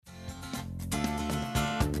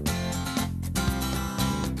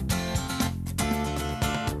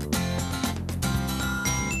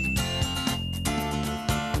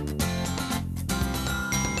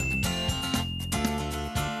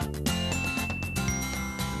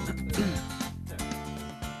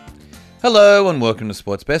Hello and welcome to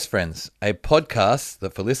Sports Best Friends, a podcast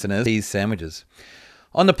that for listeners eats sandwiches.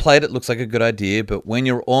 On the plate it looks like a good idea, but when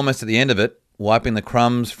you're almost at the end of it, wiping the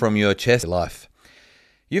crumbs from your chest, life.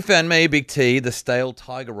 You found me, Big T, the stale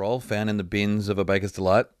tiger roll found in the bins of a Baker's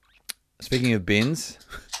Delight. Speaking of bins,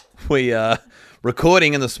 we are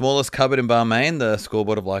recording in the smallest cupboard in Balmain, the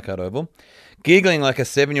scoreboard of Leichhardt Oval, giggling like a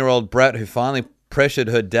 7-year-old brat who finally pressured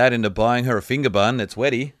her dad into buying her a finger bun. It's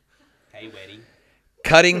Weddy. Hey, Weddy.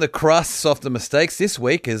 Cutting the crusts off the mistakes this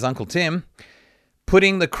week is Uncle Tim.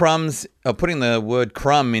 Putting the word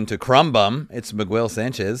crumb into crumb bum, it's Miguel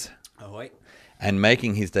Sanchez. Ahoy. And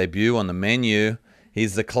making his debut on the menu,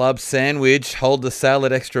 he's the club sandwich, hold the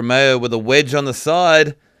salad extra mayo with a wedge on the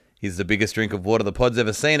side. He's the biggest drink of water the pod's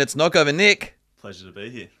ever seen. It's Knockover Nick. Pleasure to be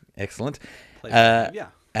here. Excellent. Pleasure. Yeah.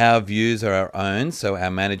 Our views are our own, so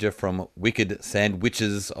our manager from Wicked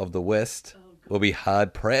Sandwiches of the West will be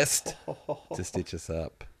hard-pressed to stitch us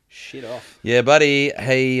up. Shit off. Yeah, buddy.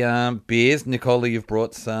 Hey, beers. Nicola, you've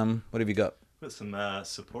brought some. What have you got? Got some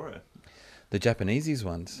Sapporo, The Japanese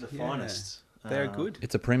ones. the finest. They're good.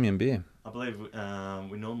 It's a premium beer. I believe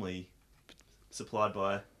we normally supplied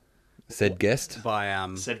by Said guest. By,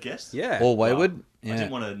 said guest. yeah. Or Wayward. I Yeah,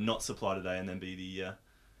 didn't want to not supply today and then be the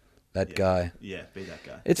that guy. be that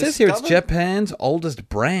guy. It says here it's Discover? Japan's oldest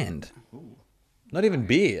brand. Ooh. Not even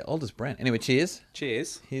beer, oldest brand. Anyway, cheers.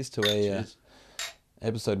 Cheers. Here's to a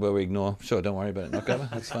episode where we ignore. Sure, don't worry about it. Knockover.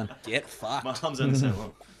 That's fine. Get fucked. My thumb's only so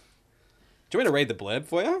long. Do you want me to read the blurb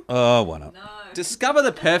for you? Oh, why not? Discover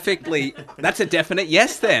the perfectly... That's a definite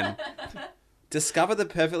yes, then. Discover the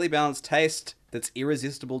perfectly balanced taste that's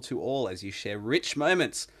irresistible to all as you share rich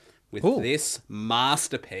moments with Ooh. this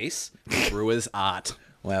masterpiece, brewer's art.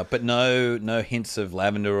 Wow, but no hints of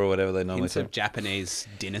lavender or whatever they normally Hints say. of Japanese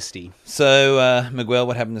dynasty. So, Miguel,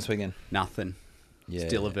 what happened this weekend? Nothing. Yeah.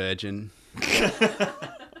 Still a virgin.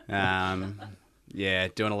 Yeah,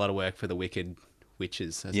 doing a lot of work for the Wicked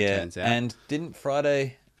Witches, as it turns out. And didn't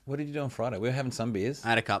Friday... What did you do on Friday? We were having some beers. I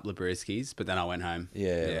had a couple of brewskis, but then I went home.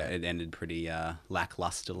 Yeah, right. It ended pretty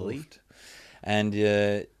lacklusterly. And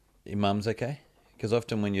your mum's okay? Because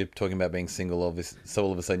often when you're talking about being single, so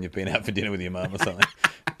all of a sudden you've been out for dinner with your mum or something.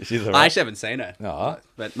 She's all I right. actually haven't seen her, Aw.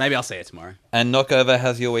 but maybe I'll see her tomorrow. And Knockover,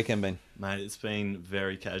 how's your weekend been? Mate, it's been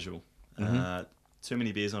very casual. Mm-hmm. Too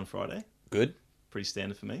many beers on Friday. Good. Pretty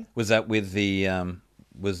standard for me. Was that with the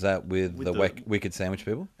the- Wicked Sandwich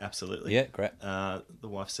people? Absolutely. Yeah, great. The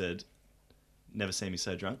wife said, "Never seen me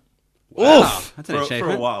so drunk." Wow, that's an For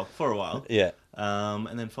achievement. a while. Yeah.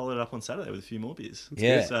 And then followed it up on Saturday with a few more beers.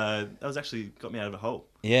 Yeah. So that was actually got me out of a hole.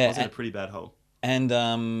 Yeah, I was in a and- pretty bad hole. And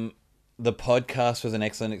the podcast was an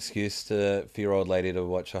excellent excuse for your old lady to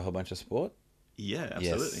watch a whole bunch of sport. Yeah,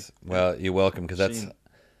 absolutely. Yes. Well, you're welcome, because that's She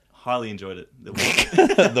highly enjoyed it.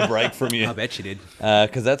 the break from you. I bet you did.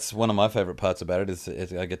 Because that's one of my favourite parts about it is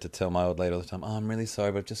I get to tell my old lady all the time, "Oh, I'm really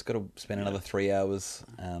sorry, but I've just got to spend another 3 hours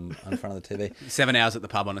in front of the TV." 7 hours at the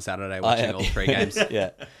pub on a Saturday watching all 3 games.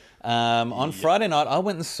 Yeah. On Friday night, I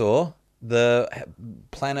went and saw the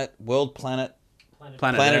Planet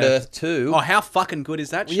Earth 2. Oh, how fucking good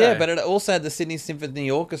is that show? Yeah, but it also had the Sydney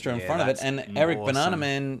Symphony Orchestra in Yeah, front of it, that's and Eric awesome. Banana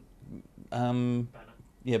Man.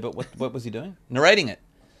 Yeah, but what was he doing? Narrating it.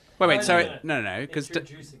 Wait, sorry. No, because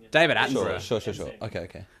Introducing it. David Attenborough. Sure.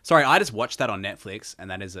 Okay. Sorry, I just watched that on Netflix,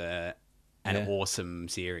 and that is an Yeah. awesome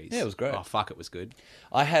series. Yeah, it was great. Oh, fuck, it was good.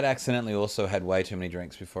 I had accidentally also had way too many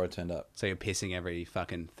drinks before I turned up. So you're pissing every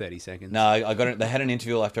fucking 30 seconds? No, I got it. They had an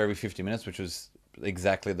interval after every 50 minutes, which was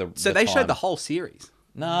exactly the. So the they time. showed the whole series?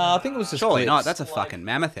 No, I think it was just. Surely clips. not. That's a Like- fucking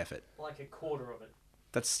mammoth effort. Like a quarter of it.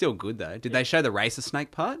 That's still good, though. Did they show the racer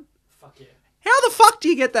snake part? Fuck yeah. How the fuck do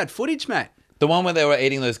you get that footage, mate? The one where they were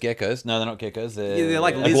eating those geckos. No, they're not geckos. They're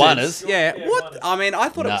like iguanas. lizards. Yeah, Yeah, what? iguanas. I mean, I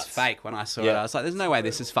thought it was Nuts. fake when I saw it. Yeah. I was like, there's no way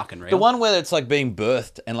this is fucking real. The one where it's like being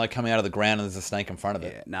birthed and like coming out of the ground and there's a snake in front of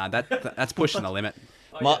it. Yeah, nah, that's pushing the limit.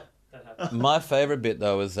 Oh, My- yeah, that happened. My favourite bit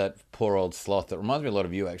though is that poor old sloth. That reminds me a lot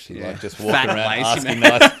of you actually. Yeah. Like just Fat walking and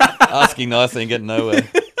around lazy, asking nicely and getting nowhere.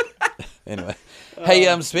 Anyway,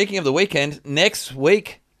 hey, speaking of the weekend, next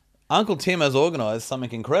week, Uncle Tim has organised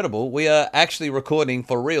something incredible. We are actually recording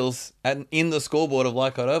for reals in the scoreboard of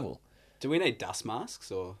Leichhardt Oval. Do we need dust masks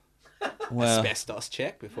or Well, asbestos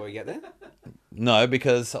check before we get there? no,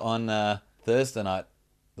 because on Thursday night,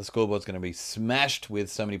 the scoreboard's going to be smashed with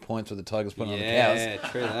so many points with the Tigers putting on the cows. Yeah,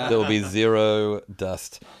 true that. There will be zero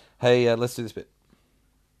dust. Hey, let's do this bit.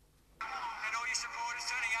 And all your supporters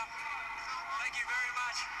turning up. Thank you very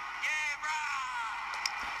much. Yeah,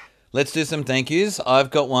 brah! Let's do some thank yous. I've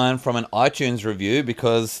got one from an iTunes review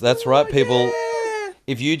because that's right, people.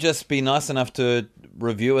 If you just be nice enough to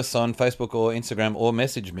review us on Facebook or Instagram or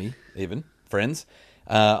message me, even, friends,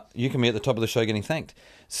 you can be at the top of the show getting thanked.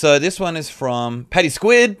 So this one is from Paddy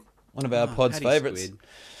Squid, one of our pod's Paddy favourites. Squid.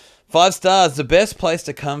 5 stars, the best place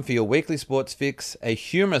to come for your weekly sports fix. A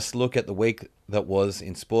humorous look at the week that was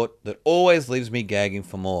in sport that always leaves me gagging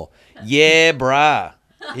for more. Yeah, brah.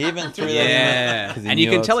 He even threw that in there, Yeah, 'cause he and you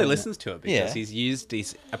knew I can was tell he saying that. listens to it because Yeah.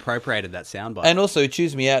 he's appropriated that soundbite. And also, he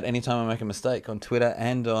chews me out anytime I make a mistake on Twitter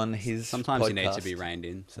and on his Sometimes you need to podcast. be reined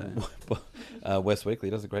in. So Wes Weekly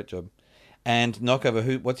does a great job. And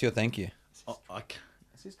Knockover, what's your thank you? Oh,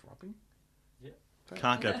 Is this dropping?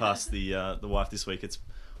 can't go past the wife this week. It's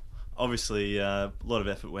obviously a lot of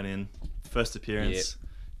effort went in. First appearance.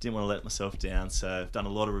 Didn't want to let myself down, so I've done a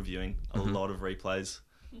lot of reviewing, a lot of replays,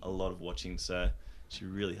 a lot of watching. So she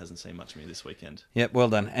really hasn't seen much of me this weekend. Yep, well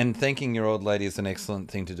done. And thanking your old lady is an excellent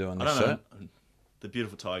thing to do on I this don't show. know. The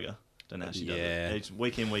beautiful Tiger. Don't know how she Yeah. does it. Each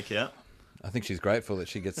week in, week out. I think she's grateful that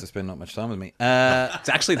she gets to spend not much time with me. it's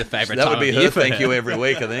actually the favourite That time would be of her year for thank her. you every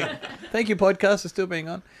week, I think. Thank you, podcast, for still being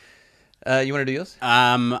on. You want to do yours?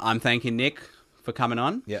 I'm thanking Nick for coming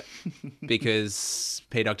on Yeah. because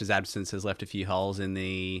P Doctor's absence has left a few holes in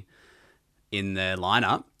the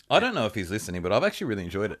lineup. I don't know if he's listening, but I've actually really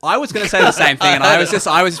enjoyed it. I was going to say the same thing, and I was just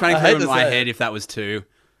running I hate through to in my say it. head if that was too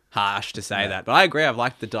harsh to say that. But I agree. I've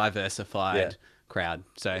liked the diversified Yeah. crowd.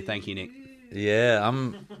 So thank you, Nick. Yeah,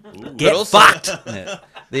 I'm... Get also- fucked. Yeah.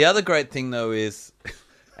 The other great thing, though, is...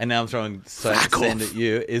 And now I'm throwing sand at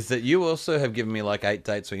you, is that you also have given me like 8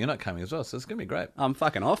 dates where you're not coming as well, so it's going to be great. I'm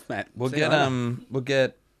fucking off, Matt. We'll See you later.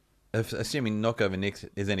 get, assuming Knockover Nick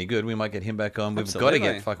is any good, we might get him back on. We've got to Absolutely.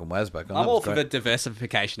 get fucking Waz back on. I'm That all was for great. the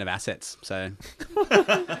diversification of assets. So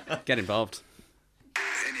get involved.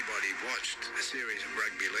 If anybody watched a series of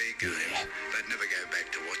rugby league games, they'd never go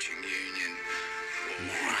back to watching Union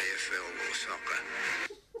or AFL or soccer.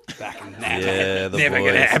 Yeah, the Never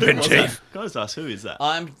boys. gonna happen, What's Chief. that? Guys, ask who is that?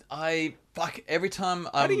 Every time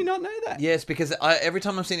How do you not know that? Yes, because every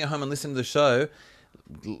time I'm sitting at home and listening to the show,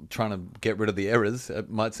 trying to get rid of the errors. It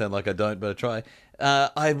might sound like I don't, but I try.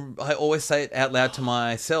 I always say it out loud to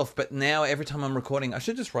myself, but now every time I'm recording, I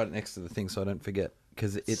should just write it next to the thing so I don't forget,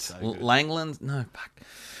 because it's So good. Langland. No, fuck.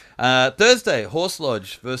 Thursday, Horse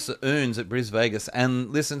Lodge versus Oons at Bris Vegas.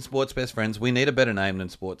 And listen, sports best friends, we need a better name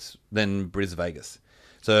than Bris Vegas.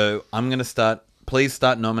 So I'm going to please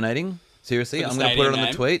start nominating. Seriously, For the I'm going to put it on stadium the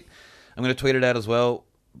name? tweet. I'm going to tweet it out as well.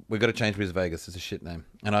 We've got to change Bris Vegas. It's a shit name.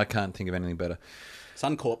 And I can't think of anything better.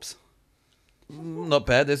 Suncorps. Not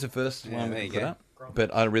bad. There's the first one there we you put go. up.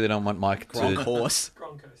 But I really don't want Mike Gronk to... horse.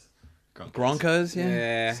 Broncos. Broncos, yeah.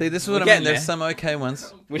 Yeah. See, this is We're what I mean. getting There's there. some okay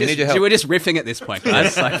ones. We're We need your just, help. we're just riffing at this point,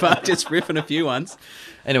 guys. Like, just riffing a few ones.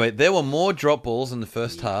 Anyway, there were more drop balls in the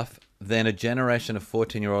first half than a generation of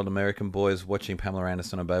 14-year-old American boys watching Pamela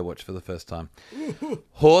Anderson on Baywatch for the first time.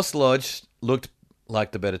 Horse Lodge looked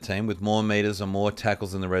like the better team with more meters and more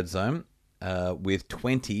tackles in the red zone, with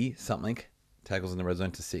 20-something tackles in the red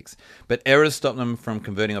zone to 6. But errors stopped them from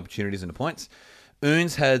converting opportunities into points.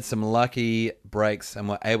 Oons had some lucky breaks and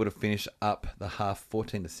were able to finish up the half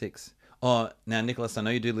 14-6. Oh, now, Nicholas, I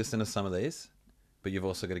know you do listen to some of these, but you've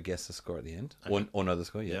also got to guess the score at the end. Or know the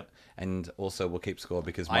score, yeah. Yep. And also we'll keep score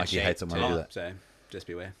because I Mikey cheat hates it when I do too, that. So just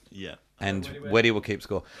beware. Yeah. And Weddy will keep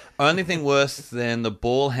score. Only thing worse than the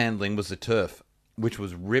ball handling was the turf, which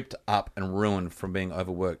was ripped up and ruined from being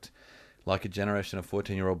overworked. Like a generation of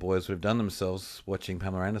 14-year-old boys would have done themselves watching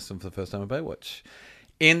Pamela Anderson for the first time at Baywatch.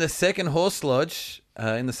 In the second Horse Lodge,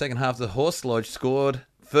 in the second half, the Horse Lodge scored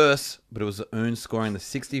first, but it was the Oons scoring the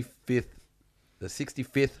 65th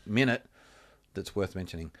minute. That's worth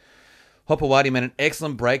mentioning. Hopper Whitey made an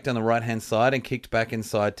excellent break down the right-hand side and kicked back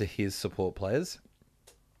inside to his support players.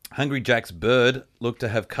 Hungry Jack's bird looked to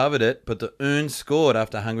have covered it, but the Oons scored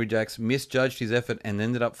after Hungry Jack's misjudged his effort and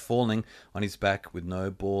ended up falling on his back with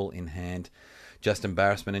no ball in hand. Just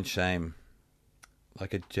embarrassment and shame.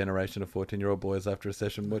 Like a generation of 14-year-old boys after a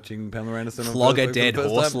session watching Pamela Anderson on Flog a Facebook for dead the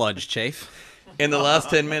first horse time. lodge, Chief. In the last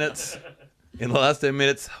 10 minutes,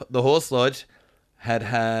 the Horse Lodge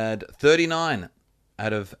had 39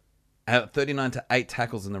 out of 39 to 8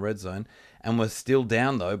 tackles in the red zone and was still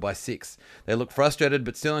down, though, by 6. They looked frustrated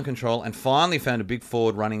but still in control and finally found a big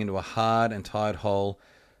forward running into a hard and tired hole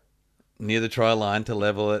near the try line to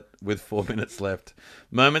level it with 4 minutes left.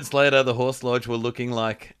 Moments later, the Horse Lodge were looking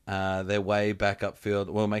like making their way back upfield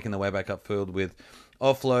with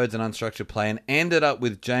offloads and unstructured play and ended up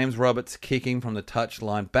with James Roberts kicking from the touch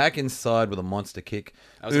line back inside with a monster kick.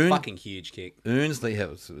 That was a fucking huge kick. Oons,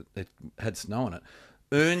 it had snow on it.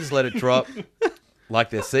 Oons let it drop like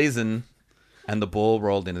their season, and the ball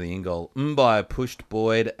rolled into the in-goal. Mbai pushed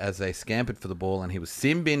Boyd as they scampered for the ball, and he was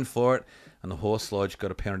sin-binned for it, and the Horse Lodge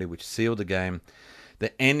got a penalty which sealed the game.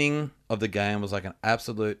 The ending of the game was like an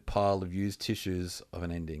absolute pile of used tissues of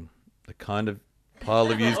an ending. The kind of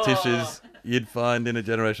pile of used tissues you'd find in a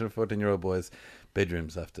generation of 14-year-old boys'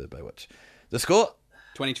 bedrooms after Baywatch. The score?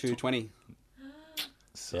 22-20.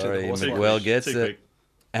 Sorry, horse Miguel quick, gets too it. quick.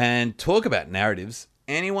 And talk about narratives.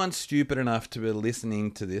 Anyone stupid enough to be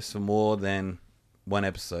listening to this for more than one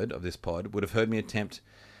episode of this pod would have heard me attempt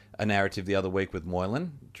a narrative the other week with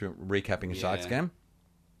Moylan, recapping a Sharks game.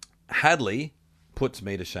 Hadley puts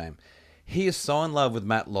me to shame. He is so in love with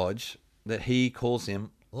Matt Lodge that he calls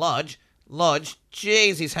him Lodge.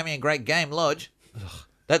 Jeez, he's having a great game, Lodge.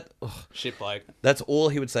 Shit bloke. That's all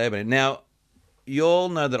he would say about it. Now, you all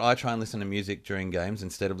know that I try and listen to music during games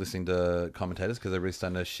instead of listening to commentators because they're really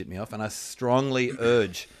starting to shit me off. And I strongly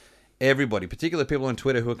urge everybody, particularly people on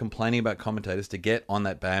Twitter who are complaining about commentators, to get on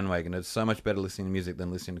that bandwagon. It's so much better listening to music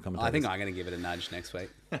than listening to commentators. I think I'm going to give it a nudge next week.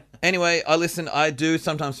 Anyway, I listen. I do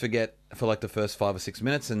sometimes forget for like the first 5 or 6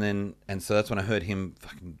 minutes, and so that's when I heard him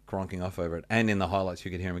fucking gronking off over it. And in the highlights, you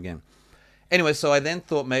could hear him again. Anyway, so I then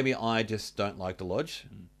thought maybe I just don't like the Lodge.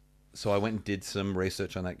 So I went and did some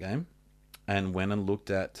research on that game and went and looked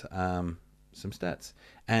at some stats.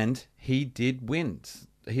 And he did win.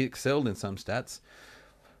 He excelled in some stats.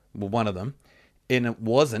 Well, one of them. And it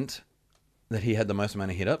wasn't that he had the most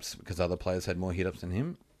amount of hit-ups because other players had more hit-ups than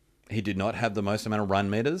him. He did not have the most amount of run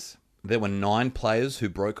meters. There were 9 players who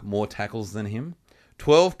broke more tackles than him.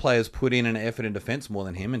 12 players put in an effort in defense more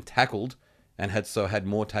than him and tackled and had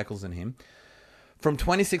more tackles than him. From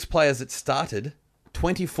 26 players that started,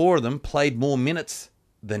 24 of them played more minutes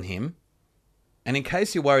than him. And in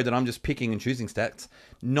case you're worried that I'm just picking and choosing stats,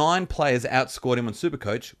 9 players outscored him on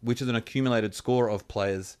Supercoach, which is an accumulated score of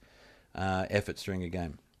players' efforts during a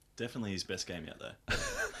game. Definitely his best game yet, though.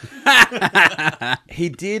 He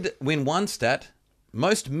did win one stat,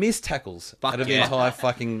 most missed tackles out of the yeah. entire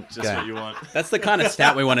fucking Just game. what you want. That's the kind of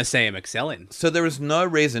stat we want to see him excel in. So there is no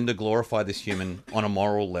reason to glorify this human on a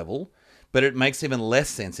moral level, but it makes even less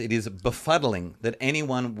sense. It is befuddling that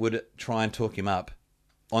anyone would try and talk him up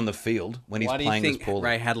on the field when he's Why do you playing this think poorly.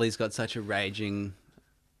 Ray Hadley's got such a raging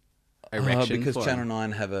erection Because for Channel him?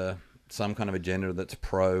 9 have some kind of agenda that's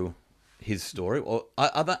pro his story. Or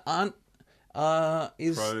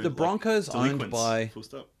is Pro, the Broncos like, owned delinquents, by? Full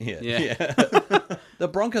stop. Yeah. The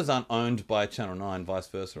Broncos aren't owned by Channel 9, vice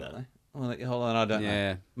versa, are they? Well, hold on, I don't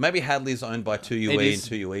Yeah. know. Maybe Hadley's owned by 2UE It is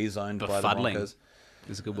and 2UE's owned by the befuddling. Broncos.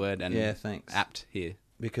 It's a good word and Yeah, thanks. apt here.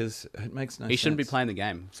 Because it makes no sense. He shouldn't be playing the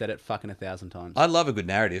game. Said it fucking 1,000 times. I love a good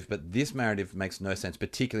narrative, but this narrative makes no sense,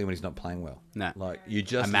 particularly when he's not playing well. No. Like, you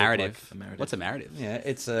just A look narrative. like- What's a narrative? yeah,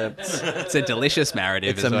 it's a It's a delicious narrative,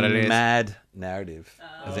 it's is a what it is. mad narrative.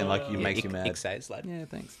 As in, like, makes you mad. Excites, lad. Yeah,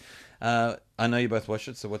 thanks. I know you both watched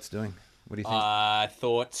it, so what's doing? What do you think? I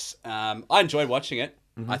thought I enjoyed watching it.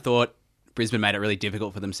 Mm-hmm. I thought Brisbane made it really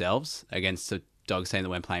difficult for themselves against a Dogs team that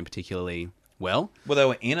weren't playing particularly well. Well, they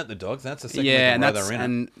were in at the Dogs. That's the second week Yeah, in and a row they were in it.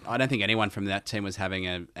 and I don't think anyone from that team was having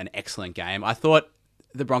an excellent game. I thought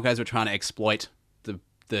the Broncos were trying to exploit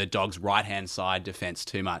the Dogs' right-hand side defense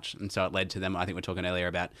too much, and so it led to them. I think we were talking earlier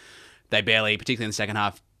about they barely, particularly in the second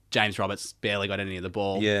half, James Roberts barely got any of the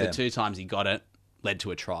ball. Yeah. The 2 times he got it led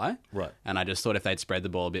to a try. Right. And I just thought if they'd spread the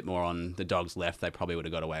ball a bit more on the Dogs' left, they probably would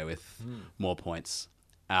have got away with more points.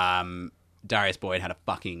 Darius Boyd had a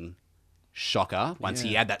fucking shocker once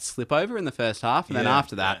he had that slip over in the first half, and then Yeah.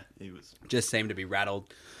 after that, Yeah, he was. just seemed to be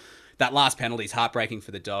rattled. That last penalty is heartbreaking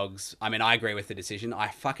for the Dogs. I mean, I agree with the decision. I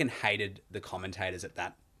fucking hated the commentators at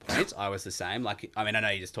that point. I was the same. Like, I mean, I know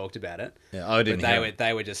you just talked about it. Yeah, I didn't But hear it.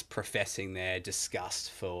 they were just professing their disgust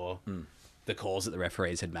for the calls that the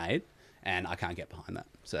referees had made, and I can't get behind that.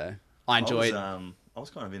 So I enjoyed. I was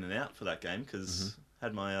kind of in and out for that game because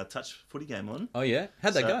had my touch footy game on. Oh, yeah?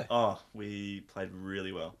 How'd they go? Oh, we played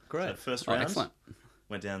really well. Great. So first Oh, round, excellent.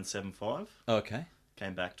 went down 7-5, Okay.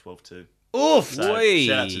 came back 12-2. Oof! So Oi.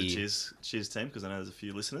 shout out to the Cheers team because I know there's a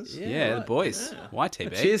few listeners. Yeah, the right. boys. Yeah.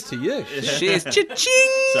 YTB. Cheers to you. Cheers.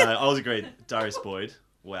 Cha-ching! So I was agreed. Darius Boyd,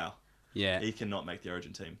 wow. Yeah. He cannot make the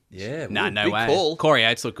Origin team. Yeah. Nah, ooh, no big way. call. Corey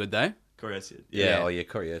Oates looked good, though. Corey said. Yeah, Yeah. oh yeah,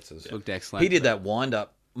 Corey Oates was- Looked excellent. He did that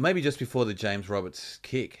wind-up, maybe just before the James Roberts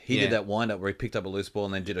kick. He Yeah. did that wind-up where he picked up a loose ball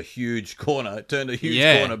and then did a huge corner, turned a huge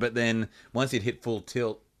Yeah. corner, but then once he'd hit full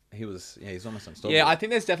tilt, he's almost unstoppable. Yeah, I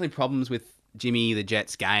think there's definitely problems with Jimmy the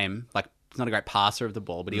Jets game. Like, he's not a great passer of the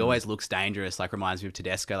ball, but he always looks dangerous. Like, reminds me of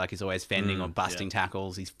Tedesco. Like, he's always fending or busting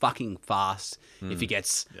tackles. He's fucking fast if he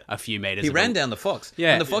gets a few meters. He of ran a- down the Fox.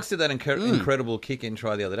 Yeah. And the Fox did that incredible kick-in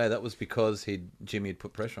try the other day. That was because Jimmy had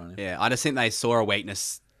put pressure on him. Yeah, I just think they saw a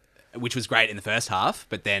weakness, which was great in the first half,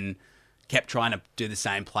 but then kept trying to do the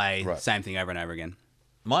same play, Right. same thing over and over again.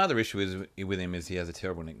 My other issue with him is he has a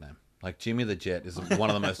terrible nickname. Like Jimmy the Jet is one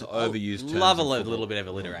of the most overused terms. Love a in football. little bit of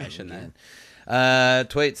alliteration there.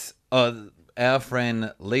 Tweets. Our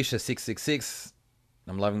friend Leisha666.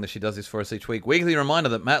 I'm loving that she does this for us each week. Weekly reminder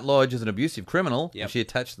that Matt Lodge is an abusive criminal, Yep. and she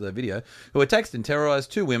attached the video, who attacked and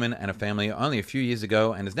terrorised 2 women and a family only a few years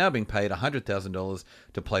ago and is now being paid $100,000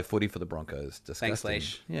 to play footy for the Broncos. Disgusting. Thanks,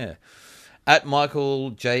 Leish. Yeah. At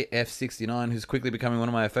Michael JF69, who's quickly becoming one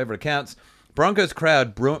of my favourite accounts, Broncos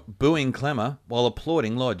crowd booing Clemmer while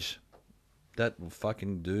applauding Lodge. That will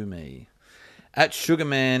fucking do me. At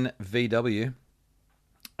Sugarman VW,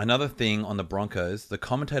 another thing on the Broncos, the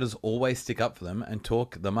commentators always stick up for them and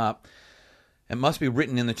talk them up. It must be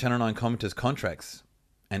written in the Channel 9 commentators' contracts,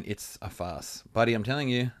 and it's a farce. Buddy, I'm telling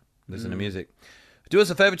you, listen to music. Do us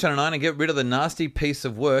a favour, Channel 9, and get rid of the nasty piece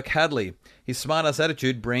of work, Hadley. His smart-ass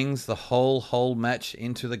attitude brings the whole match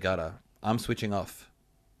into the gutter. I'm switching off.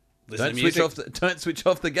 Listen Don't switch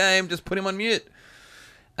off the game. Just put him on mute.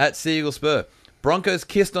 At Seagull Spur, Broncos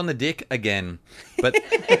kissed on the dick again, but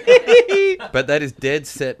but that is dead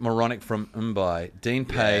set moronic from Mumbai. Dean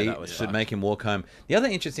Pay that was should fucked. make him walk home. The other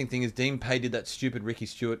interesting thing is Dean Pay did that stupid Ricky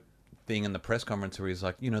Stewart thing in the press conference where he's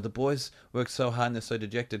like, the boys work so hard and they're so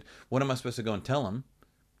dejected. What am I supposed to go and tell them?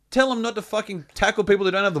 Tell them not to fucking tackle people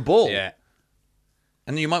who don't have the ball. Yeah.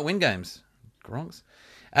 And then you might win games. Gronks.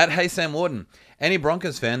 At Hey Sam Warden, any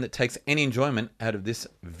Broncos fan that takes any enjoyment out of this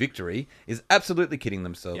victory is absolutely kidding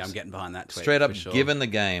themselves. Yeah, I'm getting behind that tweet. Straight up for sure. given the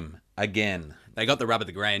game again. They got the rub of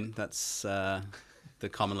the grain. That's the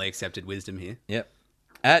commonly accepted wisdom here. Yep.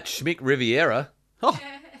 At Schmick Riviera, Oh,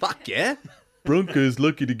 fuck yeah. Broncos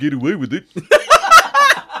lucky to get away with it.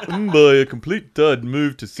 By a complete dud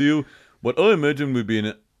move to seal what I imagine would be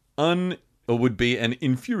an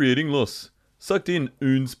infuriating loss. Sucked in,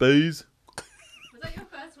 Oonspays. Was that your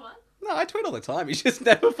first one? No, I tweet all the time. You just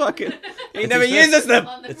never fucking... He It's never his uses them.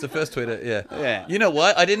 On the- It's the first tweeter, yeah. Yeah. You know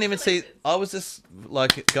what? I didn't even see. I was just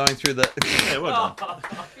like going through the. Yeah, well done.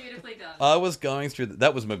 Beautifully done. I was going through.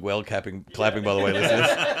 That was Miguel clapping, by the way, listeners.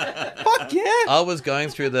 Fuck yeah. I was going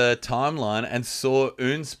through the timeline and saw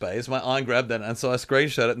Oonspace. My eye grabbed that, and so I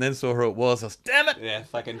screenshot it and then saw who it was. I was, damn it! Yeah,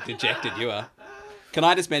 fucking dejected you are. Can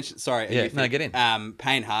I just mention... Sorry. Yeah, you no, get in.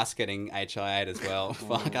 Payne Haas getting HIA'd as well.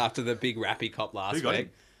 Fuck, after the big rappy cop last Who got week.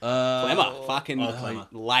 him? Clemmer fucking Clemmer.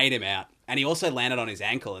 laid him out. And he also landed on his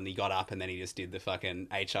ankle and he got up and then he just did the fucking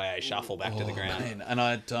HIA shuffle back to the ground. Man, and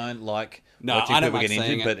I don't like No, watching I don't people like get seeing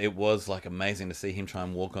injured, it. but it was like amazing to see him try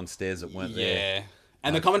and walk on stairs that weren't there. Yeah.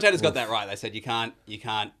 And the commentators got that right. They said you can't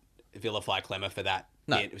vilify Clemmer for that.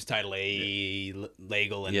 No. It was totally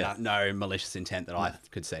legal and Yeah. no malicious intent that I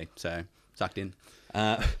could see. So, sucked in.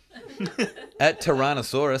 At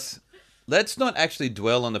Tyrannosaurus, let's not actually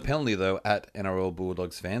dwell on the penalty, though, at NRL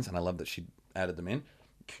Bulldogs fans, and I love that she added them in.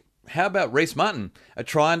 How about Reece Martin? A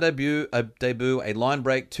try and debut, a line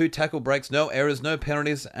break, 2 tackle breaks, no errors, no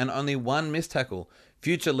penalties, and only 1 missed tackle.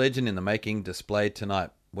 Future legend in the making, displayed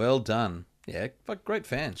tonight. Well done. Yeah, fuck, great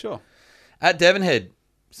fan. Sure. At Devonhead,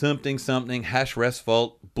 something, hash rest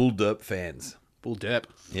fault, Bull Derp fans. Bull derp.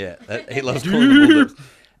 Yeah, he loves calling the Bulldogs.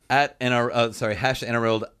 At NRL, hash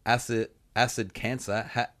NRL acid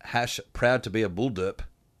cancer, hash proud to be a bull derp.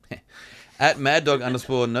 At Mad Dog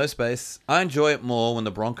 _ no space, I enjoy it more when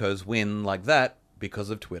the Broncos win like that because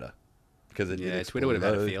of Twitter. Because it Yeah, did Twitter would have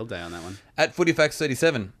had a explode. field day on that one. At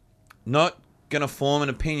FootyFacts37, not gonna form an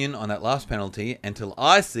opinion on that last penalty until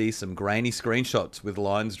I see some grainy screenshots with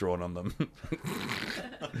lines drawn on them.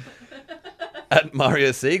 At Mario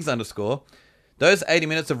Siegs _ those 80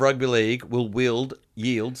 minutes of rugby league will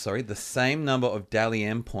yield the same number of Dally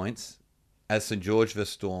M points as St George vs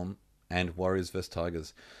Storm and Warriors vs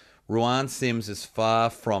Tigers. Ruan Sims is far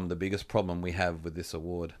from the biggest problem we have with this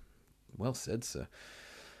award. Well said, sir.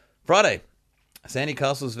 Friday, Sandy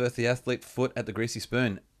Castles versus the Athlete Foot at the Greasy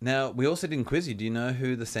Spoon. Now, we also didn't quiz you. Do you know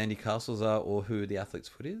who the Sandy Castles are or who the Athlete's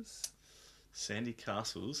Foot is? Sandy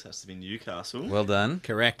Castles has to be Newcastle. Well done.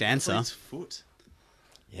 Correct answer. Athlete's Foot.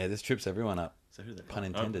 Yeah, this trips everyone up. So who they Pun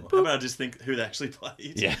intended. How about I just think who they actually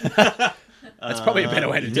played? Yeah. That's probably a better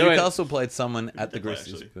way to do it. Newcastle played someone at they the play,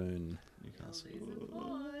 Greasy actually? Spoon. Newcastle.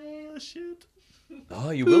 Oh, shit. Oh,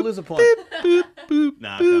 you will lose a point.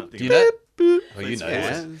 Nah, I can't think Do you of know? it. Oh, you know.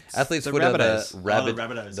 Yeah, this. Athlete's the Foot are the Rabbitohs. rabbit,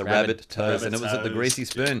 Rabbitohs. the Rabbit rabbit toes, and it was at the toes. Greasy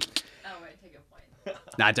Spoon. Oh, wait, take a point.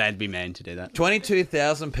 Nah, don't be mean to do that.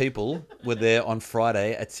 22,000 people were there on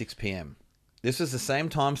Friday at 6 p.m. This was the same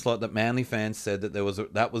time slot that Manly fans said that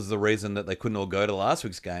that was the reason that they couldn't all go to last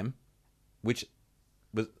week's game, which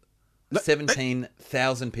was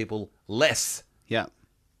 17,000 people less Yeah.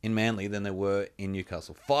 in Manly than there were in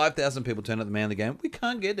Newcastle. 5,000 people turned up the Manly game. We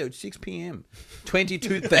can't get there at 6 p.m.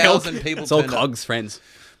 22,000 people It's all turned up. cogs, friends.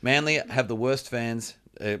 Manly have the worst fans.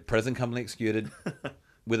 present company executed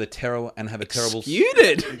with a terrible and have a terrible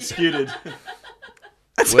Executed. Executed.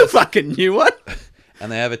 That's a fucking new one.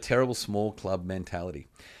 and they have a terrible small club mentality.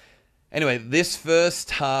 Anyway, this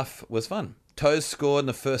first half was fun. Toes scored in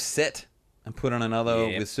the first set and put on another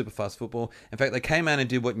Yeah. with super fast football. In fact, they came out and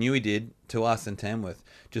did what Newey did to us in Tamworth.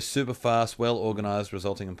 Just super fast, well organised,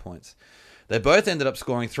 resulting in points. They both ended up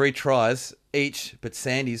scoring 3 tries each, but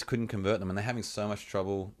Sandys couldn't convert them, and they're having so much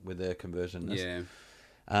trouble with their conversion. Yeah.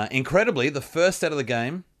 Incredibly, the first set of the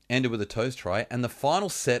game ended with a Toes try, and the final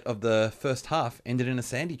set of the first half ended in a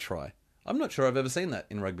Sandy try. I'm not sure I've ever seen that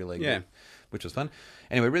in rugby league, Yeah. which was fun.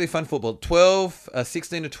 Anyway, really fun football.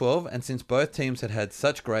 16 to 12, and since both teams had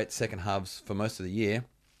such great second halves for most of the year,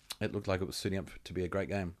 it looked like it was suiting up to be a great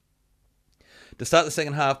game. To start the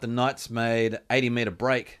second half, the Knights made 80-metre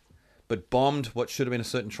break, but bombed what should have been a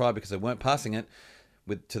certain try because they weren't passing it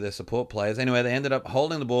to their support players. Anyway, they ended up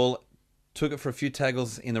holding the ball, took it for a few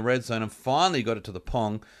tackles in the red zone, and finally got it to the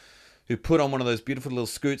Pong, who put on one of those beautiful little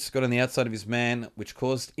scoots, got on the outside of his man, which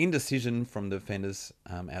caused indecision from the defenders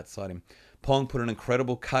outside him. Pong put an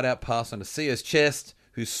incredible cutout pass onto Sio's chest,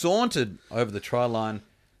 who sauntered over the try line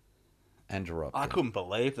and dropped I it. couldn't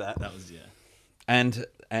believe that. That was, yeah.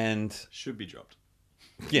 And Should be dropped.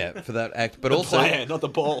 yeah, for that act. But The also... player, not the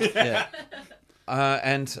ball. Yeah.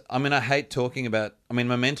 And I mean, I hate talking about. I mean,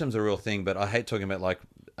 momentum's a real thing, but I hate talking about like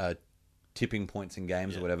tipping points in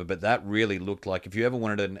games or whatever. But that really looked like if you ever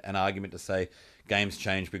wanted an argument to say games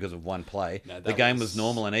changed because of one play, No, that the game was was-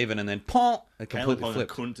 normal and even, and then pong, it Caleb completely Ponga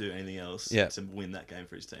flipped. couldn't do anything else to win that game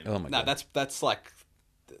for his team. Oh my No, god!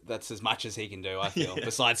 that's as much as he can do, I feel,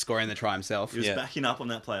 besides scoring the try himself. He was Yeah. backing up on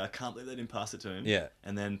that play. I can't believe they didn't pass it to him. Yeah.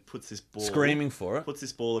 And then puts this ball... Screaming for it. Puts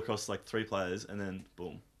this ball across like 3 players and then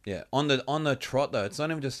boom. Yeah, on the trot though, it's not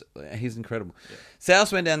even just he's incredible.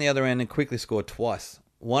 South went down the other end and quickly scored twice.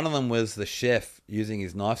 One of them was the chef using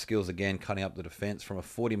his knife skills again, cutting up the defence from a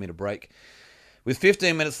 40-metre break. With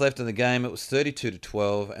 15 minutes left in the game, it was 32 to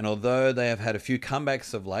 12, and although they have had a few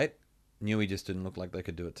comebacks of late, Newey just didn't look like they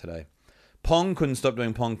could do it today. Pong couldn't stop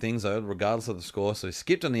doing Pong things though, regardless of the score, so he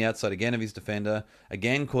skipped on the outside again of his defender,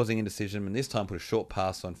 again causing indecision, and this time put a short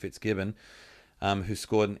pass on Fitzgibbon, who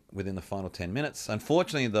scored within the final 10 minutes.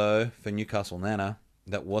 Unfortunately, though, for Newcastle Nana,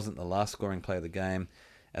 that wasn't the last scoring play of the game,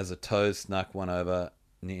 as the Toes snuck one over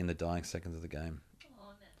in the dying seconds of the game.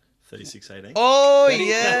 36-18. Oh,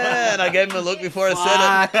 yeah! And I gave him a look before I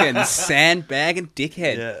said it. Fucking sandbag and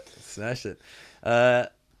dickhead. Yeah, smash it.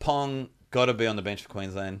 Pong got to be on the bench for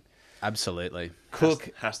Queensland. Absolutely. Cook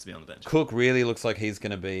Has to be on the bench. Cook really looks like he's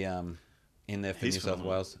going to be in there for He's New South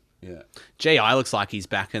phenomenal. Wales. Yeah. GI looks like he's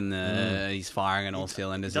back in the... He's firing on all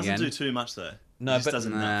cylinders Doesn't again. do too much though. No, He just but-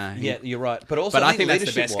 doesn't enough. Yeah, you're right. But also, But I think that's the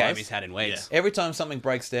best leadership-wise, game he's had in weeks. Every time something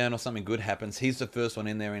breaks down or something good happens, he's the first one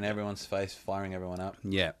in there in everyone's face, firing everyone up.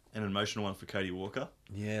 Yeah. And an emotional one for Cody Walker.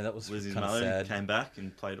 Yeah, that was Was his kind of mother sad. came back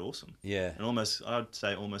and played awesome. Yeah. And almost, I'd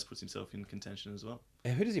say, almost puts himself in contention as well.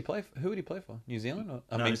 Who does he play? Who would he play for? New Zealand?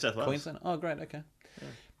 Or, No, New South Wales. Queensland. Oh, great. Okay.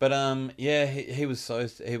 But yeah, he was so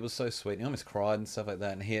sweet. He almost cried and stuff like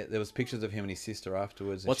that. And there was pictures of him and his sister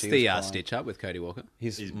afterwards. And What's she the was crying. stitch up with Cody Walker?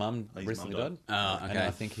 His mum recently died. Oh, And okay. I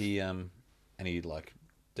think he like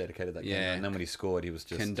dedicated that game. Yeah. And then when he scored, he was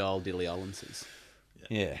just Condole Dilly-Ollenses.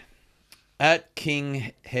 yeah. At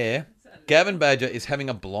King Hare, Gavin Badger is having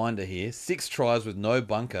a blinder here. 6 tries with no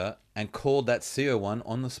bunker and called that CO one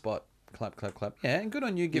on the spot. Clap, clap, clap. Yeah, and good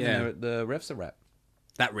on you giving Yeah. the refs a rap.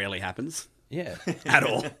 That rarely happens Yeah. at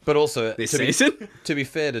all But also, this to be, season. to be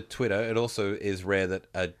fair to Twitter, it also is rare that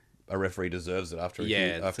a referee deserves it after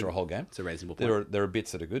Yeah, after a whole game. It's a reasonable point. There are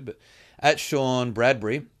bits that are good, but at Sean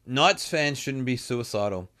Bradbury, Knights fans shouldn't be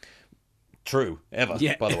suicidal. True, ever,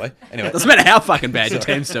 Yeah. by the way. Anyway, Doesn't matter how fucking bad your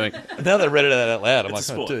team's doing. now that I read it out loud, I'm It's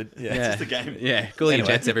a like, oh, sport. dude. Yeah. Yeah. It's a game. Yeah, cool Anyway,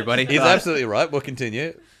 Jets, everybody. He's Right. absolutely right. We'll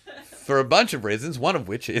continue. For a bunch of reasons, one of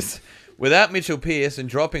which is without Mitchell Pearce and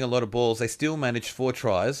dropping a lot of balls, they still managed 4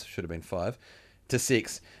 tries, should have been 5, to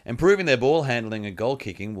 6. Improving their ball handling and goal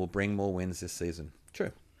kicking will bring more wins this season.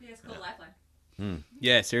 True. Yeah, it's called Lifeline.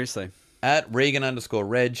 Yeah, seriously. At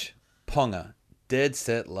Regan_Reg, Ponga. Dead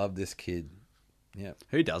set, love this kid. Yeah.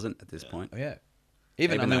 Who doesn't at this point? Oh, yeah.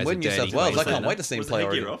 Even Even though we're he's a New South dirty Wales. I Queenslander. can't wait to see him Was the play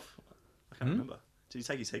headgear already. off? I can't remember. Did he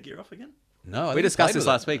take his headgear off again? No, I think We he discussed played this with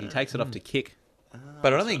last it. week. He takes it off to kick.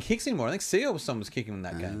 But I don't think he kicks anymore. I think Seal was someone was kicking in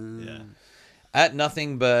that game. Yeah. At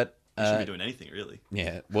nothing but... He shouldn't be doing anything, really.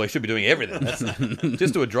 Yeah, well, he should be doing everything. That's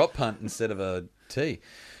just do a drop punt instead of a tee.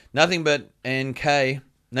 Nothing but NK.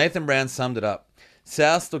 Nathan Brown summed it up.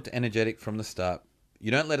 South looked energetic from the start.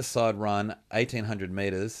 You don't let a side run 1,800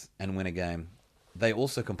 metres and win a game. They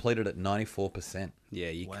also completed at 94%. Yeah,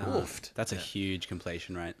 you Wow. can't. Oofed. That's a huge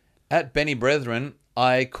completion rate. At Benny Brethren,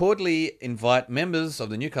 I cordially invite members of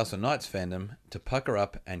the Newcastle Knights fandom to pucker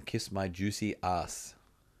up and kiss my juicy ass.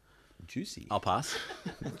 Juicy. I'll pass.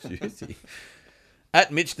 Juicy.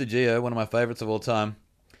 At Mitch the Geo, one of my favourites of all time.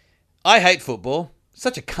 I hate football.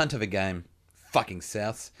 Such a cunt of a game. Fucking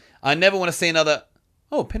Souths. I never want to see another...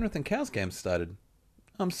 Oh, Penrith and Cows game started.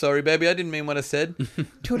 I'm sorry, baby. I didn't mean what I said.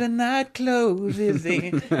 Till the night closes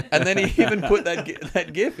in. And then he even put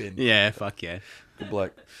that gif in. Yeah, fuck yeah. Good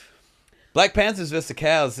bloke. Black Panthers versus the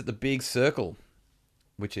Cows at the Big Circle,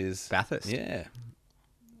 which is... Bathurst. Yeah.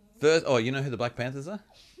 First, oh, you know who the Black Panthers are?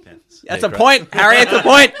 Panthers. That's Yeah, a great. point, Harry. It's a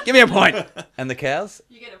point. Give me a point. And the Cows?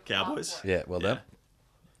 You get a Cowboys. half point. Yeah, well done.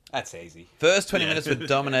 That's easy. First 20 minutes were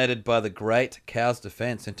dominated by the great Cows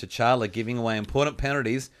defence and T'Challa giving away important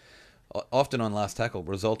penalties, often on last tackle,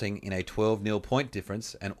 resulting in a 12-0 point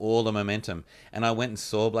difference and all the momentum. And I went and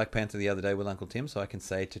saw Black Panther the other day with Uncle Tim, so I can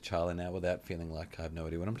say T'Challa now without feeling like I have no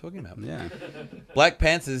idea what I'm talking about. Yeah. Black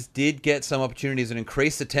Panthers did get some opportunities and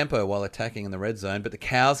increase the tempo while attacking in the red zone, but the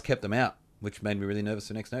Cows kept them out, which made me really nervous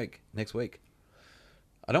for next week.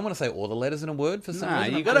 I don't want to say all the letters in a word for some Nah,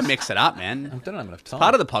 reason. you got to mix it up, man. I don't have enough time.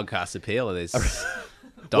 Part of the podcast appeal of this.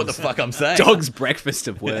 what the fuck I'm saying. Dog's breakfast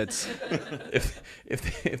of words.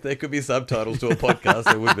 If there could be subtitles to a podcast,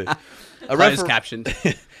 there would be. Closed captioned.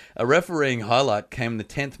 A refereeing highlight came in the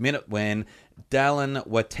 10th minute when Dallin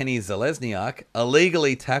Wateni-Zalesniak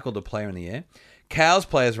illegally tackled a player in the air. Cows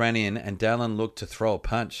players ran in and Dallin looked to throw a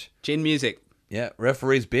punch. Gin music. Yeah,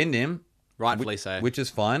 referees binned him. Rightfully so. Which is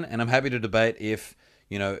fine, and I'm happy to debate if,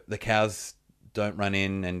 the Cows don't run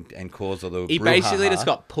in and cause all the He basically just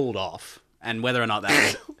got pulled off. And whether or not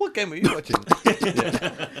that What game were you watching?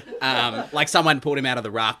 was... like someone pulled him out of the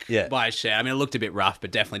ruck by his shirt. I mean, it looked a bit rough, but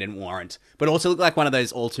definitely didn't warrant. But also looked like one of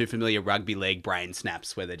those all too familiar rugby league brain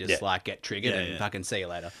snaps where they just get triggered and fucking see you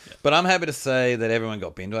later. Yeah. But I'm happy to say that everyone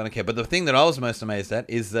got binned. I don't care. But the thing that I was most amazed at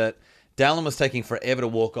is that Dallin was taking forever to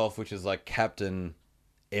walk off, which is like captain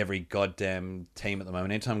every goddamn team at the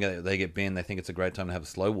moment. Anytime they get binned, they think it's a great time to have a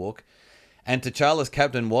slow walk. And T'Challa's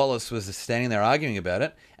captain, Wallace, was just standing there arguing about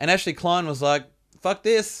it. And Ashley Klein was like, fuck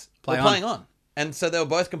this. We're playing on. And so they were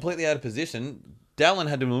both completely out of position. Dallin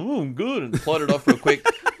had to, good, and plodded off real quick.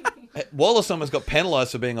 Wallace almost got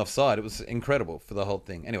penalised for being offside. It was incredible for the whole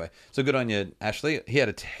thing. Anyway, so good on you, Ashley. He had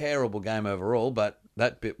a terrible game overall, but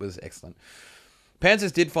that bit was excellent.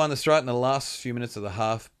 Panthers did find the strike in the last few minutes of the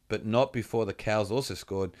half, but not before the Cows also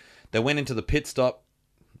scored. They went into the pit stop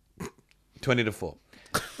 20-4.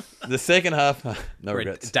 The second half, no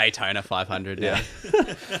regrets. Daytona 500, yeah.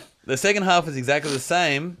 The second half was exactly the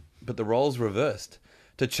same, but the roles reversed.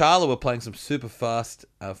 T'Challa were playing some super fast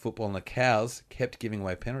football, and the Cows kept giving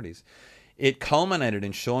away penalties. It culminated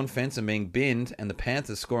in Sean Fenson being binned and the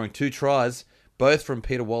Panthers scoring 2 tries, both from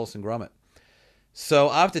Peter Wallace and Gromit.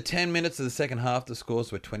 So after 10 minutes of the second half, the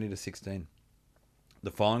scores were 20-16.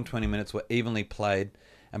 The following 20 minutes were evenly played,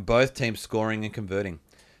 and both teams scoring and converting.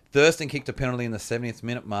 Thurston kicked a penalty in the 70th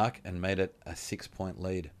minute mark and made it a 6-point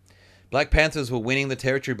lead. Black Panthers were winning the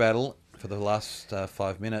territory battle for the last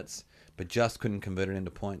 5 minutes, but just couldn't convert it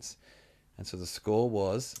into points. And so the score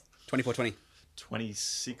was... 24-20.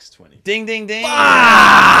 26-20. Ding, ding, ding!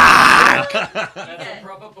 That's a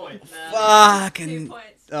proper point. Fucking... 2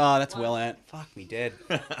 points. Oh, that's well out. Fuck me dead.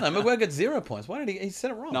 No, McGuire got 0 points. Why did he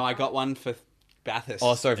said it wrong? No, I got one for Bathurst.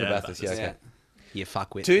 Oh, sorry for Yeah, Bathurst. Yeah, Bathurst. okay. You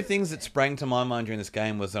fuckwit. 2 things that sprang to my mind during this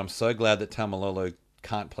game was that I'm so glad that Tamalolo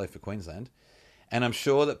can't play for Queensland. And I'm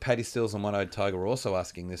sure that Paddy Stills and One Eyed Tiger were also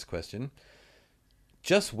asking this question.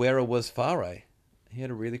 Just where was Faray? He had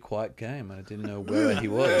a really quiet game, and I didn't know where he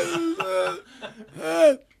was.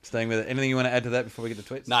 Staying with it. Anything you want to add to that before we get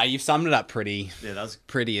to tweets? No, you've summed it up pretty Yeah, that was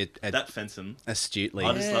that Fenson. astutely.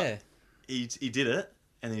 I just Yeah. like, he did it,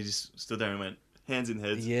 and he just stood there and went, hands in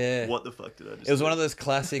heads. Yeah. What the fuck did I just It was do? one of those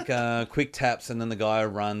classic quick taps, and then the guy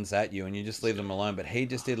runs at you, and you just leave them alone. But he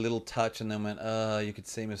just did a little touch, and then went, you could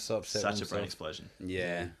see him so upset with Such a brain himself. explosion.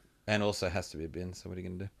 Yeah. And also has to be a bin, so what are you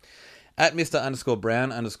going to do? At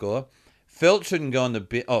Mr_Brown_, Felt shouldn't go on the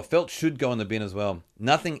bin. Oh, Felt should go on the bin as well.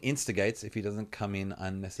 Nothing instigates if he doesn't come in Did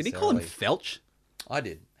unnecessarily. he call him Felch? I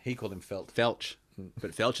did. He called him Felt. Felch.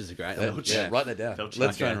 But Felch is a great one. Yeah, write that down. Felch.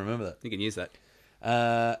 Let's try Okay. and remember that. You can use that.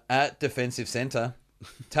 At defensive centre,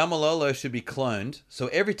 Tamalolo should be cloned, so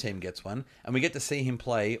every team gets one, and we get to see him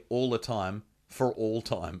play all the time for all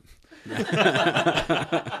time.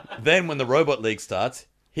 Then when the Robot League starts,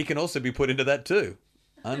 he can also be put into that too.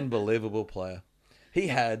 Unbelievable player. He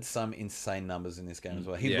had some insane numbers in this game as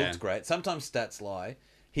well. He Yeah. looked great. Sometimes stats lie.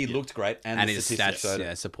 He looked great, and the his statistics showed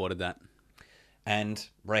stats it. supported that. And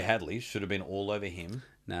Ray Hadley should have been all over him.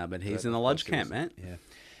 No, but he's But in the of Lodge course he camp, wasn't. man. Yeah.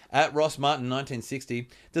 At Ross Martin 1960,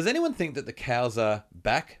 does anyone think that the Cows are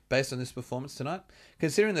back based on this performance tonight?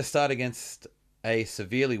 Considering the start against a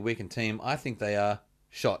severely weakened team, I think they are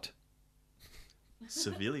shot.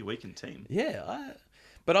 Severely weakened team. Yeah,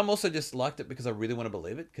 but I'm also just liked it because I really want to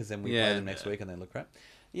believe it, because then we play them next week and they look crap.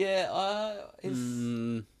 Yeah, I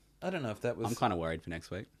don't know if that was... I'm kind of worried for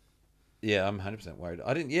next week. Yeah, I'm 100% worried.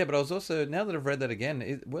 I didn't. Yeah, but I was also, now that I've read that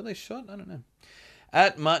again, were they shot? I don't know.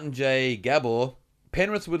 At Martin J. Gabor,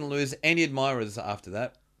 Penrith wouldn't lose any admirers after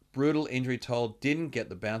that. Brutal injury toll, didn't get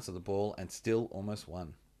the bounce of the ball and still almost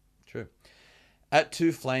won. True. At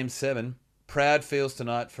 2 Flames 7, proud feels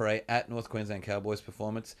tonight for a at North Queensland Cowboys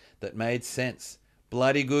performance that made sense.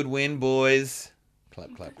 Bloody good win, boys.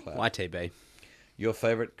 Clap, clap, clap. YTB. Your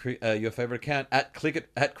favourite account at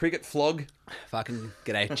Cricket Flog. Fucking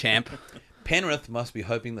g'day, champ. Penrith must be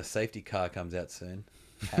hoping the safety car comes out soon.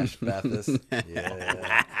 Hash Bathurst.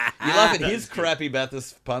 Yeah. You laugh at his crappy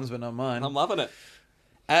Bathurst puns, but not mine. I'm loving it.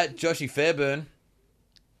 At Joshy Fairburn,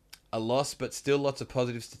 a loss, but still lots of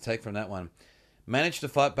positives to take from that one. Managed to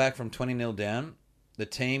fight back from 20-0 down. The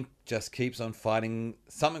team just keeps on fighting,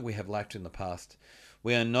 something we have lacked in the past.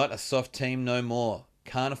 We are not a soft team no more.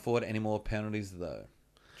 Can't afford any more penalties, though.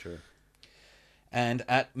 True. And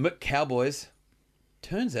at McCowboys,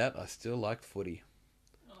 turns out I still like footy.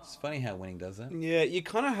 It's funny how winning does that. Yeah, you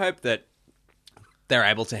kind of hope that they're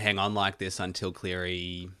able to hang on like this until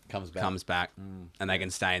Cleary Comes back. and they can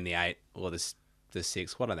stay in the 8 or the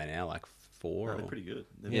 6. What are they now? Like 4? Oh, they're pretty good.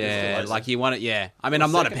 Yeah, like you want it. Yeah, I mean,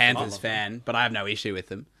 I'm not a Panthers fan, but I have no issue with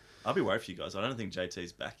them. I'll be worried for you guys. I don't think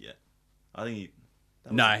JT's back yet. I think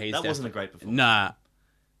that wasn't a great performance. Nah.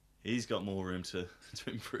 He's got more room to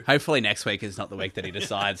improve. Hopefully next week is not the week that he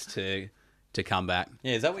decides to come back.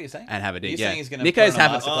 Yeah, is that what you're saying? And have a You're yeah. saying he's going to Nico's put on a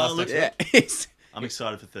having masterclass look, next yeah. week? I'm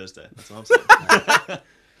excited for Thursday. That's what I'm saying.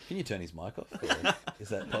 Can you turn his mic off? Or is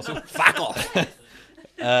that possible? Fuck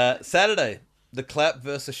off. Saturday, the Clap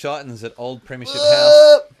versus the Shitans at Old Premiership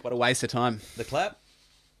House. What a waste of time. The Clap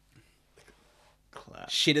Clap.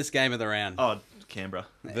 Shittest game of the round. Oh, Canberra.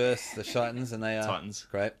 versus the Shitans, and they are Titans.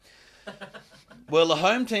 great. Well, the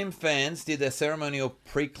home team fans did their ceremonial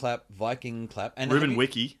pre-clap Viking clap. And Ruben have you-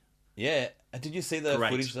 Wiki. Yeah. Did you see the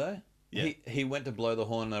Great. footage, though? Yeah. He went to blow the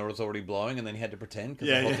horn and it was already blowing, and then he had to pretend because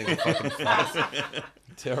Yeah, the whole yeah. thing was fucking fast.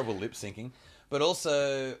 Terrible lip syncing. But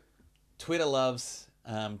also, Twitter loves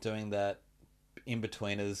doing that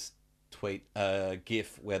in-betweeners tweet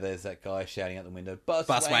gif where there's that guy shouting out the window, Bus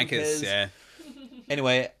wankers, yeah.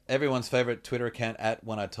 Anyway, everyone's favourite Twitter account at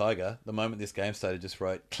One Eyed Tiger, the moment this game started, just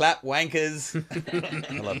wrote, clap wankers.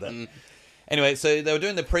 I love that. Anyway, so they were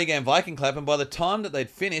doing the pre-game Viking clap, and by the time that they'd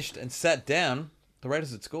finished and sat down, the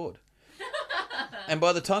Raiders had scored. And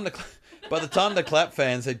by the time the Clap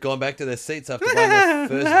fans had gone back to their seats after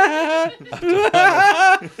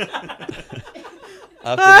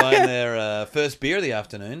buying their first beer of the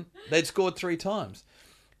afternoon, they'd scored 3 times.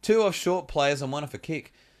 2 off short players and 1 off a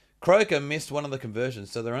kick. Croker missed one of the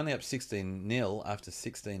conversions, so they're only up 16-0 after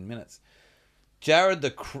 16 minutes. Jared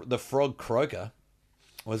the Frog Croker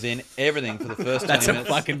was in everything for the first 20 That's a minutes.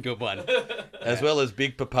 fucking good one. As well as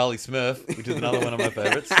Big Papali Smurf, which is another one of my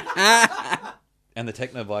favourites. And the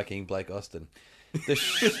Techno Viking, Blake Austin.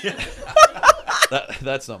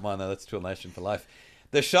 That's not mine, though. That's Tool Nation for life.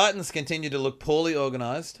 The Shitans continue to look poorly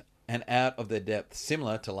organised and out of their depth,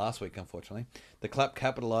 similar to last week, unfortunately. The Clap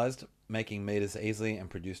capitalised, making meters easily and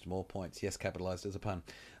produced more points. Yes, capitalised as a pun.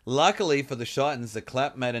 Luckily for the Shitans, the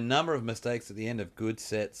Clap made a number of mistakes at the end of good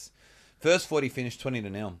sets. First 40 finished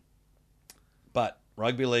 20-0. But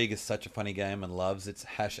rugby league is such a funny game and loves its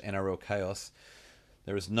 #NRL chaos.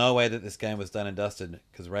 There is no way that this game was done and dusted,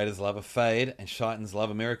 because Raiders love a fade and Shitans love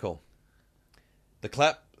a miracle. The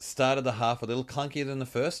Clap started the half a little clunkier than the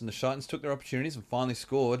first, and the Shitans took their opportunities and finally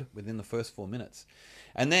scored within the first 4 minutes.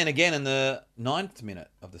 And then again in the 9th minute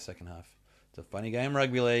of the second half. It's a funny game,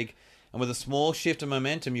 rugby league. And with a small shift of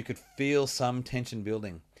momentum, you could feel some tension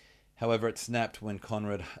building. However, it snapped when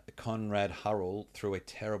Conrad Hurrell threw a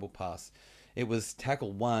terrible pass. It was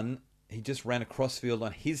tackle 1. He just ran across field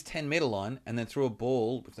on his 10-metre line and then threw a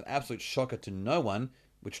ball with an absolute shocker to no one,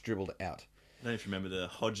 which dribbled out. I don't know if you remember the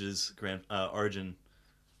Hodges Origin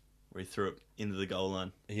where he threw it into the goal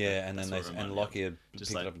line. Yeah, and That's then what it reminded Lockie me had of.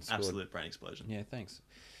 Just picked like it up and scored. absolute brain explosion. Yeah, thanks.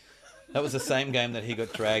 That was the same game that he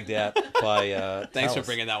got dragged out by Thanks for Tallis.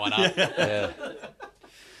 bringing that one up. Yeah.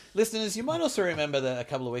 Listeners, you might also remember that a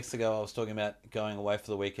couple of weeks ago I was talking about going away for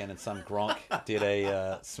the weekend and some Gronk did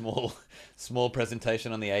a small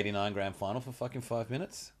presentation on the 89 grand final for fucking 5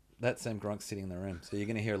 minutes. That same Gronk's sitting in the room. So you're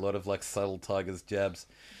going to hear a lot of like subtle Tigers jabs,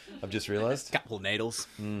 I've just realised. Couple of needles.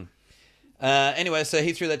 Anyway, so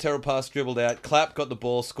he threw that terrible pass, dribbled out. Clapp got the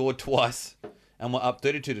ball, scored twice, and were up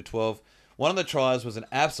 32-12. One of the tries was an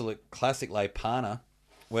absolute classic Leipana,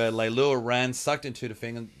 where Leilua ran, sucked in two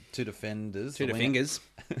defenders. Two the winger- fingers.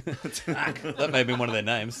 That may have been one of their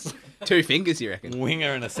names. 2 fingers, you reckon?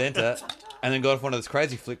 Winger and a centre, and then got off one of those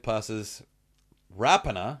crazy flick passes.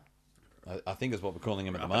 Rapana, I think is what we're calling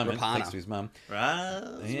him at the moment, Rapana. thanks to his mum. Right.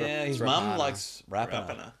 Yeah, his Rapana. mum likes Rapana.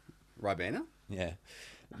 Rapana. Ribena? Yeah.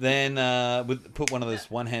 Then put one of those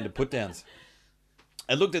one-handed put-downs.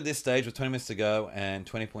 It looked at this stage with 20 minutes to go and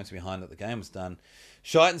 20 points behind that the game was done.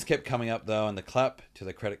 Shitans kept coming up, though, and the Clap, to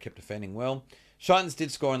their credit, kept defending well. Shitans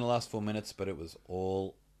did score in the last 4 minutes, but it was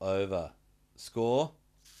all over. Score?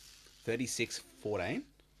 36-14.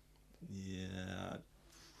 Yeah.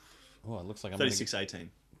 Oh, it looks like I'm 36-18.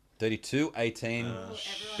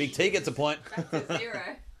 32-18. Big T gets a point. Back to 0.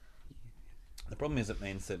 The problem is it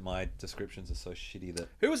means that my descriptions are so shitty that...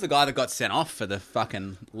 Who was the guy that got sent off for the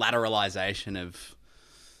fucking lateralisation of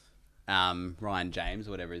Ryan James,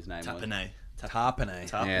 or whatever his name was? Tapane.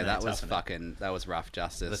 Tarpanay. Yeah, that was Tapane. that was rough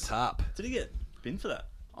justice. The tarp. Did he get bin for that?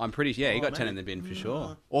 I'm pretty he got 10 maybe. in the bin for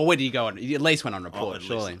sure. Or where did he go on? He at least went on report, at least.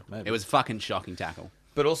 surely. Maybe. It was a fucking shocking tackle,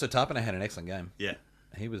 But also Tarpanay had an excellent game. Yeah.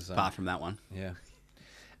 He was... apart from that one. Yeah.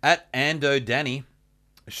 At Ando Danny,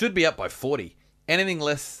 should be up by 40. Anything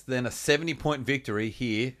less than a 70-point victory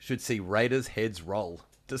here should see Raiders' heads roll.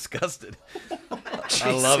 Disgusted.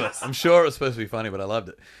 I love it. I'm sure it was supposed to be funny, but I loved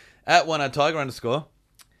it. At one, Tiger underscore.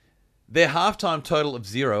 Their halftime total of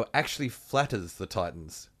 0 actually flatters the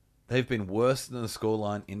Titans. They've been worse than the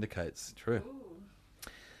scoreline indicates. True.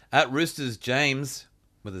 At Roosters James,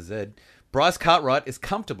 with a Z, Bryce Cartwright is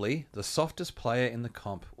comfortably the softest player in the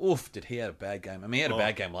comp. Oof, did he have a bad game? I mean, he had a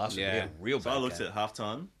bad game last week. He had a real So bad I looked game. at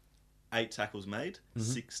halftime. 8 tackles made,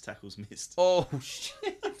 6 tackles missed. Oh,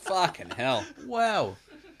 shit. Fucking hell. Wow.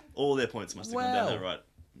 All their points must have gone down Wow.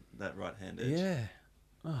 that right hand edge. Yeah.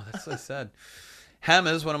 Oh, that's so sad.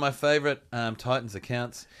 Hammers, one of my favourite Titans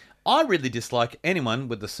accounts. I really dislike anyone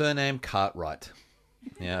with the surname Cartwright.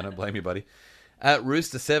 Yeah, I don't blame you, buddy. At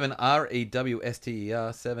Rooster7,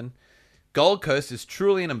 REWSTER 7, Gold Coast is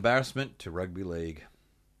truly an embarrassment to rugby league.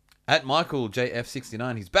 At Michael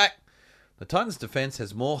JF69, he's back. The Titans' defence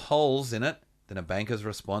has more holes in it than a banker's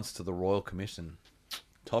response to the Royal Commission.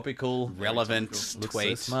 Topical, Relevant looks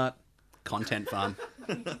tweet. so smart. Content farm.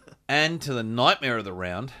 And to the nightmare of the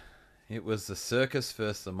round, it was the Circus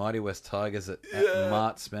versus the Mighty West Tigers at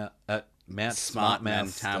Mount Smart man.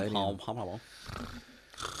 Stadium.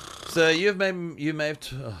 So you may have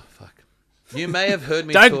you may have heard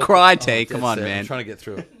me. Don't talk- cry, T. Oh, Come dead on, set. man. I'm trying to get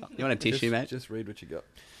through it. You want a tissue, mate? Just read what you got.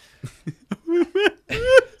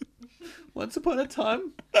 Once upon a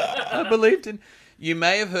time, I believed in. You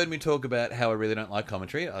may have heard me talk about how I really don't like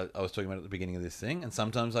commentary. I was talking about it at the beginning of this thing, and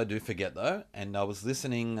sometimes I do forget though. And I was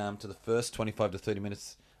listening to the first 25 to 30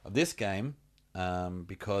 minutes of this game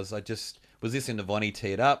because I just was listening to Vonnie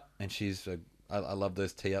tee it up, and I love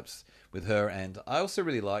those tee ups with her, and I also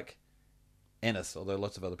really like Ennis, although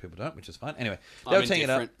lots of other people don't, which is fine. Anyway, they were teeing it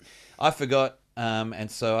up. I forgot, and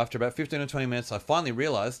so after about 15 or 20 minutes, I finally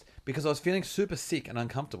realised because I was feeling super sick and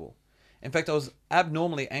uncomfortable. In fact, I was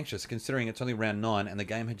abnormally anxious considering it's only round 9 and the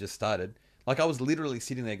game had just started. Like, I was literally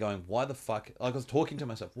sitting there going, why the fuck? Like, I was talking to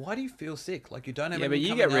myself, why do you feel sick? Like, you don't have Yeah, but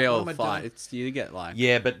anything you get coming up. What real am I fight. doing? You get like...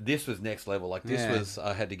 Yeah, but this was next level. Like, this Yeah. was,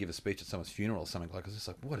 I had to give a speech at someone's funeral or something. Like, I was just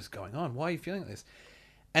like, what is going on? Why are you feeling like this?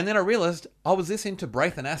 And then I realised I was listening to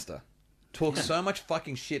Braithen Astor talk so much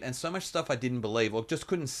fucking shit and so much stuff I didn't believe or just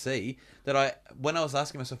couldn't see that when I was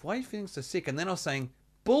asking myself, why are you feeling so sick? And then I was saying,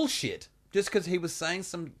 bullshit. Just because he was saying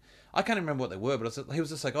some... I can't remember what they were, but he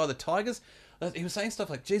was just like, oh, the Tigers... He was saying stuff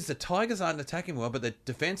like, geez, the Tigers aren't attacking well, but the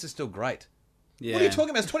defence is still great. Yeah. What are you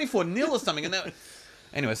talking about? It's 24-0 or something. And that...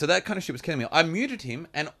 Anyway, so that kind of shit was killing me. I muted him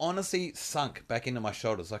and honestly sunk back into my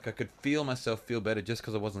shoulders. Like, I could feel myself feel better just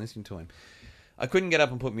because I wasn't listening to him. I couldn't get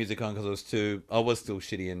up and put music on because I was still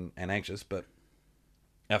shitty and anxious, but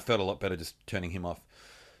I felt a lot better just turning him off.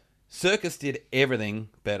 Circus did everything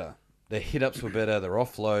better. Their hit-ups were better, their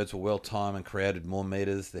offloads were well-timed and created more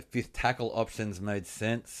meters, their fifth tackle options made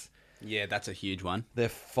sense. Yeah, that's a huge one. Their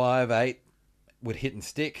 5'8" would hit and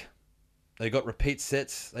stick. They got repeat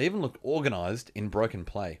sets. They even looked organised in broken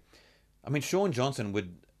play. I mean, Sean Johnson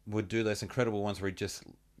would do those incredible ones where he'd just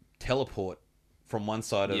teleport from one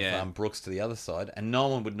side of Brooks to the other side, and no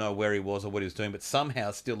one would know where he was or what he was doing, but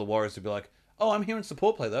somehow still the Warriors would be like, oh, I'm here in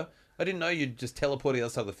support play, though. I didn't know you'd just teleport to the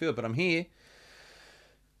other side of the field, but I'm here.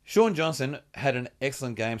 Sean Johnson had an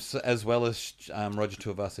excellent game, as well as Roger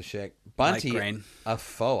Tuivasa-Sheck. Bunty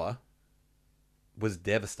Afoa was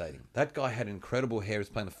devastating. That guy had incredible hair. He was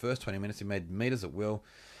playing the first 20 minutes. He made meters at will.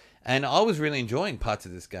 And I was really enjoying parts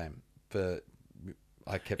of this game, but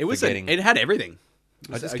I kept forgetting. It had everything. It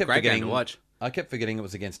I was just a kept great game forgetting to watch. I kept forgetting it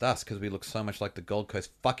was against us because we looked so much like the Gold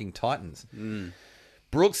Coast fucking Titans. Mm.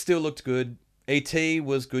 Brooks still looked good. ET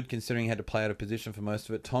was good considering he had to play out of position for most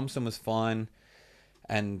of it. Thompson was fine.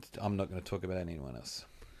 And I'm not going to talk about anyone else.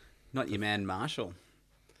 Not your man Marshall.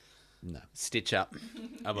 No. Stitch up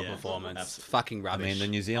of a Yeah, performance. absolutely. Fucking I rubbish. mean, the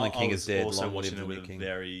New Zealand I King was is dead. also Long watching live it the with King. a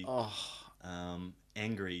very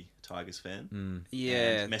angry Tigers fan.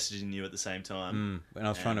 yeah. And messaging you at the same time. And I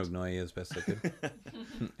was trying to And- ignore you as best I could.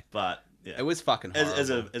 But yeah, It was fucking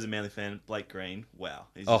horrible. as a Manly fan, Blake Green, wow,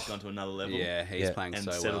 he's Oh. just gone to another level. Yeah, he's Yeah. playing and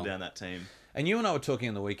so settled well. down that team. And you and I were talking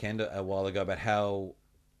on the weekend a while ago about how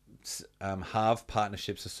half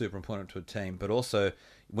partnerships are super important to a team, but also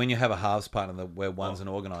when you have a halves partner where one's an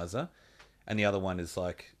organizer and the other one is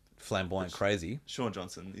like flamboyant crazy. Sean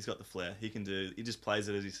Johnson, he's got the flair. He just plays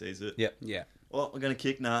it as he sees it. Yeah, Yeah. Well, we're going to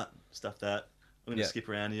kick, nah, stuff that. I'm going to Yeah. skip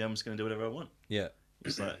around here. I'm just going to do whatever I want. yeah.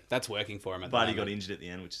 Just like, That's working for him at the but he got moment. injured at the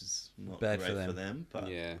end, which is not Bad great for for them. them. But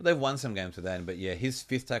Yeah. They've won some games with that, but yeah, his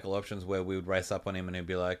fifth tackle options where we would race up on him and he'd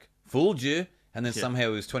be like, "Fooled you," and then somehow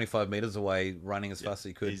he was 25 meters away, running as fast as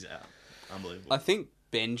he could. he's out. Unbelievable. I think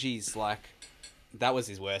Benji's like that was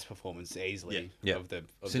his worst performance easily Yeah. of the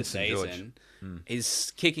Since St. George. season.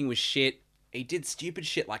 His kicking was shit. He did stupid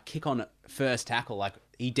shit like kick on first tackle. Like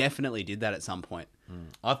he definitely did that at some point.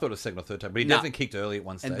 I thought it was second or third time, but he Nah. definitely kicked early at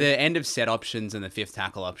one stage. And the end of set options and the fifth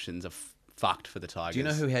tackle options are fucked for the Tigers. Do you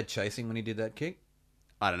know who he had chasing when he did that kick?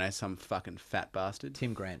 I don't know, some fucking fat bastard.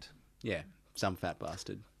 Tim Grant. Yeah, some fat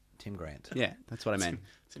bastard. Tim Grant. Yeah, that's what I meant.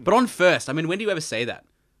 But on first, I mean, when do you ever see that?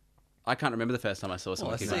 I can't remember the first time I saw Well,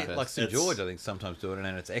 someone I kick see on it, first. like St. It's- George, I think sometimes do it,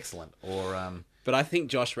 and it's excellent. Or But I think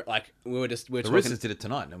Josh, like we were the talking, Roosters did it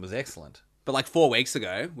tonight, and it was excellent. but like 4 weeks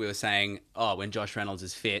ago, we were saying, oh, when Josh Reynolds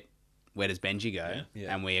is fit, where does Benji go?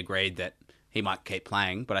 Yeah. And we agreed that he might keep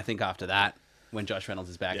playing. But I think after that, when Josh Reynolds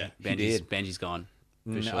is back, Yeah, he did. Benji's gone for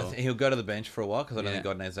No, sure. I think he'll go to the bench for a while because I don't Yeah.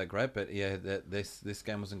 think Godney's that great. But yeah, this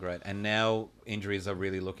game wasn't great, and now injuries are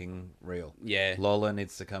really looking real. Yeah. Lola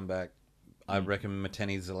needs to come back. I reckon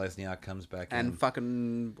Mateni Zalesniak comes back, And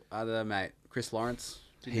fucking other mate, Chris Lawrence.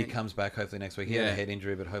 he comes back hopefully next week. He had Yeah. a head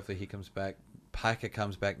injury, but hopefully he comes back. Packer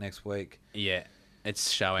comes back next week. Yeah,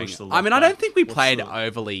 it's showing. Push the I mean, lock I don't back. think we What's played the-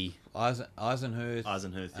 overly. Eisenhuth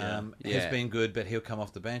yeah. has Yeah. been good, but he'll come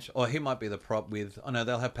off the bench. Or he might be the prop with... Oh, no,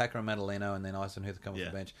 they'll have Packer and Madaleno, and then Eisenhuth come off Yeah.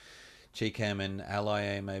 the bench. Cheekham and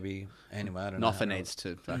Alaye, maybe. Anyway, I don't know. Noffa needs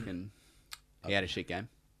to fucking. He had a shit game.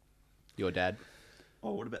 Your dad.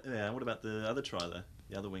 Oh, what about the other try though?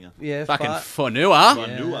 The other winger. Yeah, Fucking Far- Fonua.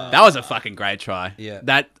 Fonua. That was a fucking great try. Yeah.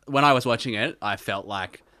 That when I was watching it, I felt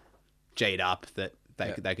like G'd up that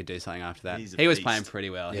Yeah. they could do something after that. He's a He was beast. playing pretty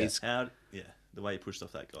well. Yeah. He's The way he pushed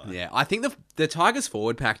off that guy. yeah. I think the Tigers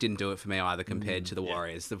forward pack didn't do it for me either compared to the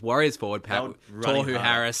Warriors. The Warriors forward pack, They were running Tohu hard.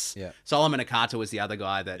 Harris, Yeah. Solomon Akata was the other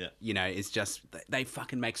guy that Yeah. is just they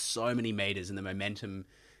fucking make so many meters and the momentum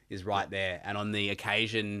is right there. And on the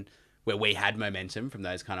occasion where we had momentum from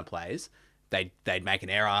those kind of plays, they'd make an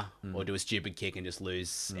error or do a stupid kick and just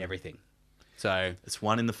lose everything. So It's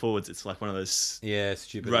one in the forwards. It's like one of those Yeah,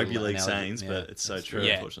 stupid rugby little league analogy. sayings, Yeah, but it's so that's true.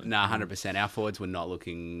 yeah, Unfortunately, no, 100%. Our forwards were not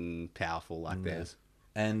looking powerful like theirs.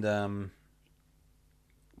 And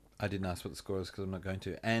I didn't ask what the score was because I'm not going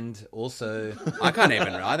to. And also, I can't even.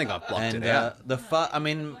 I think I've blocked and it out. I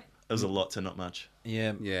mean, it was a lot to not much.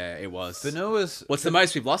 yeah, Yeah, it was. Vanua's. What's the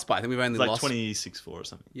most we've lost by? I think we've only It's like lost 26-4 or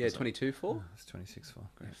something. Yeah, 22-4. It's 26-4.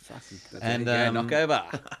 Great. Fucking, that's And, a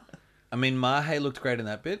knockover. I mean, Mahe looked great in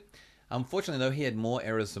that bit. Unfortunately, though, he had more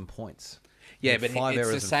errors than points. Yeah, had but five it's errors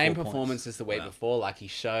the and same 4 points. performance as the week before. Like he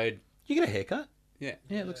showed. You get a haircut. Yeah,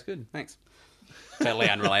 Yeah, it looks good. thanks. Totally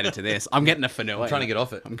unrelated to this. I'm getting a Fanua. I'm trying to get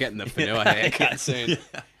off it. I'm getting the Fanua haircut soon.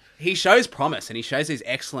 He shows promise and he shows these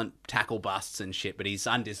excellent tackle busts and shit, but he's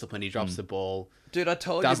undisciplined. He drops the ball. Dude, I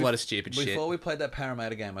told Does you a lot of stupid shit. before we played that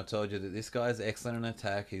Parramatta game. I told you that this guy's excellent in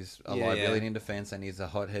attack. He's a Yeah, liability yeah. in defence, and he's a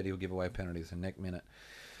hothead. He'll give away penalties in neck minute.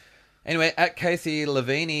 Anyway, at Casey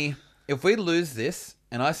Lavini, if we lose this,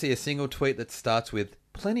 and I see a single tweet that starts with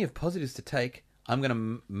 "plenty of positives to take," I'm going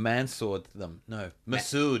to mansword them. No,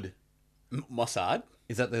 Masood. Mossad.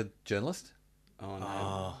 Is that the journalist? Oh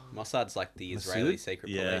no, Mossad's like the Israeli Masood? secret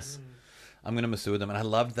Yeah. police. I'm going to Masood them, and I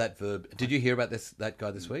loved that verb. Did you hear about that guy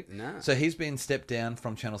this week? No. So he's been stepped down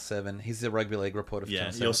from Channel 7. He's a rugby league reporter for Yeah,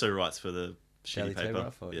 Channel 7. he also writes for the Daily shitty paper.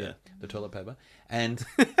 Telegraph, or, Yeah. the toilet paper, and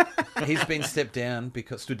he's been stood down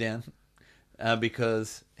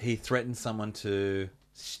because he threatened someone to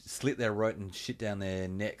slit their throat and shit down their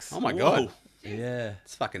necks. Oh my god. Yeah.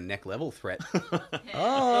 It's fucking neck level threat.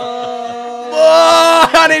 Oh.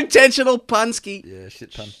 Oh, unintentional punski. Yeah,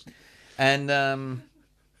 shit pun. And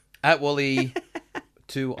at Wally,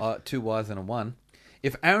 two Ys and a 1.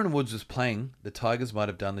 If Aaron Woods was playing, the Tigers might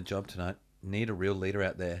have done the job tonight. Need a real leader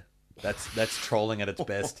out there. That's trolling at its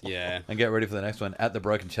best. Yeah. And get ready for the next one. At the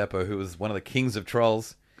Broken Chapo, who was one of the kings of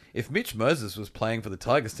trolls. If Mitch Moses was playing for the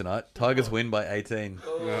Tigers tonight, Tigers win by 18.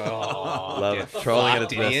 Love it. Trolling at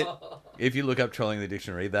its idiot. best. If you look up trolling in the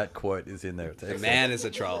dictionary, that quote is in there. It's The excellent. man is a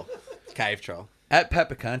troll. Cave troll. At Pat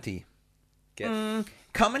Picanti. Get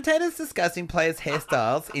Commentators discussing players'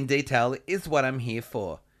 hairstyles in detail is what I'm here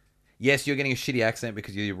for. Yes, you're getting a shitty accent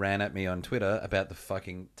because you ran at me on Twitter about the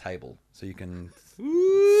fucking table. So you can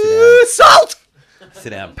salt. sit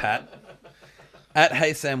down, Pat. At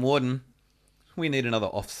Hey Sam Warden, we need another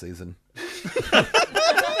off season.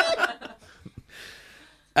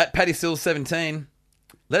 At Patty Sills 17,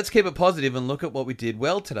 let's keep it positive and look at what we did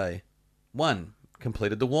well today. 1,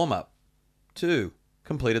 completed the warm up. 2,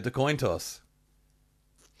 completed the coin toss.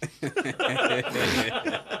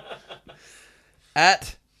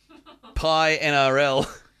 At Pie NRL.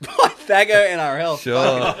 Thago NRL.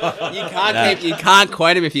 Sure. You can't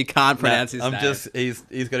quote him if you can't pronounce his I'm name. just he's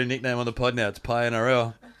got a nickname on the pod now. It's Pie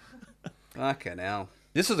NRL. Fucking hell.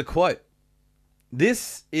 This is a quote.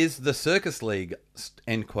 This is the Circus League,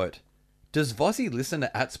 end quote. Does Vossi listen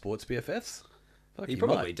to at Sports BFFs? Fuck, He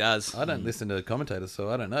probably might. does. I don't listen to commentators, so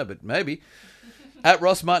I don't know, but maybe. At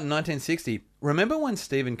Ross Martin 1960, remember when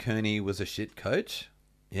Stephen Kearney was a shit coach?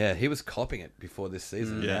 Yeah, he was copping it before this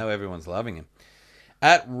season. Yeah. Now everyone's loving him.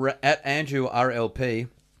 At Andrew RLP,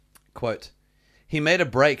 quote, he made a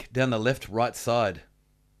break down the left-right side.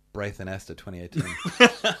 Braith and Astor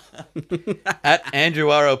 2018. At Andrew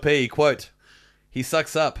RLP, quote, he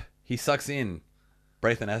sucks up, he sucks in.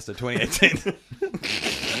 Braith and Astor 2018.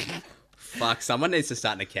 Fuck, someone needs to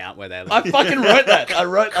start an account where they're I like fucking wrote that. I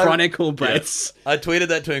wrote chronicle breaths. I tweeted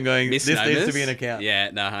that to him going, this needs Misnomers. to be an account. Yeah,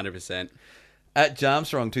 no, 100%. At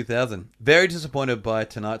Jarmstrong 2000, very disappointed by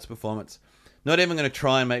tonight's performance. Not even going to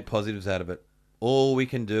try and make positives out of it. All we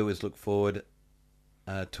can do is look forward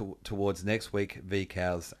towards next week v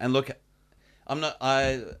Cows. And look, I'm not.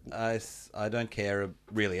 I don't care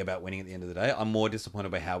really about winning at the end of the day. I'm more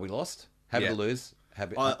disappointed by how we lost. Happy to lose.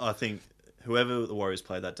 Happy. I think whoever the Warriors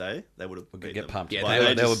played that day, they would have beat get them. pumped. Yeah, Like, they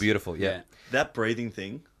were just- beautiful. Yeah. That breathing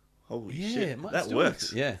thing, holy shit, it might that still-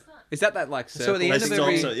 works. Yeah. Is that like circle? So at the They end of stop,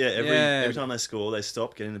 every- every time they score, they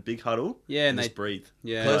stop, get in a big huddle, Yeah, and just they- breathe.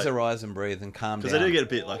 Yeah. Close Like- their eyes and breathe and calm down. Because they do get a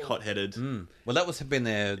bit like hot-headed. Well, that was been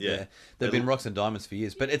their. Yeah. They've been rocks and diamonds for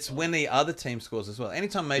years. But it's when the other team scores as well.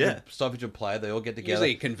 Anytime major Yeah. stoppage of play, they all get together.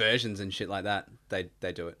 Usually conversions and shit like that, they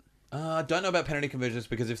do it. I don't know about penalty conversions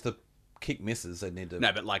because if the kick misses, they need to.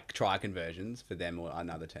 No, but like try conversions for them or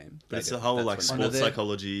another team. But it's They the do- whole that's like when- sports they're-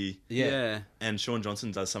 psychology. Yeah. And Sean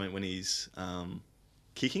Johnson does something when he's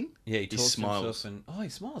kicking. Yeah, he talks to smiles. himself and he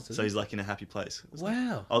smiles. So he's like in a happy place. It's like-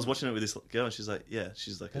 Wow. I was watching it with this girl, and she's like,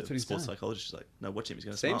 she's like That's a what he's sports done. psychologist. She's like, no, watch him. He's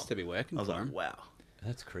going to smile. Seems to be working I was for like, him. wow.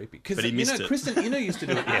 That's creepy. Because But he missed it. Kristen Inu used to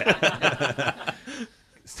do it. Yeah.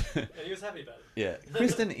 And he was happy about it. Yeah.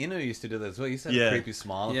 Kristen Inu used to do that as well. He used to have a Yeah. creepy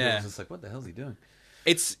smile. And Yeah. I was just like, what the hell's he doing?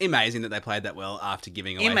 It's amazing that they played that well after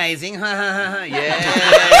giving away. Amazing. Ha ha ha ha. Yeah.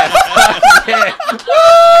 Yeah. Woo!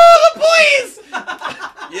 The boys!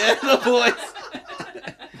 Yeah, the boys.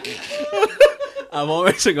 I've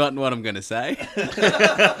almost forgotten what I'm going to say.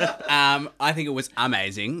 I think it was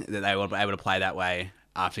amazing that they were able to play that way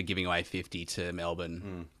after giving away 50 to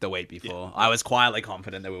Melbourne the week before. I was quietly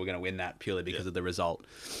confident that we were going to win that purely because of the result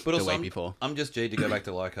But the also, week before. I'm just G to go back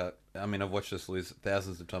to Leichhardt. I mean, I've watched us lose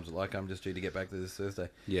thousands of times at Leichhardt. I'm just G to get back to this Thursday.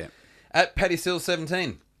 Yeah. At Paddy Sills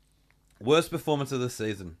 17, worst performance of the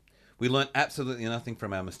season. We learnt absolutely nothing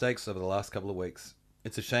from our mistakes over the last couple of weeks.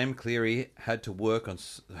 It's a shame Cleary had to work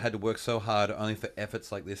so hard only for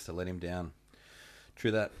efforts like this to let him down.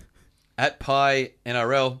 True that. At Pie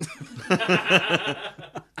NRL,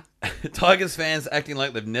 Tigers fans acting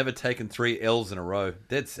like they've never taken 3 L's in a row.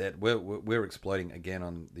 Dead set. We're exploding again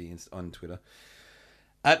on Twitter.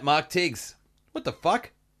 At Mark Tiggs, what the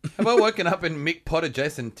fuck? Have I woken up in Mick Potter,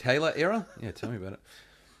 Jason Taylor era? Yeah, tell me about it.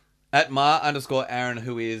 At Mar_Aaron,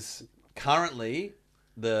 who is currently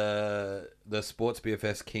the Sports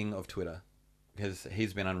BFS king of Twitter, because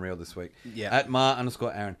he's been unreal this week. Yeah. At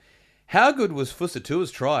Mar_Aaron, how good was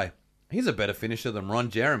Fusatua's try? He's a better finisher than Ron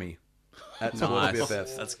Jeremy. At Sports Nice.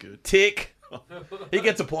 BFFs. That's good. Tick. He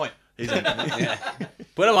gets a point. He's in.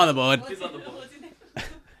 Put him on the board. He's on the ball.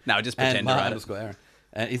 No, just And pretend to write it. Mar_Aaron.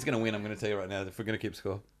 And he's going to win, I'm going to tell you right now, if we're going to keep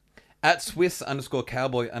score. At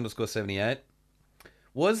Swiss_Cowboy_78.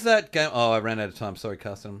 Was that game... Oh, I ran out of time. Sorry,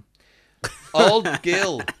 Carsten. Old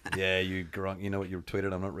Gill. Yeah, you grunk. You know what you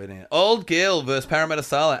tweeted. I'm not reading it. Old Gill versus Parramatta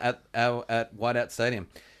Sala at Whiteout Stadium.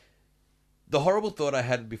 The horrible thought I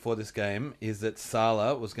had before this game is that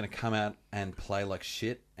Sala was going to come out and play like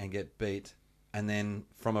shit and get beat. And then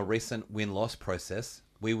from a recent win-loss process,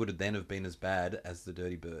 we would then have been as bad as the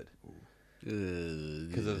Dirty Bird.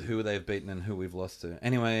 Because of who they've beaten and who we've lost to.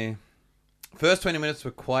 Anyway, first 20 minutes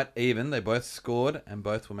were quite even. They both scored and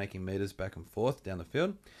both were making meters back and forth down the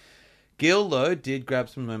field. Gill, though, did grab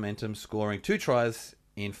some momentum, scoring 2 tries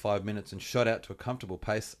in 5 minutes and shot out to a comfortable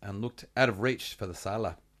pace and looked out of reach for the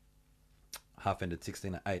Sala. Half ended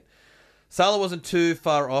 16-8. Sala wasn't too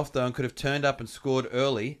far off, though, and could have turned up and scored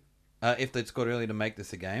early if they'd scored early to make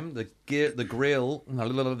this a game. The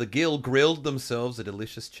Gill grilled themselves a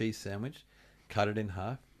delicious cheese sandwich, cut it in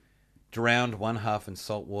half, drowned one half in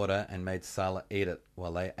salt water, and made Sala eat it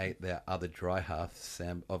while they ate their other dry half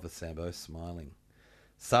of a Sambo, smiling.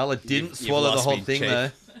 Sala didn't swallow the whole thing,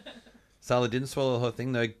 though. Sala didn't swallow the whole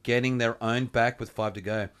thing, though, getting their own back with 5 to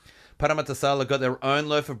go. Parramatta Sala got their own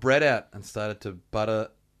loaf of bread out and started to butter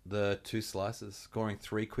the 2 slices, scoring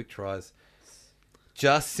 3 quick tries.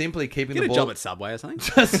 Just simply keeping the ball... Get a job at Subway or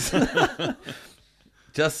something.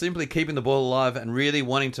 Just simply keeping the ball alive and really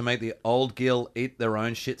wanting to make the Old Gill eat their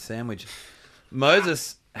own shit sandwich.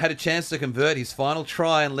 Moses had a chance to convert his final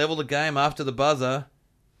try and level the game after the buzzer,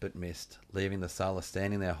 but missed, leaving the Sala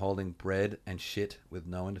standing there holding bread and shit with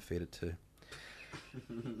no one to feed it to.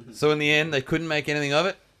 So in the end, they couldn't make anything of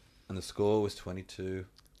it, and the score was 22-20.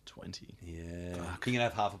 Yeah. Fuck. You can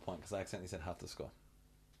have half a point because I accidentally said half the score.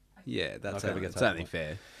 Yeah, that's it's only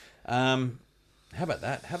fair. How about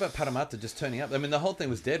that? How about Parramatta just turning up? I mean, the whole thing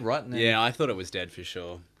was dead, right? And then Yeah, I thought it was dead for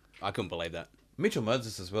sure. I couldn't believe that. Mitchell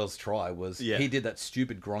Moses as well's try was he did that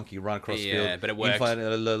stupid gronky run across field. Yeah, but it worked.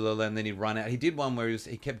 And then he'd run out. He did one where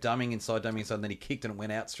he kept dumming inside, and then he kicked and it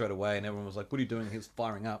went out straight away, and everyone was like, "What are you doing?" He was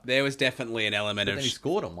firing up. There was definitely an element But of then he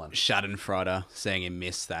scored on one. Schadenfreude seeing him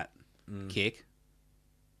miss that kick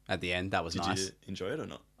at the end. That was Did nice. you enjoy it or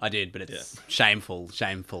not? I did, but it's shameful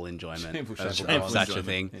enjoyment Shameful of such enjoyment. a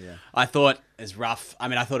thing. Yeah. I thought as rough. I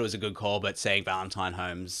mean, I thought it was a good call, but seeing Valentine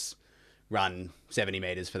Holmes run 70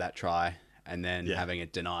 meters for that try and then having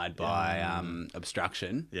it denied by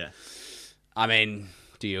obstruction. Yeah. I mean,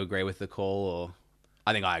 do you agree with the call, or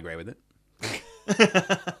I think I agree with it.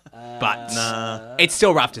 But Nah. it's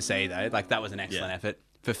still rough to see though. Like that was an excellent effort.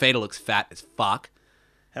 Fafita looks fat as fuck.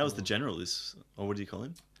 How was the general? Or what do you call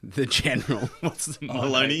him? The general. What's the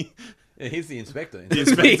Maloney? Yeah, he's the inspector. The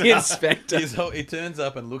inspector. He turns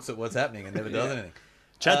up and looks at what's happening and never does anything.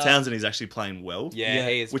 Chad Townsend is actually playing well. Yeah,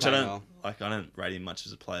 he is Which I playing don't well. I don't rate him much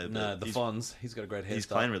as a player. But No, the Fonz, he's got a great head he's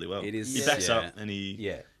start. playing really well. It is- He backs yeah. up and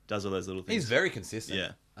he does all those little things. He's very consistent.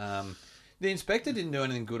 Yeah. The inspector didn't do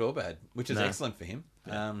anything good or bad, which is No. excellent for him.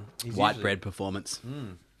 He's White usually- bread performance.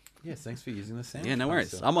 Yes, thanks for using the sound. Yeah, no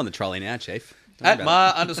worries. I'm on the trolley now, Chief. At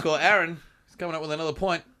 _Aaron, he's coming up with another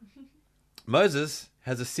point. Moses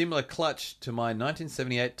has a similar clutch to my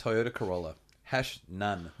 1978 Toyota Corolla.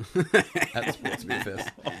 #none. At Sports BFS.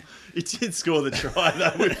 He did score the try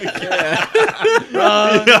though.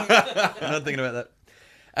 I'm not thinking about that.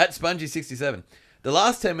 At Spongy67. The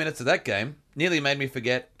last 10 minutes of that game nearly made me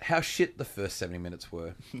forget how shit the first 70 minutes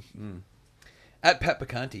were. At Pat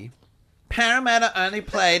Picanti. Parramatta only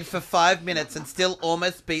played for 5 minutes and still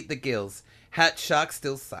almost beat the Gills. Hat Sharks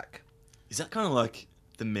still suck. Is that kind of like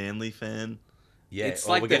the Manly fan? Yeah, It's or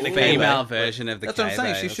like we're the getting female Kayla. version of the That's what I'm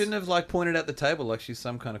saying. She K-Bay. shouldn't have pointed at the table like she's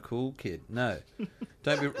some kind of cool kid. No,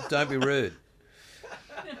 don't be rude.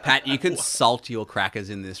 Pat, you could salt your crackers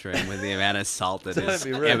in this room with the amount of salt that is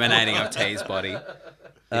be rude. emanating of T's body.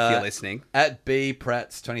 If you're listening. At B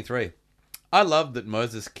Pratt's 23. I love that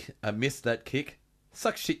Moses missed that kick.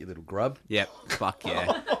 Suck shit, you little grub. Yep. Fuck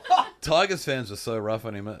yeah. Tigers fans were so rough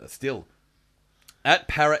on him. Still. At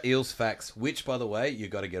Para Eels Facts, which, by the way, you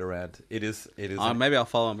got to get around. It is. Maybe I'll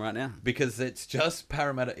follow him right now. Because it's just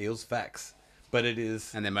Parramatta Eels Facts, but it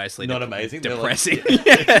is And they're mostly not amazing. They're like- depressing.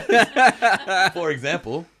 For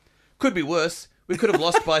example, could be worse. We could have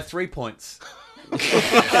lost by 3 points.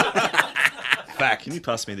 Fact. Can you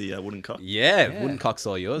pass me the wooden cock? Yeah, wooden cock's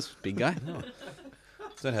all yours, big guy.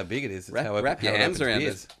 It's not how big it is. It's Wrap- how wrap your how hands opens around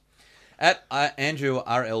beers. it. At Andrew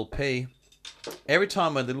RLP, every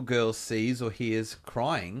time my little girl sees or hears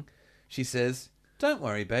crying, she says, "Don't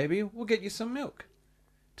worry, baby, we'll get you some milk."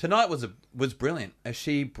 Tonight was brilliant as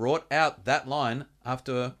she brought out that line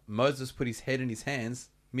after Moses put his head in his hands,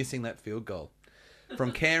 missing that field goal.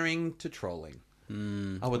 From caring to trolling.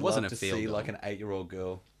 I would wasn't love a to field see goal. like an 8-year-old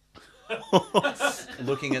girl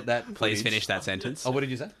looking at that. Please footage. finish that sentence. Oh, what did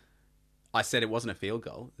you say? I said it wasn't a field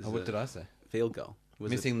goal. Oh, what did I say? Field goal.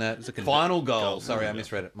 missing that final goal. Sorry, I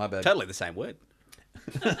misread it. My bad. Totally the same word.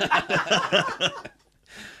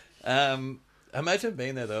 Imagine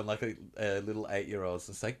being there though, like a little 8-year-old.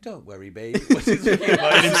 It's like, don't worry, baby. What's his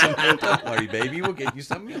emotion? Don't worry, baby. We'll get you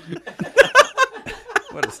some milk.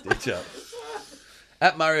 What a stitch up.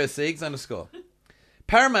 At Mario Siegs _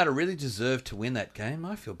 Parramatta really deserved to win that game.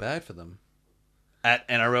 I feel bad for them. At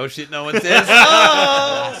NRL shit, no one says.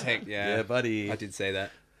 Heck, Yeah, buddy. I did say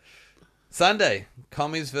that. Sunday,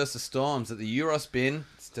 Commies versus Storms at the Euros bin.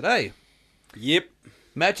 It's today. Yep.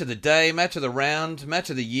 Match of the day, match of the round, match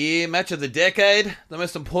of the year, match of the decade. The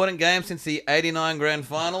most important game since the 89 grand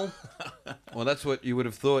final. Well, that's what you would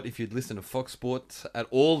have thought if you'd listened to Fox Sports at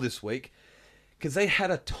all this week. Because they had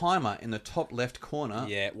a timer in the top left corner.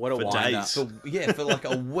 Yeah, what a For wind-up. days. For like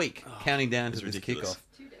a week, counting down to this ridiculous.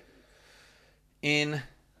 kickoff.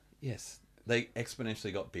 Yes, they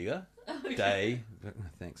exponentially got bigger. Day.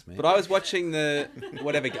 Thanks, man. But I was watching the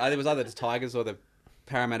whatever. It was either the Tigers or the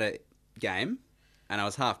Parramatta game, and I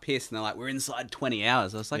was half pissed. And they're like, "We're inside 20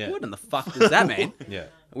 hours." I was like, Yeah. "What in the fuck does that mean?" Yeah.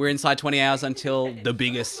 We're inside 20 hours until the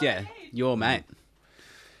biggest. Yeah, your mate.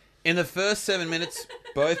 In the first 7 minutes,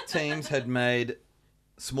 both teams had made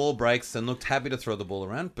small breaks and looked happy to throw the ball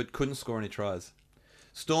around, but couldn't score any tries.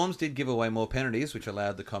 Storms did give away more penalties, which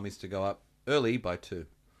allowed the Commies to go up early by 2.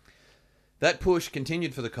 That push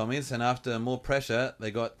continued for the Commies, and after more pressure,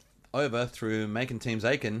 they got over through making teams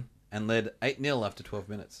Aiken and led 8-0 after 12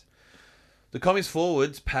 minutes. The Commies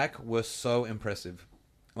forwards pack were so impressive.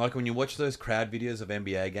 Like when you watch those crowd videos of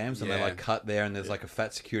NBA games and they Yeah. like cut there and there's like a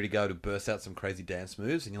fat security guard who bursts out some crazy dance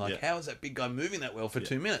moves and you're like, how is that big guy moving that well for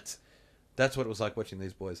 2 minutes? That's what it was like watching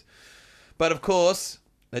these boys. But of course,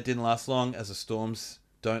 that didn't last long as the Storms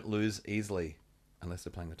don't lose easily unless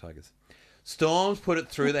they're playing the Tigers. Storms put it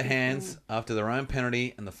through their hands after their own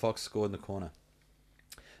penalty and the Fox scored in the corner.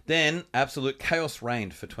 Then absolute chaos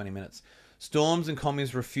reigned for 20 minutes. Storms and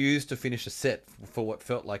Commies refused to finish a set for what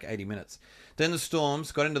felt like 80 minutes. Then the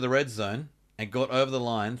Storms got into the red zone and got over the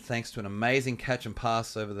line thanks to an amazing catch and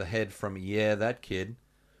pass over the head from that kid,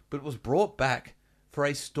 but it was brought back for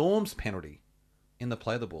a Storms penalty in the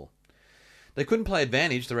play the ball. They couldn't play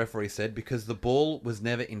advantage, the referee said, because the ball was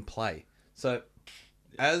never in play. So,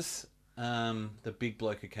 as the big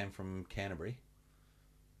bloke who came from Canterbury,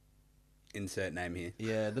 Insert name here.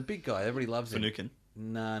 yeah, the big guy, everybody loves him. Finucane.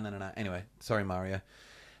 No. Anyway, sorry, Mario.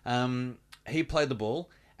 He played the ball,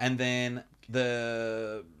 and then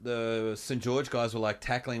the St. George guys were like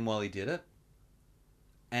tackling while he did it.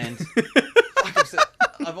 And like I said,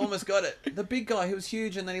 I've almost got it. The big guy, he was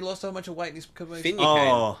huge, and then he lost a whole bunch of weight. And he's Finucane.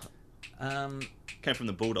 Oh, um, came from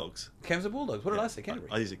the Bulldogs. came as a Bulldogs. What did I say?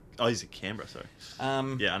 Canterbury. I use a Canberra, sorry.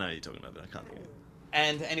 Yeah, I know who you're talking about, but I can't think of it.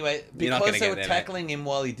 And anyway, You're not because gonna they get were there, tackling him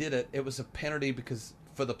while he did it, it was a penalty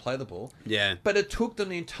for the play the ball. Yeah. But it took them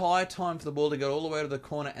the entire time for the ball to go all the way to the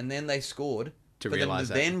corner, and then they scored To for them realise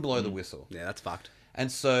to that. then blow the whistle. Yeah, that's fucked. And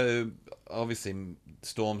so, obviously,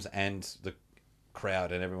 Storms and the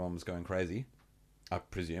crowd and everyone was going crazy. I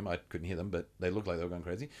presume. I couldn't hear them, but they looked like they were going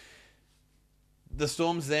crazy. The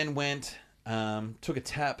Storms then went, took a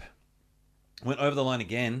tap, went over the line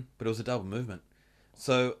again, but it was a double movement.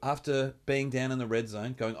 So, after being down in the red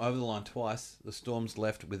zone, going over the line twice, the Storms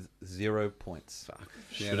left with 0 points. Fuck.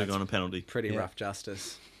 Should have gone a penalty. Pretty Yeah. rough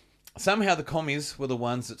justice. Somehow the Commies were the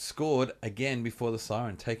ones that scored again before the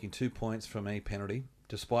siren, taking 2 points from a penalty,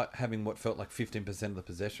 despite having what felt like 15% of the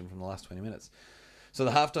possession from the last 20 minutes. So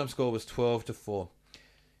the halftime score was 12-4.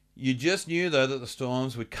 You just knew, though, that the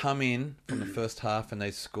Storms would come in from the first half and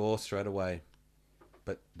they'd score straight away.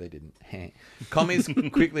 But they didn't. Commies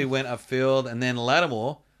quickly went upfield, and then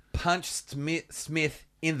Lattimore punched Smith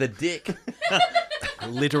in the dick.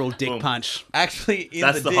 Literal dick Boom. punch. Actually, in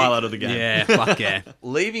That's the the dick. highlight of the game. Yeah, fuck yeah.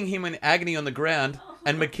 Leaving him in agony on the ground,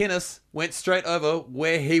 and McInnes went straight over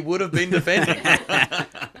where he would have been defending.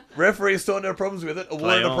 Referees saw no problems with it.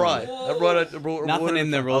 Awarded a on. prize. Nothing in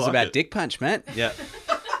the rules like about it. dick punch, mate. Yeah.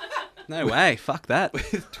 No way. Fuck that.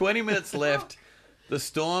 With 20 minutes left, the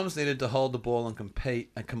Storms needed to hold the ball and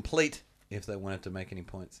complete if they wanted to make any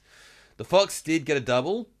points. The Fox did get a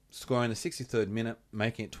double, scoring the 63rd minute,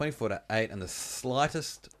 making it 24-8, and the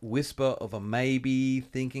slightest whisper of a maybe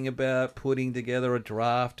thinking about putting together a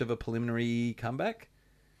draft of a preliminary comeback.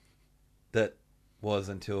 That was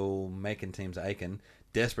until making teams Aiken,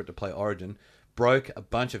 desperate to play Origin, broke a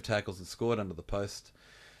bunch of tackles and scored under the post.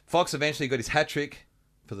 Fox eventually got his hat-trick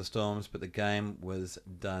for the Storms, but the game was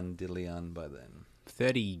done diddly-un by then.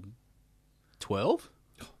 30-12?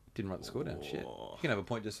 Didn't write the score down. Shit. You can have a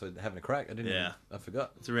point just for having a crack. I didn't. Yeah. I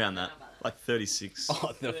forgot. It's around that. Like 36.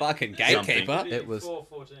 Oh, the fucking Something. gatekeeper. It was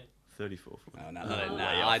 4-14. 34. Oh, no.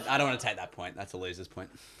 I don't want to take that point. That's a loser's point.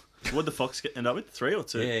 What'd the Fox end up with? 3 or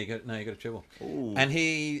 2? Yeah, you got a triple. Ooh.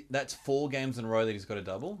 And that's 4 games in a row that he's got a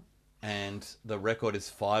double. And the record is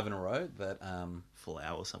 5 in a row that,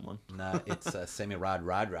 Flower or someone. no, it's Semi Rad.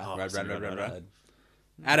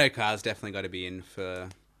 Addo Carr's definitely got to be in for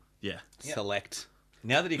Yeah. select.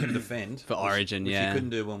 Now that he can defend For Origin, which yeah. he couldn't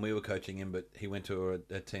do when we were coaching him, but he went to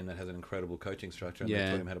a team that has an incredible coaching structure, and they Yeah.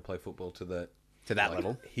 taught him how to play football to that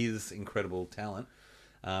level. His incredible talent.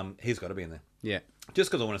 He's got to be in there. Yeah.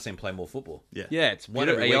 Just because I want to see him play more football. Yeah. Yeah, it's One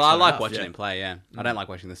beautiful. every week's I not like enough, watching yeah. him play, yeah. I don't like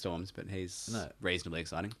watching the Storms, but he's reasonably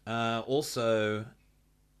exciting. Also,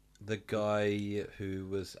 the guy who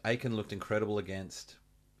was Aiken looked incredible against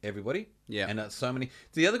everybody. Yeah. And so many.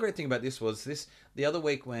 The other great thing about this was the other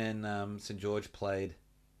week when St. George played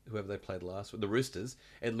whoever they played last, the Roosters,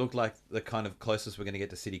 it looked like the kind of closest we're going to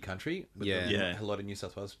get to City Country. With a lot of New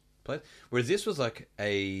South Wales players. Whereas this was like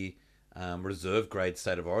a reserve grade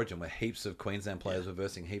State of Origin where heaps of Queensland players were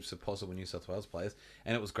versing heaps of possible New South Wales players,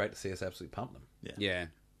 and it was great to see us absolutely pump them. Yeah.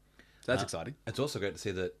 So that's exciting. It's also great to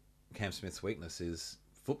see that Cam Smith's weakness is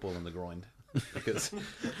football in the groin. Because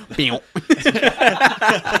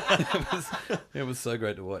it was so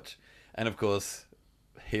great to watch. And of course,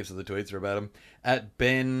 heaps of the tweets are about him. At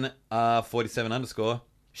Ben47_,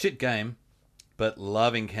 shit game, but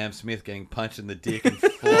loving Cam Smith getting punched in the dick and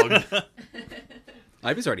flogged. I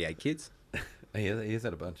hope he's already 8 kids. He's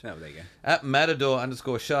had a bunch. Oh, there you go. At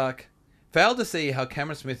Matador_Shark, failed to see how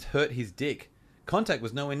Cameron Smith hurt his dick. Contact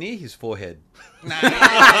was nowhere near his forehead.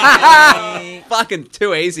 Fucking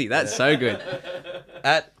too easy. That's so good.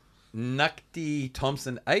 At Nukty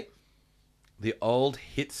Thompson 8, the old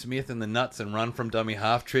hit Smith in the nuts and run from dummy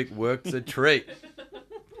half trick works a treat.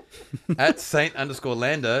 At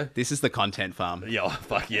Saint_Lando, This is the content farm. yeah,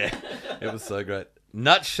 fuck yeah, it was so great.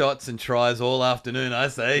 Nut shots and tries all afternoon, I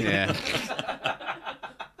say. Yeah.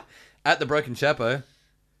 At the Broken Chapo,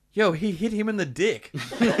 yo, he hit him in the dick.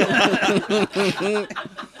 It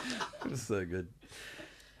was so good.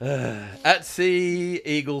 At Sea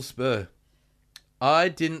Eagle Spur, I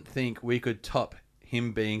didn't think we could top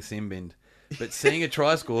him being sin-binned, but seeing a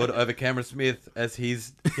try scored over Cameron Smith as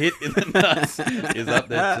he's hit in the nuts is up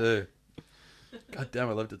there too. God damn,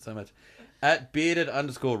 I loved it so much. At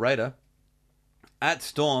Bearded_Raider, at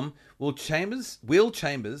Storm, Will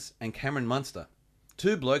Chambers and Cameron Munster,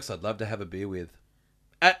 2 blokes I'd love to have a beer with.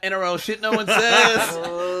 At NRL shit no one says.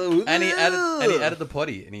 and he added the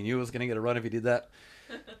potty, and he knew he was going to get a run if he did that.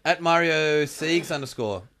 At Mario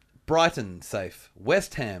Siegs_, Brighton safe,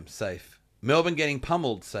 West Ham safe, Melbourne getting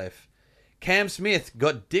pummeled safe, Cam Smith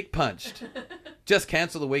got dick punched. Just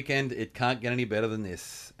cancel the weekend. It can't get any better than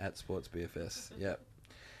this. At Sports BFS. Yep.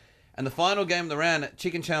 And the final game of the round,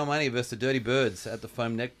 Chicken Chow Money versus the Dirty Birds at the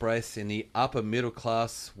Foam Neck Brace in the upper middle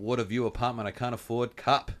class Waterview apartment I can't afford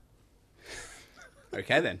cup.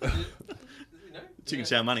 Okay, then. Chicken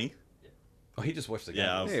chow money. Oh, he just watched the game.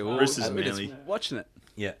 Yeah, Yeah, well, Roosters we're just Manly. watching it.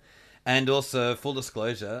 Yeah. And also, full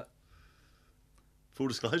disclosure, Full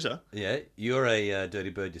disclosure. yeah, you're a Dirty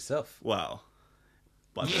Bird yourself. Wow.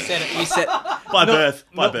 By You birth. said it. You said By birth.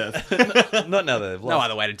 By birth. Not now that they've no lost.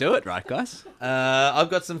 other way to do it, right, guys? I've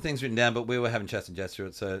got some things written down, but we were having chats and jets through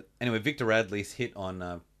it. So anyway, Victor Radley's hit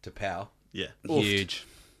on to Pow. Yeah. Huge.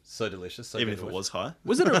 So delicious. So Even good if to it watch. was high.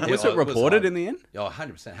 Was it? Was Yeah, it it was reported hard. in the end? Oh,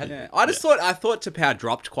 100%. Had Yeah. I thought Tapau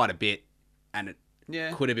dropped quite a bit, and it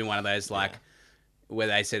Yeah. could have been one of those like where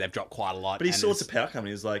they say they've dropped quite a lot. But he and saw it's- the power coming.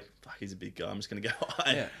 He was like, fuck, he's a big guy. I'm just going to go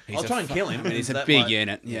high. Yeah. He's I'll a try and kill him. and he's a That big might-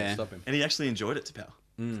 unit. Yeah. Stop him. And he actually enjoyed it to power.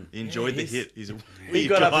 He enjoyed the he's- hit. He's a He weird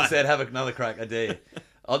got up guy. and said, have another crack. I dare you.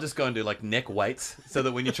 I'll just go and do like neck weights so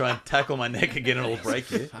that when you try and tackle my neck again, it'll break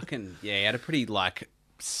you. Fucking yeah, he had a pretty like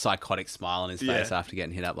psychotic smile on his Yeah. face after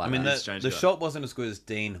getting hit up like I mean, that. the strange guy. shot wasn't as good as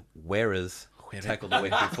Dean Werer's tackle the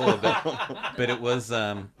week before, but it was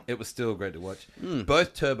still great to watch.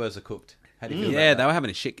 Both turbos are cooked. How do you feel yeah, about they were having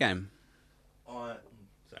a shit game. Sorry.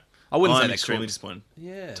 I wouldn't say I'm they're extremely cool. disappointed. that?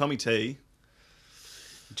 Yeah. Tommy T,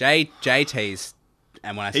 JT's,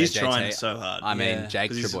 and when I say he's JT, trying so hard. I mean Yeah.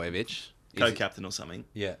 Jake 'Cause he's- Trebojevic. Co-captain or something.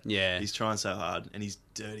 Yeah. Yeah, He's trying so hard, and he's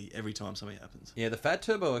dirty every time something happens. Yeah, the fat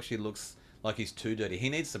turbo actually looks like he's too dirty. He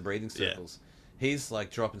needs some breathing Yeah. circles. He's like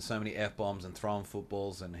dropping so many F-bombs and throwing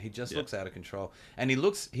footballs, and he just Yeah. looks out of control. And he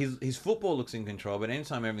looks, his football looks in control, but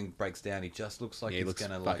anytime everything breaks down, he just looks like Yeah, he he's looks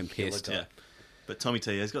going to fucking like kill a pissed. guy. Yeah. But Tommy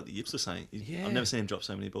T, he's got the yips or something. Yeah. I've never seen him drop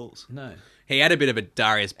so many balls. No. he had a bit of a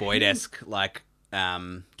Darius Boyd-esque like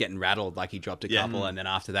getting rattled, like he dropped a Yeah. couple, and then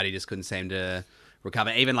after that he just couldn't seem to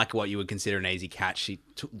recover. Even like what you would consider an easy catch, he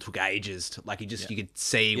took ages. Like he just you could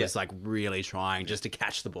see he was like really trying just to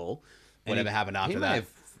catch the ball. And Whatever happened after that.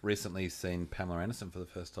 recently seen Pamela Anderson for the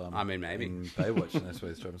first time. I mean, maybe. in Baywatch, and that's why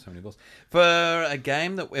he's dropping so many balls for a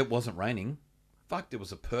game that it wasn't raining. Fuck, there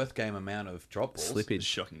was a Perth game amount of drop balls. It's a Slippage.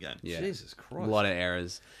 shocking game. Yeah. Jesus A Christ. lot of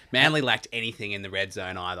errors. Manly lacked anything in the red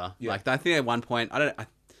zone either. Yeah. Like I think at one point, I think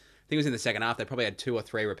it was in the second half. They probably had 2 or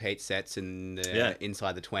 3 repeat sets in the,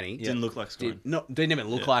 inside the 20. Didn't look like scoring. Didn't even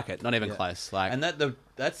look like it. Not even Yeah. close. Like And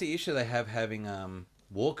that's the issue they have having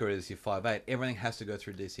Walker as your 5'8". Everything has to go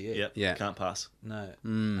through DCE. Yep. Yeah. Can't pass. No.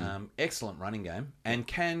 Excellent running game and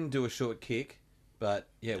can do a short kick, but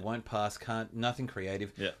won't pass. Nothing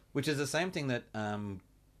creative. Yeah. Which is the same thing that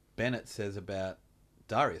Bennett says about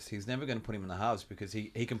Darius. He's never going to put him in the halves because he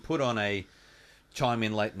can put on a chime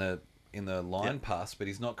in late in the line pass, but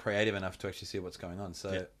he's not creative enough to actually see what's going on.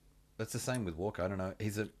 So that's the same with Walker. I don't know.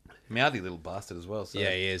 He's a mouthy little bastard as well. So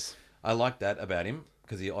yeah, he is. I like that about him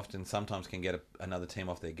because he sometimes can get another team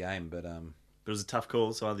off their game. But But it was a tough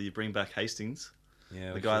call. So either you bring back Hastings,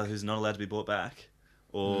 yeah, the guy who's not allowed to be brought back,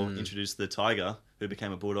 or introduce the Tiger, who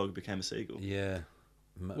became a Bulldog, who became a Seagull. yeah.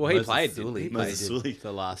 Well, he Moses played. Sully, He Moses played Sully.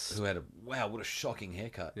 the last. who had what a shocking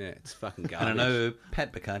haircut. Yeah, it's fucking garbage. And I know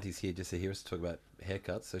Pat Bacanti's here just to hear us talk about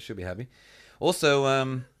haircuts, so she'll be happy.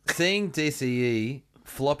 Also, seeing DCE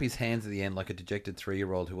flop his hands at the end like a dejected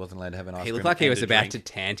 3-year-old who wasn't allowed to have an ice He cream looked like he and was a about drink. to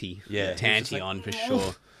tanty. Yeah, he was just tanty like, on for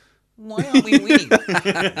sure. Why aren't we winning?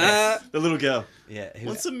 The little girl. Yeah, he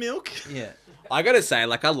Want was, some milk? yeah. I gotta say,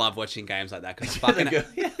 like, I love watching games like that because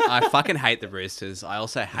I fucking hate the Roosters. I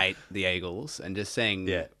also hate the Eagles, and just seeing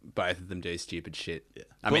both of them do stupid shit. Yeah.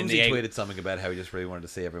 I mean, Bumsy the tweeted something about how he just really wanted to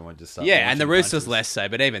see everyone just start. and the launching Roosters punches. less so,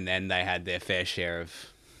 but even then, they had their fair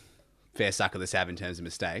suck of the sav in terms of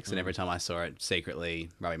mistakes. And every time I saw it, secretly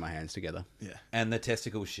rubbing my hands together. Yeah. And the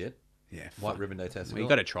testicle shit. Yeah, White ribbon day testicle. Well, you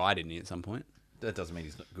got to try, didn't you, at some point? That doesn't mean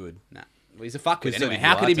he's not good. Nah. Well, he's a fuckwit Because so anyway. did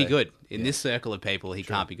How could he be Duarte. good in this circle of people? He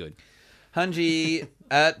can't be good. Hungy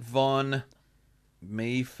at Von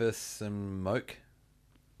Me for some moke.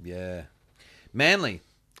 Yeah. Manly.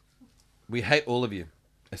 We hate all of you,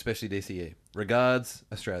 especially DCE. Regards,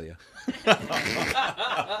 Australia.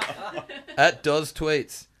 At Doz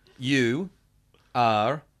tweets, you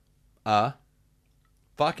are a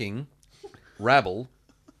fucking rabble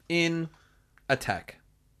in attack.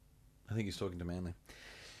 I think he's talking to Manly.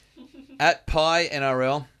 At Pi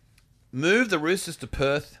NRL, move the Roosters to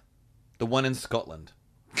Perth, the one in Scotland.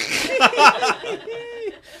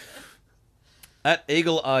 At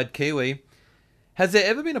Eagle-Eyed Kiwi, has there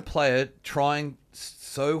ever been a player trying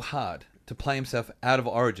so hard to play himself out of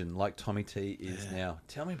Origin like Tommy T is now?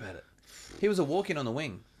 Tell me about it. He was a walk-in on the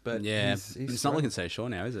wing, but Yeah, he's it's not looking so sure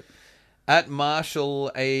now, is it? At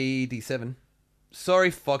Marshall87, sorry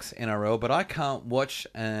Fox NRL, but I can't watch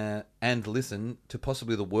and listen to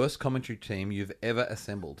possibly the worst commentary team you've ever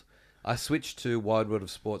assembled. I switched to Wide World of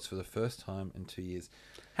Sports for the first time in 2 years.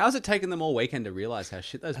 How's it taken them all weekend to realise how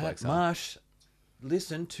shit those At blokes are? Marsh,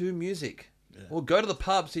 listen to music. Or go to the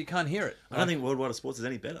pub so you can't hear it. I don't think Worldwide of Sports is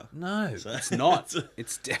any better. No. So, It's not.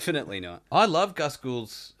 It's definitely not. I love Gus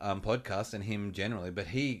Gould's podcast and him generally, but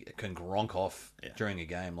he can gronk off during a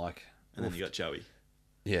game. and then you got Joey.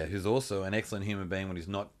 Yeah, who's also an excellent human being when he's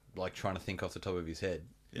not like trying to think off the top of his head.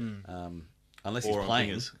 Unless he's Or on playing.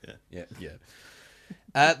 fingers. Yeah. Yeah.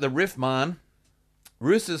 At the Riffman,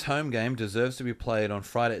 Roosters home game deserves to be played on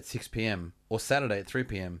Friday at 6 p.m. or Saturday at 3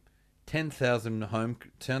 p.m. 10,000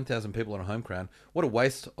 people on a home crowd. What a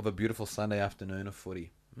waste of a beautiful Sunday afternoon of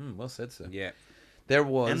footy. Well said, sir. Yeah. There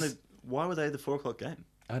was. And why were they the 4 o'clock game?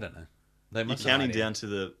 I don't know. They You're must counting have, down to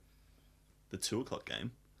the 2 o'clock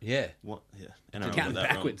game. Yeah. What? Yeah. You're NRL counting got that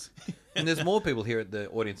wrong. backwards. And there's more people here at the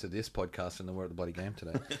audience of this podcast than there were at the bloody game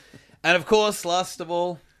today. And of course, last of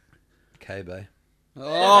all, K-Bay.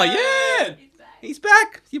 Oh, yeah! He's back. He's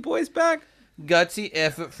back! Your boy's back! Gutsy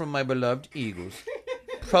effort from my beloved Eagles.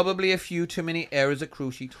 Probably a few too many errors at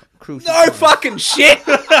crucial No times. fucking shit!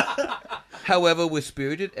 However, with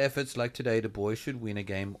spirited efforts like today, the boys should win a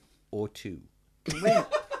game or two. I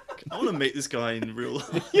want to meet this guy in real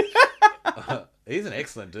life. He's an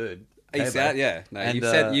excellent dude. He's K-Bay. out, yeah. No,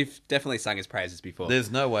 And, you've definitely sung his praises before.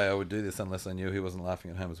 There's no way I would do this unless I knew he wasn't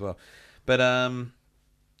laughing at home as well. But,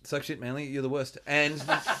 suck shit, Manly. You're the worst. And,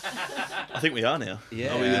 I think we are now.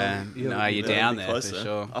 Yeah. Are we, Yeah. you're No, you're we're down a bit there for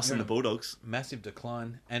sure. Us and the Bulldogs. massive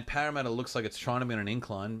decline. And Parramatta looks like it's trying to be on an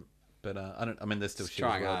incline. But, I mean, they're still It's shit as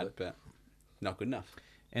trying well, hard, but not good enough.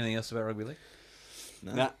 Anything else about rugby league?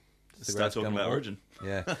 No. Nah. The Start Greats talking going about well? Origin.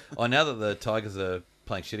 Yeah. Oh, now that the Tigers are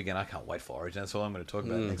playing shit again, I can't wait for Origin. That's all I'm going to talk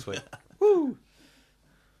about next week. I love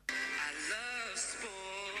sport.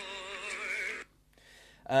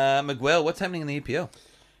 Miguel, what's happening in the EPL?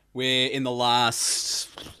 We're in the last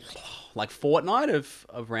fortnight of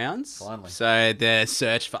rounds. Finally. So the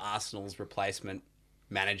search for Arsenal's replacement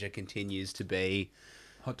manager continues to be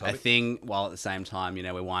Hot a topic. thing, while at the same time,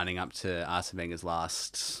 we're winding up to Arsene Wenger's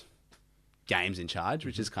last games in charge,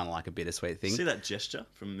 which is kind of like a bittersweet thing. See that gesture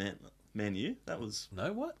from Man U? That was...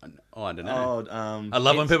 No, what? Oh, I don't know. I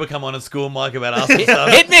love when people come on and school Mike about Arsenal stuff.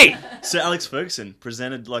 Hit me! Sir Alex Ferguson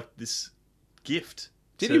presented like this gift.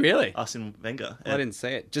 Did to he really? Arsene Wenger. I didn't see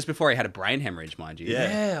it. Just before he had a brain hemorrhage, mind you.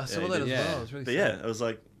 Yeah. Yeah, I saw he that did. as Yeah. well. It was really But yeah, it was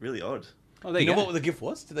like really odd. Oh, there You you know go. what the gift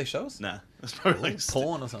was? Did they show us? Nah, that's probably like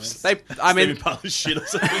Porn or something. Stephen Parler's shit or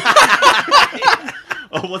something.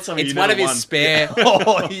 Oh, what's something It's you one never of his won? spare,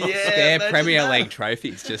 Oh, yeah. spare imagine Premier that. League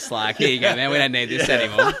trophies. Just like, here you go, man. We don't need this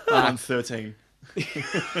anymore. I won 13.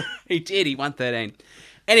 He did. He won 13.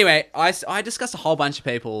 Anyway, I discussed a whole bunch of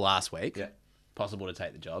people last week. Yeah. Possible to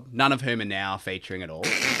take the job. None of whom are now featuring at all.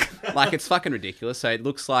 Like, it's fucking ridiculous. So it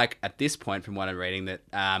looks like, at this point, from what I'm reading, that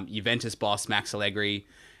Juventus boss Max Allegri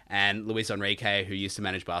and Luis Enrique, who used to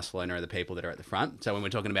manage Barcelona, are the people that are at the front. So when we're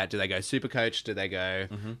talking about, do they go super coach, do they go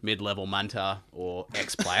mid-level munter, or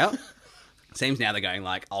ex-player? Seems now they're going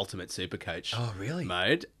like ultimate super coach Oh, really?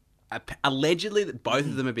 mode. Allegedly, that both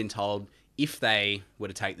of them have been told if they were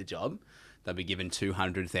to take the job, they'll be given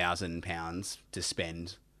 £200,000 to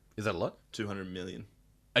spend. Is that a lot? 200 million.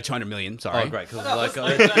 200 million, sorry. Oh, great. Because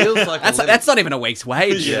it feels like That's not even a week's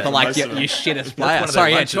wage Yeah, for like most your, of it. your shittest one player. of their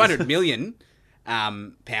Sorry, yeah, lunches. 200 million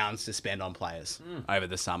pounds to spend on players over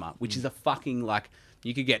the summer, which is a fucking like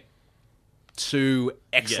you could get two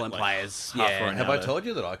excellent like players. half Yeah. for an Have I hour. told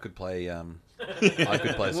you that I could play? I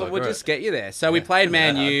could play soccer. We'll just get you there. So we played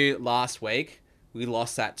Man that U last week. We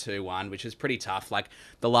lost that 2-1, which was pretty tough. Like,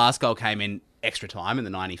 the last goal came in extra time in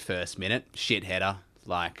the 91st minute. Shit header.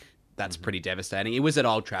 Like, that's pretty devastating. It was at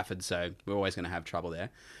Old Trafford, so we're always going to have trouble there.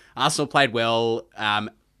 Arsenal played well.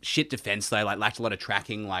 Shit defence, though. Like, lacked a lot of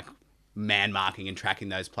tracking, like man marking and tracking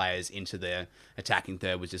those players into the attacking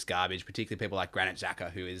third was just garbage, particularly people like Granit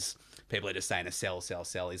Xhaka, who is, people are just saying to sell.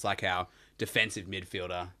 He's like our defensive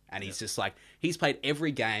midfielder, and he's just like, he's played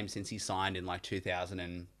every game since he signed in like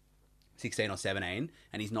 2016 or 17,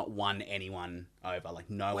 and he's not won anyone over. Like,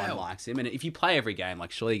 no one likes him. And if you play every game,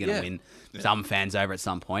 like, surely you're going to win some fans over at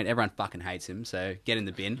some point. Everyone fucking hates him, so get in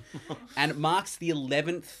the bin. And it marks the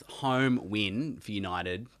 11th home win for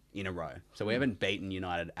United in a row. So we haven't beaten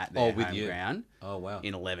United at their with home you. ground Oh, wow.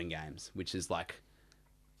 in 11 games, which is like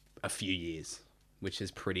a few years, which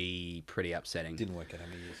is pretty upsetting. Didn't work out how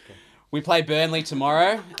many years ago. We play Burnley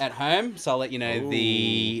tomorrow at home, so I'll let you know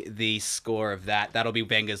the score of that. That'll be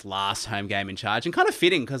Wenger's last home game in charge, and kind of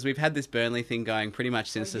fitting because we've had this Burnley thing going pretty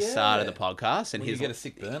much since the start of the podcast. And Well, you get a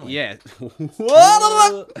sick Burnley. yeah.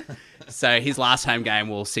 So his last home game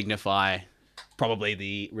will signify probably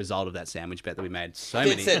the result of that sandwich bet that we made. So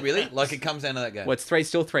That's many. it, really? Like, it comes down to that game. Well, it's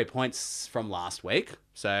still 3 points from last week.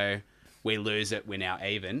 So we lose it, we're now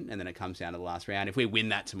even, and then it comes down to the last round. If we win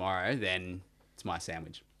that tomorrow, then it's my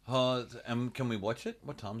sandwich. Oh, can we watch it?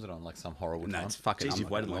 What time is it on? Like some horrible No, time? it's fucking. Jeez, I'm you've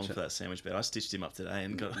not waited gonna long watch for it. that sandwich bet. I stitched him up today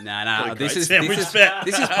and got No. got a This great is sandwich bet.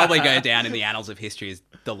 this is probably go down in the annals of history as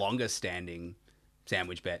the longest standing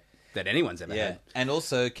sandwich bet that anyone's ever Yeah, had. and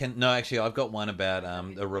also actually, I've got one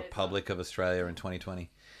about the Republic of Australia in 2020.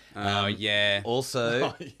 Oh yeah.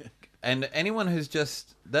 Also, and anyone who's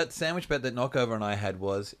just that sandwich bet that Knockover and I had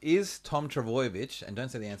was: is Tom Trbojevic, and don't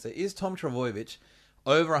say the answer, is Tom Trbojevic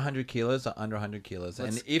over 100 kilos or under 100 kilos?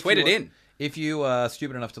 Let's and if tweet you it are- in. If you are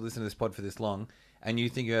stupid enough to listen to this pod for this long, and you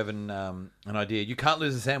think you have an idea, you can't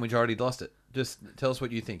lose a sandwich. I already lost it. Just tell us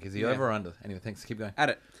what you think. Is he over or under? Anyway, thanks. Keep going. At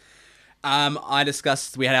it. I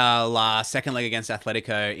discussed we had our second leg against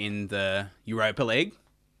Atletico in the Europa League,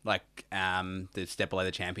 like the step below the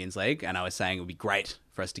Champions League, and I was saying it would be great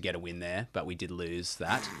for us to get a win there, but we did lose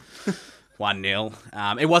that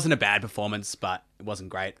 1-0. It wasn't a bad performance, but it wasn't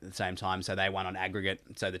great at the same time. So they won on aggregate.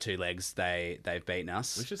 So the two legs they've beaten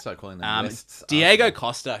us. We should start calling them West's Diego Arsenal.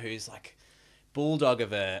 Costa, who's like bulldog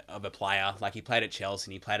of a player, like he played at Chelsea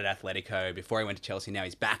and he played at Atletico before he went to Chelsea. Now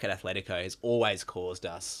he's back at Atletico. Has always caused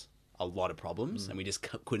us a lot of problems, and we just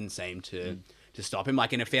couldn't seem to stop him.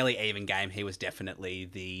 Like in a fairly even game, he was definitely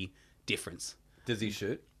the difference. Does he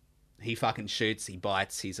shoot? He fucking shoots. He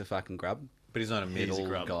bites. He's a fucking grub. But he's not a middle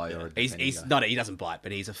grub, guy yeah. or a He's defending guy. not. He doesn't bite,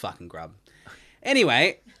 but he's a fucking grub.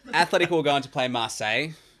 Anyway, Atletico will go on to play Marseille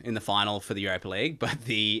in the final for the Europa League, but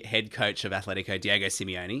the head coach of Atletico, Diego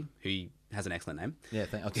Simeone, who has an excellent name, Yeah,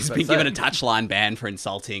 I was he's about been to say. given a touchline ban for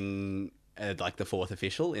insulting like the fourth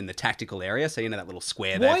official in the tactical area. So, that little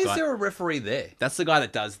square they've Why is got. there a referee there? That's the guy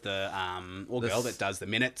that does the The girl s- that does the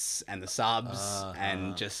minutes and the subs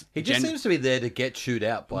and just He just seems to be there to get chewed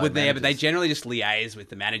out by but they managers. generally just liaise with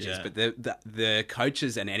the managers. Yeah. But the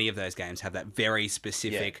coaches in any of those games have that very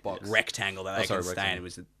specific box. rectangle that they can stay in. rectangle. It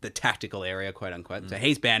was the tactical area, quote unquote. So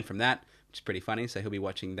he's banned from that, which is pretty funny. So he'll be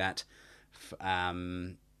watching that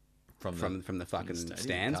from the fucking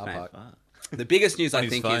stands, car mate. park. The biggest news, I his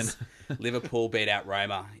think, phone. is Liverpool beat out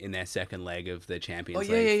Roma in their second leg of the Champions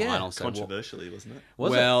Oh, yeah, League yeah, yeah. final. So Controversially, wasn't it?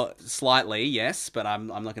 Was well, slightly, yes, but I'm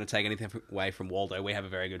not going to take anything away from Waldo. We have a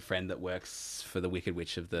very good friend that works for the Wicked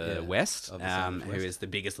Witch of the Yeah, West, of the South who West. is the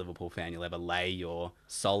biggest Liverpool fan you'll ever lay your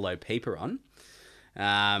solo peeper on.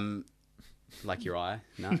 Like your eye.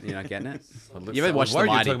 No, you're not getting it? You ever watched The worried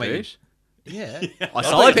you were Mighty talking about Boosh? Yeah. Oh,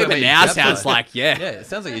 solo you were talking peeper about now your sounds Jap like, Yeah, yeah. it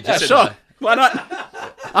sounds like you Yeah, just sure. Why not?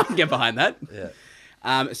 I can get behind that.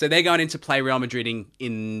 Yeah. So they're going in to play Real Madrid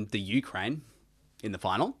in the Ukraine in the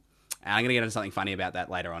final. And I'm going to get into something funny about that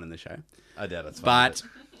later on in the show. I doubt it's fun. But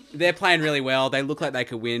they're playing really well. They look like they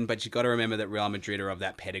could win, but you've got to remember that Real Madrid are of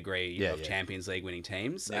that pedigree of Champions League winning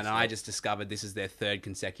teams. And I just discovered this is their third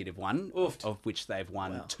consecutive one, of which they've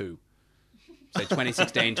won two. So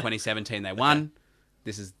 2016, 2017 they won.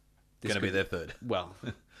 This is going to be their third. Well,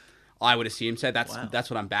 I would assume so. That's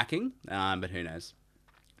what I'm backing, but who knows?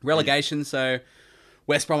 Relegation, so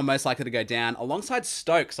West Brom are most likely to go down alongside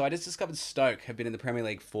Stoke. So I just discovered Stoke have been in the Premier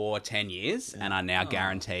League for 10 years and are now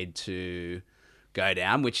guaranteed to go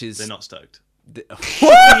down, which is... They're not stoked.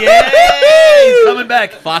 Yeah, he's coming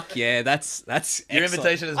back. Fuck yeah, that's Your excellent.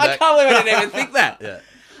 invitation is I back. can't believe I didn't even think that.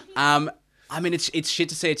 Yeah. I mean, it's shit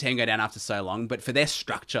to see a team go down after so long, but for their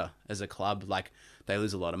structure as a club, like, they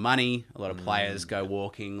lose a lot of money, a lot of players go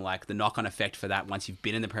walking, like, the knock-on effect for that once you've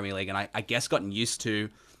been in the Premier League, and I guess gotten used to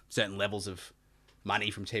certain levels of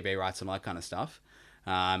money from TV rights and all that kind of stuff,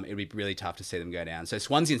 it'd be really tough to see them go down. So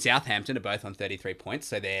Swansea and Southampton are both on 33 points,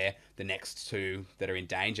 so they're the next two that are in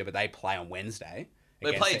danger, but they play on Wednesday.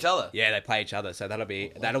 They play each other? Yeah, they play each other, so that'll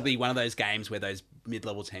be one of those games where those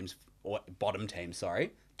mid-level teams, or bottom teams,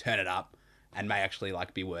 sorry, turn it up, and may actually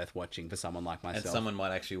like be worth watching for someone like myself. And someone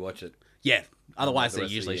might actually watch it. Yeah, otherwise the they're rest of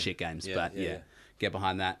the usually year. shit games. Yeah, But yeah, yeah, yeah. get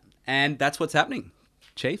behind that. And that's what's happening.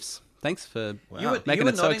 Chiefs, thanks for making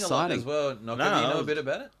it so nodding a lot exciting. as well. Knocker. No, Do you I know a was- bit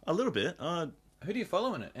about it? A little bit. Who do you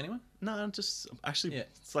follow in it? Anyone? No, just actually, Yeah.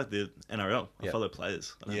 it's like the NRL. I Yeah. follow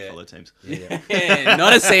players. I don't Yeah. follow teams. Yeah. Yeah,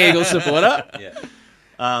 not a Sea Eagles supporter. Yeah.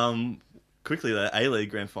 Quickly, the A-League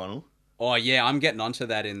Grand Final. Oh yeah, I'm getting onto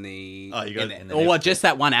that in the. Oh, you got in it in the, the or next just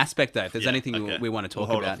that one aspect though. If there's Yeah, anything okay. we want to talk We'll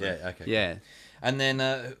hold about, off there. Yeah, okay. yeah. And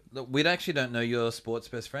then we actually don't know your sports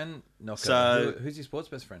best friend, Knocker. So- Who's your sports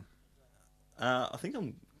best friend? I think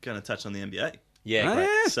I'm going to touch on the NBA. Yeah, Oh, great.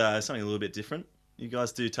 yeah. So something a little bit different. You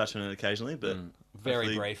guys do touch on it occasionally, but Very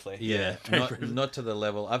hopefully- briefly. Yeah, very not, briefly. not to the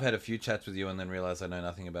level. I've had a few chats with you and then realised I know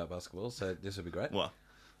nothing about basketball, so this will be great. Well,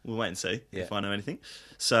 we'll wait and see Yeah. if I know anything.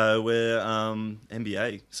 So we're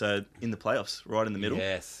NBA. So in the playoffs, right in the middle.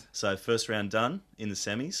 Yes. So first round done in the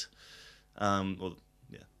semis.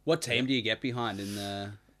 What team do you get behind in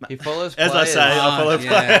the? He follows As I players. say, I follow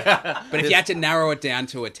players. But if you had to narrow it down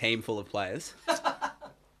to a team full of players,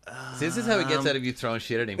 See, this is how he gets out of you throwing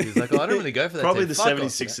shit at him. He's like, oh, I don't really go for that Probably team. the Fuck off.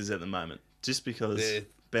 76ers at the moment, just because The-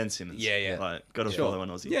 Ben Simmons. Yeah, yeah. Like, got to follow an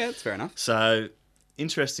Aussie. yeah, that's fair enough. So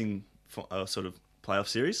interesting sort of playoff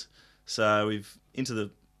series. So we've into the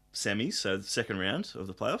semis, so the second round of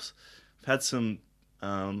the playoffs. We've had some.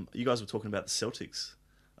 You guys were talking about the Celtics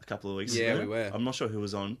a couple of weeks Yeah, ago. we were. I'm not sure who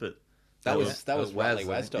was on, but That was That was Riley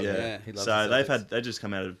Waz, Westop. Yeah. He loves so the they've Celtics. they just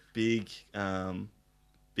come out of big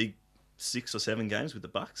 6 or 7 games with the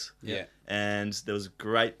Bucks. Yeah. And there was a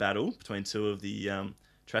great battle between two of the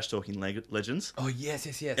trash talking legends. Oh, yes.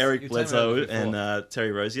 Eric You told me Bledsoe about it before. and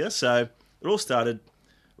Terry Rozier. So it all started.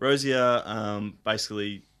 Rozier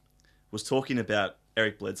basically was talking about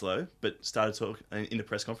Eric Bledsoe, but started talking in a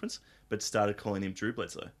press conference, but started calling him Drew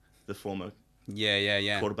Bledsoe, the former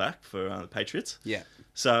Yeah. quarterback for the Patriots. Yeah.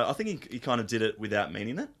 So I think he kind of did it without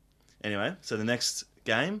meaning it. Anyway, so the next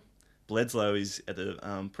game, Bledsoe is at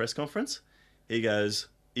the press conference. He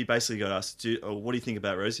basically got asked, what do you think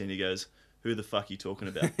about Rozier? And he goes, who the fuck are you talking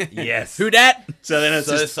about? Yes. Who dat? So then it's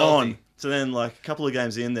So just salty. on. So then, like, a couple of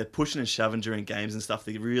games in, they're pushing and shoving during games and stuff.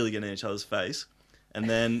 They really get in each other's face. And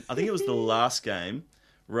then, I think it was the last game,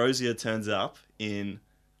 Rozier turns up in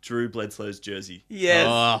Drew Bledsoe's jersey. Yes.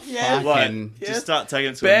 Oh, Yes. fucking. Like, just start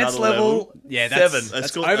taking it to Bance another level. Yeah, that's, 7.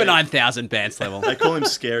 that's cool. over 9,000 Bance level. They call him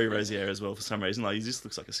Scary Rozier as well for some reason. Like, he just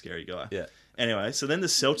looks like a scary guy. Yeah. Anyway, so then the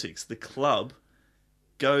Celtics, the club,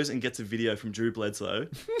 goes and gets a video from Drew Bledsoe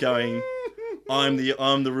going, I'm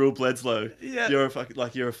the real Bledsoe. Yeah. You're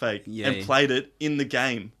a fake. Yeah. And played it in the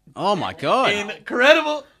game. Oh my god.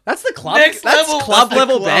 Incredible. That's the club. Next That's level. club That's the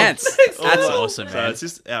level club. dance. Next That's level. awesome, So man. it's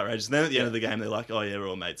just outrageous. And then at the end of the game, they're like, "Oh yeah, we're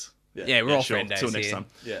all mates." Yeah, we're all sure. friend days Till next here. time.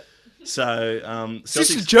 Yeah. So Is this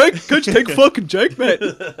a Celtics, joke? Coach, take a fucking joke, mate.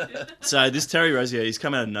 so this Terry Rozier, he's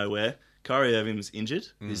come out of nowhere. Kyrie Irving was injured.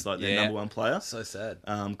 He's like their Yeah. number one player. So sad.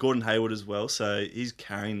 Gordon Hayward as well. So he's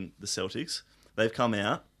carrying the Celtics. They've come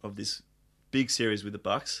out of this big series with the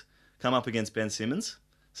Bucks, come up against Ben Simmons.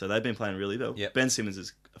 So they've been playing really well. Yep. Ben Simmons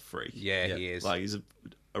is a freak. Yeah, Yep. he is. Like he's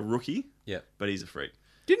a rookie, Yeah. but he's a freak.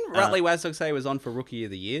 Didn't Rutley Wasdog say he was on for Rookie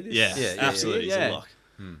of the Year? This Yeah, Yeah, absolutely. yeah. He's a lock.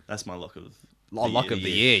 That's my lock of Lock of the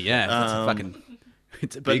year, yeah. That's a fucking...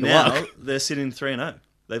 It's a But big now lock. they're sitting 3-0.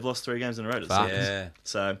 They've lost 3 games in a row to the Fuck. Celtics. Yeah.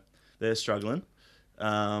 So they're struggling.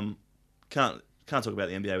 Can't talk about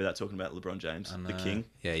the NBA without talking about LeBron James, the king.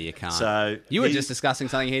 Yeah, you can't. So you were he- just discussing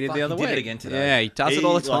something he did Fuck, the other he did week. it again today. Yeah, he does it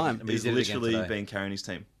all the time. But he He's did it again literally today. been carrying his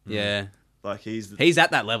team. Yeah. Like he's He's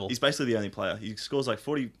at that level. basically the only player. He scores like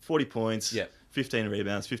 40 points, Yeah. 15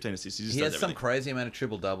 rebounds, 15 assists. He just He does has some everything. crazy amount of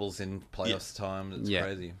triple doubles in playoffs time. It's Yeah.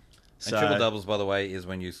 crazy. So- And triple doubles, by the way, is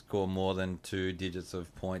when you score more than 2 digits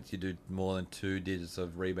of points. You do more than 2 digits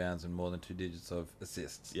of rebounds and more than 2 digits of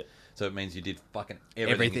assists. Yeah. So it means you did fucking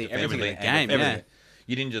Everything in defensively the and game, offensively.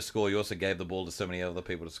 You didn't just score; you also gave the ball to so many other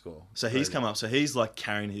people to score. So he's come up. So he's like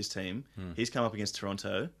carrying his team. He's come up against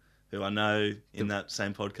Toronto, who I know in that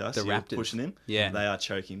same podcast the you're Raptors. pushing him. Yeah. They are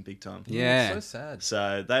choking big time. Yeah. So sad.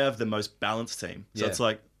 So they have the most balanced team. So Yeah. it's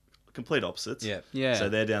like complete opposites. Yeah. Yeah. So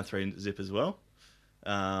they're down 3-0 as well.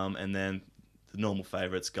 And then the normal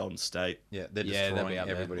favourites, Golden State. Yeah, they're Yeah, they'll destroying be up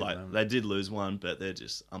there. everybody. at the Like moment. they did lose one, but they're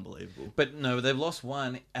just unbelievable. But no, they've lost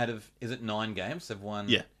 1 out of, is it 9 games? They've won.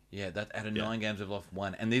 Yeah. Yeah, that out of Yeah. 9 games, they've lost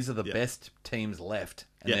 1, and these are the Yeah. best teams left.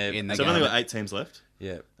 And Yeah, they're- in the so they've only game. got 8 teams left.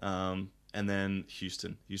 yeah, And then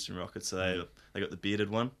Houston Rockets. So they got the bearded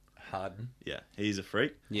one. Harden. Yeah, he's a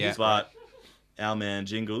freak. Yeah. But our man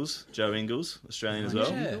Jingles, Joe Ingles, Australian as well,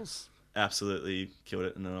 Yeah. absolutely killed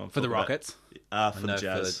it. And then I'll For the talk about- Rockets? For No, the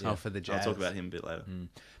Jazz. for the- Oh, for the I'll Jazz. talk about him a bit later.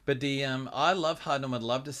 But the I love Harden. I'd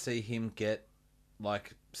love to see him get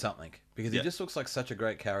like something because Yeah. he just looks like such a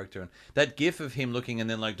great character. And that gif of him looking and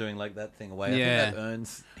then like doing like that thing away, Yeah. I think that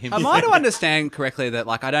earns him. Am I to understand correctly that,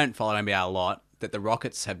 like, I don't follow NBA a lot, that the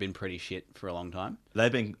Rockets have been pretty shit for a long time?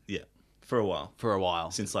 They've been, for a while. For a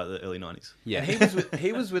while. Since like the early 90s. Yeah. And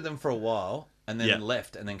he was with them for a while and then Yeah.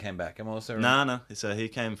 left and then came back. I'm also Nah. So he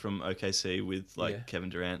came from OKC with like Yeah. Kevin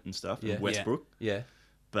Durant and stuff, Yeah. and Westbrook. Yeah,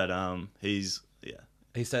 But he's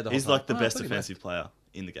he stayed the whole he's time. like the Oh, I best thought he defensive player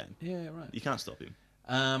in the game. left. Yeah, right. You can't stop him.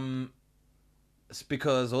 It's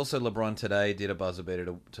because also LeBron today did a buzzer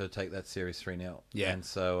beater to take that series 3-0. Yeah. and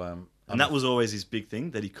so And that was always his big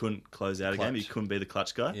thing, that he couldn't close out a game. He Clutch. couldn't be the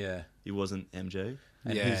clutch guy. yeah. He wasn't MJ.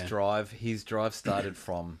 And Yeah. his drive started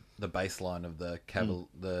from the baseline of the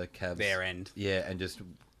Cavs. Their end. Yeah, and just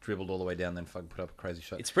dribbled all the way down, then fucking put up a crazy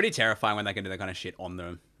shot. It's pretty terrifying when they can do that kind of shit on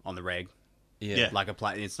the reg. yeah. Like a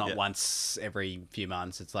play, it's not Yeah. once every few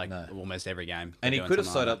months. It's like No. almost every game. And he They're could doing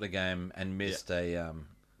have something slowed like up the game and missed a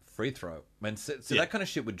free throw. So Yeah. that kind of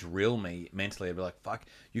shit would drill me mentally. I'd be like, fuck,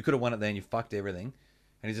 you could have won it there and you fucked everything.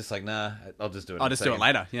 And he's just like, nah, I'll just do it. I'll in a just do it second.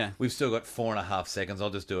 later. Yeah. We've still got 4.5 seconds.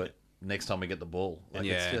 I'll just do it next time we get the ball. Like,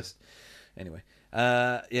 Yeah. it's just... Anyway.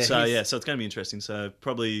 So he's- so it's going to be interesting. So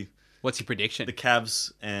probably What's your prediction? the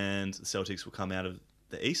Cavs and the Celtics will come out of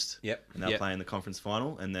the East. Yep. And they'll Yep. play in the conference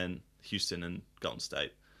final, and then Houston and Golden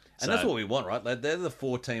State. And that's what we want, right? Like, they're the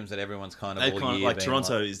 4 teams that everyone's kind of They all kind of, year like being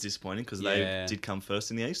Toronto like, is disappointing because Yeah. they did come first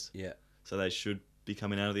in the East, yeah. so they should be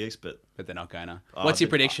coming out of the East. But But they're not going to. Oh, What's your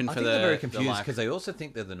but- prediction I for think the? they're very the, confused like- because they also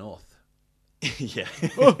think they're the North. yeah,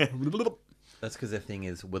 That's because their thing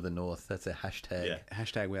is we're the North. That's their hashtag. Yeah.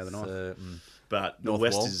 Hashtag we are the North. So, but the North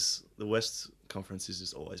West Wall. the West Conference has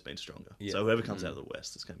just always been stronger. Yeah. So whoever comes out of the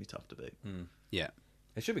West, it's going to be tough to beat. Yeah.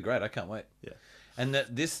 it should be great. I can't wait. Yeah. And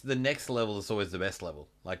the next level is always the best level.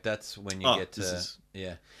 Like that's when you Oh, get to this is-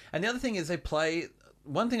 yeah. And the other thing is they play.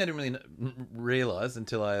 One thing I didn't really realize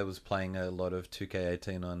until I was playing a lot of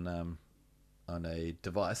 2K18 on a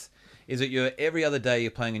device is that you're every other day you're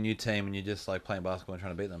playing a new team and you're just like playing basketball and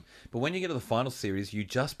trying to beat them. But when you get to the final series, you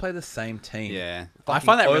just play the same team. Yeah. I fucking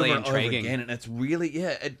find that over really and over intriguing. again, and it's really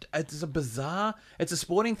it's a bizarre. It's a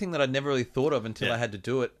sporting thing that I'd never really thought of until Yeah. I had to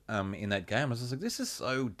do it in that game. I was just like, this is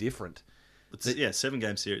so different. It's,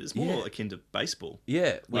 7-game series. It's more Yeah. akin to baseball.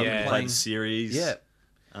 Yeah, Where Yeah. you play the series. Yeah.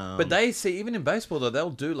 But they see, even in baseball, though, they'll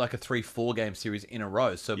do like a 3-4 game series in a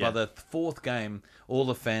row. So by Yeah. the 4th game, all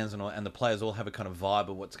the fans and the players all have a kind of vibe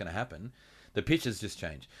of what's going to happen. The pitches just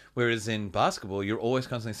change. Whereas in basketball, you're always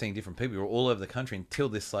constantly seeing different people. You're all over the country until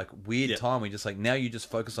this like weird time where you just like now you just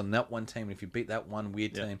focus on that one team. And if you beat that one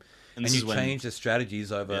weird team, and this you is when- change the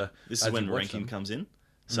strategies over. This as is when you watch ranking them. comes in.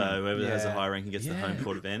 So whoever has the Yeah. high ranking gets the Yeah. home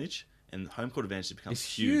court advantage, and home court advantage becomes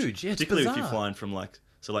It's huge. Yeah, it's particularly if you're bizarre. flying from like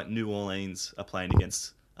New Orleans are playing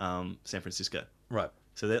against San Francisco. Right.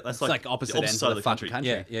 So that's It's like opposite ends side of the fucking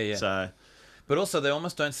country. Yeah. So But also, they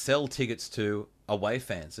almost don't sell tickets to away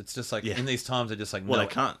fans. It's just like Yeah. in these times, they're just like, well, no.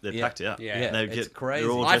 they can't. They're Yeah. packed out. Yeah. Yeah, They it's get, crazy.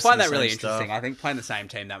 they're all I dressed in find the that really same interesting. stuff. I think playing the same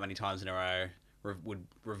team that many times in a row would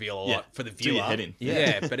reveal a Yeah. lot for the Do viewer. your head in.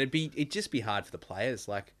 Yeah, but it'd just be hard for the players.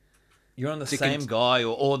 Like, You're on the To same cont- guy,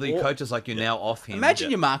 or the coach is like, you're now off him. imagine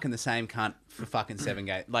you're marking the same cunt for fucking 7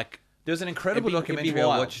 games. Like, There was an incredible It'd be documentary I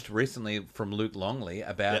wild. watched recently from Luke Longley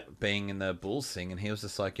about being in the Bulls thing, and he was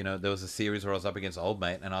just like, there was a series where I was up against Old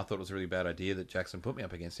Mate, and I thought it was a really bad idea that Jackson put me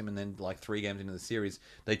up against him, and then like 3 games into the series,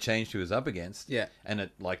 they changed who he was up against, and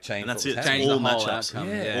it like changed. And that's what it. was It's happening. Change all the whole matchups. outcome.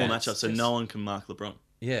 Yeah. All it's matchups. So just- no one can mark LeBron.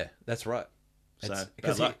 Yeah, that's right. So It's-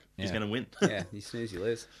 bad luck. he- He's yeah. going to win. yeah, you snooze, you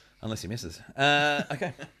lose. Unless he misses.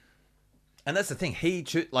 Okay. And that's the thing. He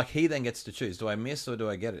then gets to choose. Do I miss or do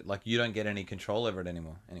I get it? Like, you don't get any control over it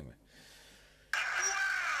anymore. Anyway.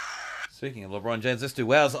 Speaking of LeBron James, let's do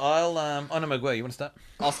wows. Honor Miguel, you want to start?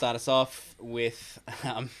 I'll start us off with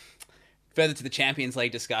further to the Champions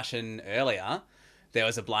League discussion earlier. There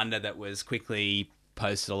was a blunder that was quickly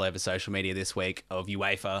posted all over social media this week of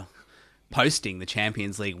UEFA posting the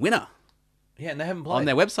Champions League winner Yeah, and they haven't played. on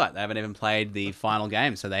their website. They haven't even played the final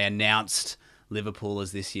game, so they announced Liverpool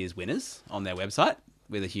as this year's winners on their website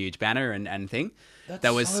with a huge banner and thing. That's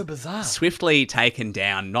that was so bizarre. swiftly taken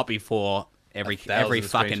down, not before every 1,000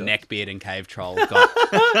 fucking screenshots. neckbeard and cave troll got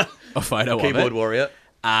a photo of Keyboard it. warrior.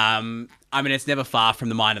 I mean, it's never far from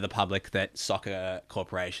the mind of the public that soccer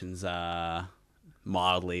corporations are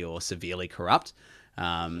mildly or severely corrupt.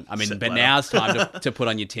 I mean, Set but that now it's time to put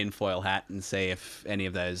on your tinfoil hat and see if any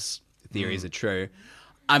of those theories are true.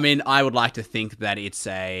 I mean, I would like to think that it's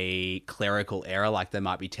a clerical error, like they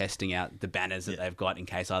might be testing out the banners that they've got in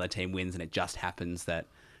case either team wins, and it just happens that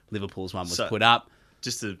Liverpool's one was So- put up.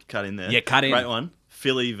 Just to cut in there. Yeah, cut in. Great one.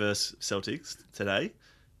 Philly versus Celtics today.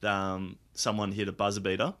 Someone hit a buzzer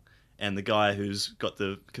beater, and the guy who's got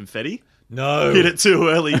the confetti No. hit it too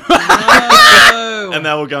early, and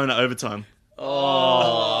they were going to overtime.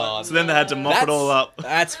 Oh, So then they had to mop it all up.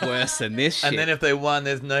 That's worse than this shit. And then if they won,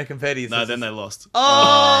 there's no confetti. No, then they lost.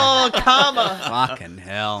 Oh, karma. Fucking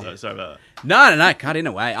hell. So, sorry about that. No, cut in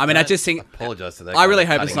a way. I mean, I just think... Apologise to that. I guy really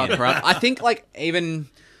for hope it's cutting not in. corrupt. I think, like, even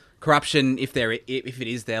corruption, if it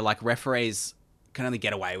is there, like, referees can only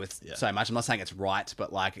get away with so much. I'm not saying it's right,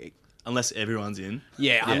 but, like... Unless everyone's in.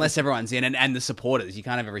 unless everyone's in, and the supporters. You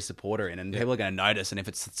can't have every supporter in, and people are going to notice, and if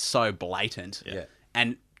it's so blatant... Yeah.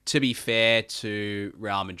 And to be fair to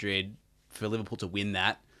Real Madrid, for Liverpool to win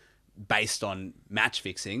that, based on match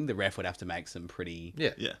fixing, the ref would have to make some pretty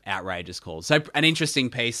Yeah. outrageous calls. So an interesting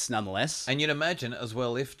piece nonetheless. And you'd imagine as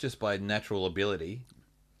well, if just by natural ability,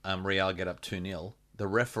 Real get up 2-0, the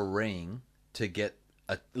refereeing to get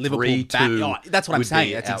a Liverpool 3-2 back. Oh, that's what I'm would saying.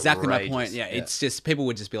 be That's exactly my outrageous. point. Yeah, it's just people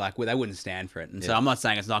would just be like, well, they wouldn't stand for it. And so I'm not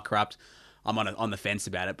saying it's not corrupt. I'm on the fence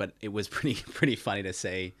about it, but it was pretty funny to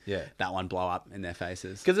see that one blow up in their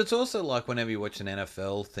faces. Because it's also like whenever you watch an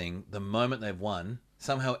NFL thing, the moment they've won,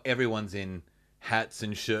 somehow everyone's in hats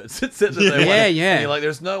and shirts that said that they won. Yeah, And yeah. you're like,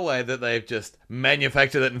 there's no way that they've just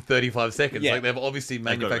manufactured it in 35 seconds. Yeah. Like, they've obviously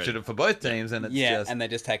got it manufactured ready. it for both teams, and it's just... and they're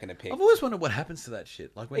just taking a pic. I've always wondered what happens to that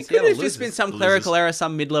shit. Like when It could Seattle have just been loses, some clerical error,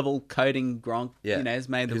 some mid-level coding Gronk, has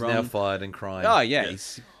made the who's wrong... now fired and crying. Oh, yeah. Yeah.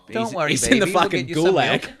 Don't worry, he's baby. in the We'll fucking get you some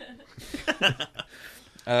gulag. milk.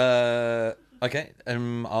 Okay,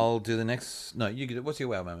 I'll do the next... No, you get it. What's your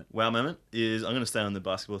wow moment? Wow moment is, I'm going to stay on the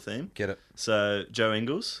basketball theme. Get it. So, Joe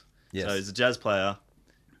Ingles. Yes. So, he's a jazz player,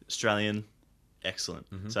 Australian, excellent.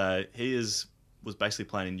 Mm-hmm. So, was basically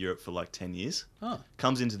playing in Europe for like 10 years. Oh.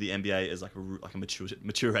 Comes into the NBA as like a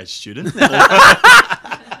mature age student.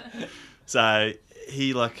 So,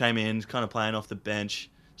 he like came in, kind of playing off the bench,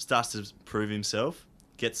 starts to prove himself.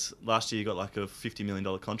 Last year, he got like a $50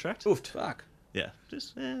 million contract. Oofed. Fuck. Yeah,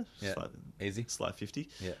 just Yeah. Easy. slide 50.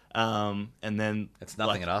 Yeah. And then It's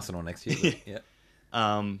nothing like, at Arsenal next year. But,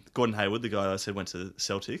 yeah. Gordon Hayward, the guy I said went to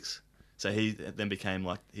Celtics, so he then become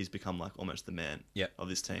like almost the man of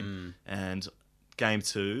this team. And game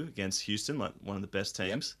 2 against Houston, like one of the best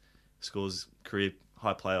teams, scores career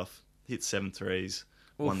high playoff, hit 7 threes,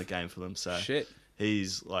 won the game for them. So Shit.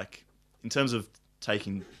 he's like, in terms of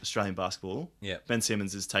taking Australian basketball, Yeah. Ben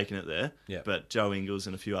Simmons is taking it there, Yeah. but Joe Ingles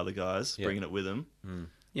and a few other guys bringing it with him.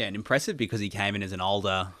 Yeah, and impressive because he came in as an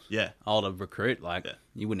older recruit. Like, Yeah.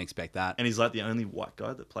 you wouldn't expect that. And he's like the only white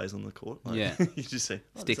guy that plays on the court. Like, Yeah. you just see,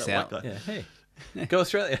 Sticks there's that out. white guy. Yeah, hey, go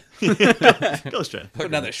Australia. Go Australia. Put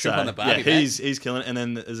another strip on the Yeah, Barbie bag. he's killing it. And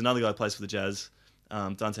then there's another guy who plays for the Jazz,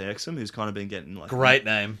 Dante Exum, who's kind of been getting like Great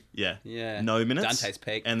name. Yeah. Yeah. Minutes. Dante's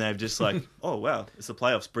peak. And they've just like, oh wow, it's the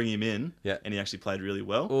playoffs. Bring him in. Yeah. And he actually played really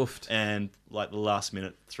well. Oofed. And like the last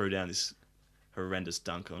minute threw down this horrendous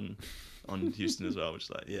dunk on Houston as well, which is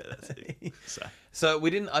like, yeah, that's it. So we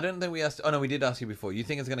didn't. I don't think we asked. Oh no, we did ask you before. You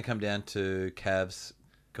think it's going to come down to Cavs,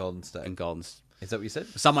 Golden State? And Golden's. Is that what you said?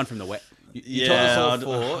 Someone from the West. You Yeah, told I us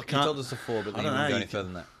all four. You can't- told us all four, but I then you don't didn't know, go you any further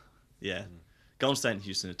than that. Yeah. Golden State and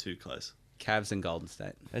Houston are too close. Cavs and Golden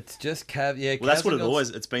State. It's just Cav. Yeah, Well, that's Cavs what and it Golden- always.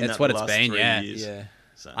 It's been That's that what the it's last been, 3 yeah. years. Yeah,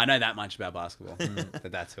 So. I know that much about basketball,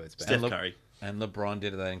 but that's who it's been. Steph Curry. and LeBron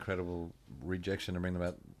did that incredible rejection to bring them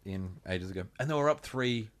out in ages ago, and they were up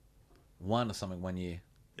 3-1 or something one year.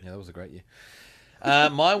 Yeah, that was a great year.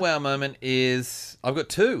 My wow moment is I've got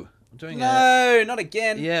two. I'm doing No, not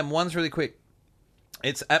again. Yeah, and one's really quick.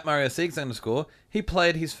 It's at Mario Siegs _ He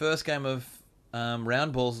played his first game of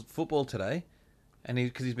round balls football today, and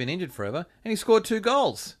because he's been injured forever, and he scored 2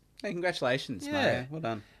 goals. Hey, congratulations, Yeah. Mario. Well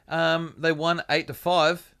done. They won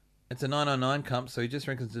 8-5. It's a 9-on-9 comp, so he just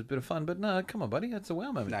reckons it's a bit of fun. But no, come on, buddy, that's a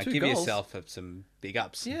wow moment. No, 2 give goals. yourself some big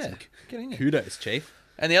ups. and Yeah, some get in there. kudos, Chief.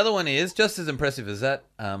 And the other one is just as impressive as that,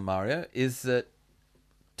 Mario, is that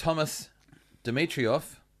Thomas Dimitrov.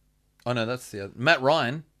 Oh no, that's the other. Matt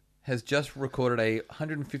Ryan has just recorded a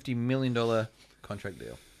 $150 million contract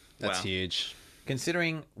deal. That's Wow. huge.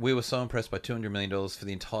 Considering we were so impressed by $200 million for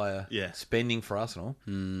the entire spending for Arsenal,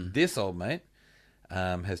 this old mate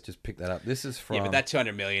has just picked that up. This is from... Yeah, but that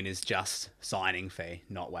 $200 million is just signing fee,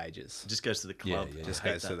 not wages. It just goes to the club. Yeah, Just I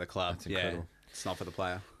hate goes to that. the club. That's incredible. It's not for the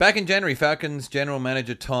player. Back in January, Falcons general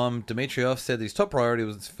manager Tom Dimitrov said that his top priority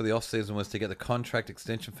was for the offseason was to get the contract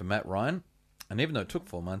extension for Matt Ryan. And even though it took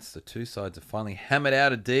 4 months, the two sides have finally hammered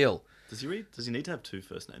out a deal. Does he need to have 2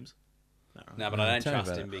 first names? No, but I don't tell me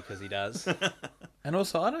trust about him it. because he does. And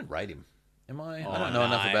also, I don't rate him. Am I? Oh, I don't know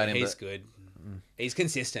enough about him. He's But good. He's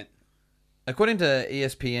consistent. according to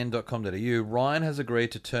ESPN.com.au, Ryan has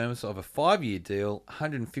agreed to terms of a 5-year deal,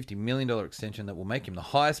 $150 million extension that will make him the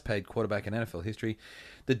highest paid quarterback in NFL history.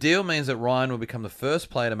 The deal means that Ryan will become the first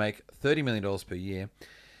player to make $30 million per year.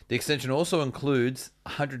 The extension also includes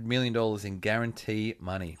 $100 million in guarantee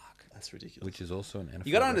money, That's ridiculous. which is also an NFL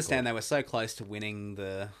You got to understand record. they were so close to winning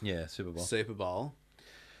the Yeah, Super Bowl. Super Bowl.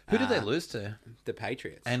 Who did they lose to? The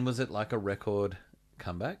Patriots. And was it like a record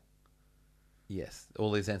comeback? Yes.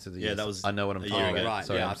 All these answers are yes. that was I know what I'm a talking year about. ago. right.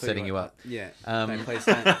 Sorry, yeah, I I'm thought setting were- you up. Yeah. Um, No, please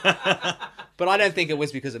don't. But I don't think it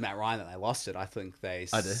was because of Matt Ryan that they lost it. I think they.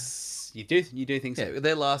 I do. You do think so? Yeah,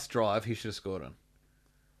 their last drive, he should have scored on.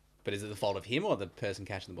 But is it the fault of him or the person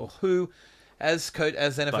catching the ball? Who, as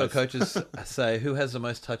NFL Both. coaches say, who has the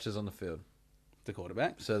most touches on the field? The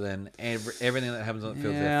quarterback. So then everything that happens on the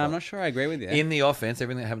field is their Yeah, fault. I'm not sure I agree with you. In the offense,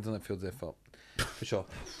 everything that happens on the field is their fault. For sure.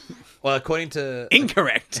 Well, according to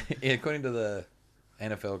Incorrect. yeah, according to the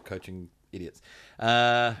NFL coaching idiots,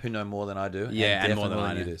 who know more than I do. Yeah, and more definitely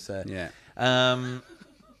than I you do. So, Yeah. Um,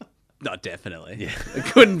 Not definitely. Yeah. It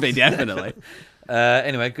couldn't be definitely.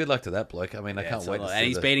 anyway, good luck to that bloke. I mean, I Yeah, can't it's a wait to lot. see And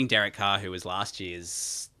he's the- beating Derek Carr, who was last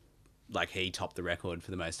year's. Like, he topped the record for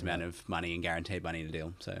the most amount of money and guaranteed money in a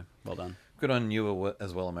deal. So, well done. Good on you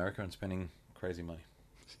as well, America, and spending crazy money.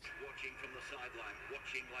 Watching from the sideline,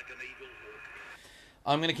 watching like an eagle hawk.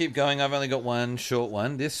 I'm going to keep going. I've only got one short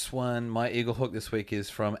one. This one, my Eagle Hook this week is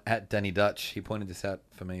from @DannyDutch. He pointed this out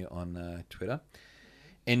for me on Twitter.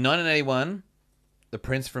 In 1981, the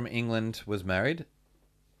Prince from England was married.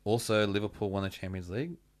 Also, Liverpool won the Champions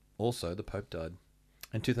League. Also, the Pope died.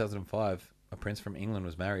 In 2005, a Prince from England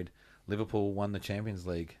was married. Liverpool won the Champions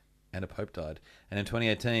League and a Pope died. And in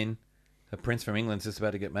 2018, a Prince from England's just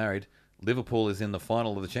about to get married. Liverpool is in the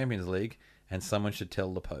final of the Champions League and someone should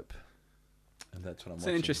tell the Pope. And that's what I'm It's watching.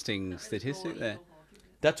 an interesting statistic there.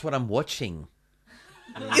 That's what I'm watching.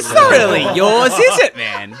 It's not really yours, is it,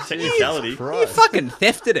 man? Technicality. You fucking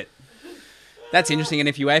thefted it. That's interesting, and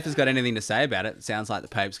if UEFA's got anything to say about it, it sounds like the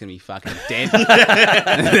Pope's going to be fucking dead in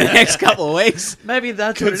the next couple of weeks. Maybe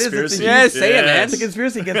that's what it is. Conspiracy. Yeah, see it, man. It's a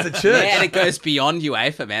conspiracy against the church. Yeah, and it goes beyond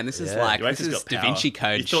UEFA, man. This is Yeah. like, UEFA's this is got Da power. Vinci You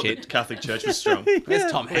Code thought shit. the Catholic Church was strong. Where's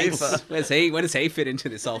Tom Hanks? FIFA. Where does he fit into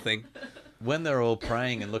this whole thing? When they're all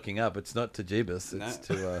praying and looking up, it's not to Jeebus, it's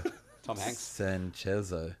to Tom Hanks.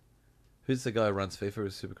 Sanchezo. Who's the guy who runs FIFA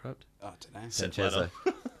who's super corrupt? Oh, I don't know. Sanchezo.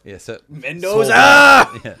 Yeah, so Mendoza!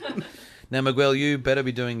 Yeah. Now, Miguel, you better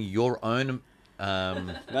be doing your own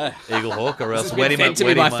Eagle Hawk, or else It's wet been him fed up. to me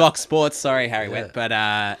wet by him up. Fox Sports. Sorry, Harry Wet. But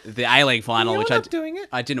the A-League final, which not doing it.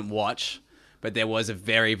 I didn't watch, but there was a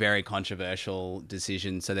very, very controversial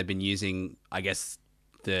decision. So they've been using, I guess,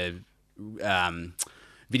 the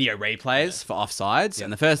video replays for offsides.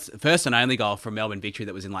 And the first and only goal from Melbourne Victory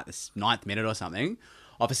that was in like the 9th minute or something,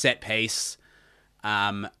 off a set piece,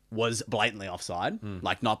 was blatantly offside.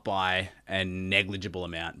 Like not by a negligible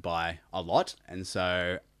amount, by a lot. And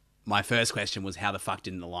so my first question was, how the fuck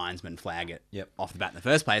didn't the linesman flag it off the bat in the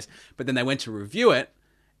first place? But then they went to review it,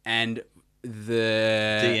 and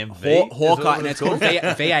the DMV? Hawkeye, Is no, that it's called VAR.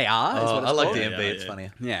 Is what Oh, it's I like called. DMV. Yeah, It's yeah.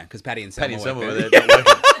 funnier. Yeah, because Paddy and Selma Paddy and work Selma there. were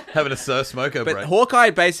there having a smoker But break. Hawkeye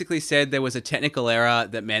basically said there was a technical error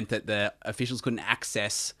that meant that the officials couldn't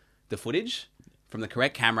access the footage from the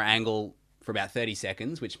correct camera angle for about 30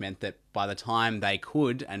 seconds, which meant that by the time they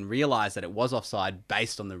could and realised that it was offside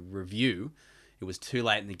based on the review, it was too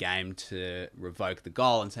late in the game to revoke the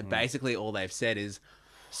goal. And so basically all they've said is,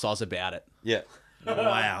 soz about it. Yeah.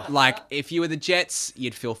 Wow. Like, if you were the Jets,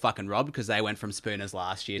 you'd feel fucking robbed because they went from Spooners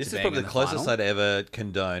last year This to is being probably in the the closest final. I'd ever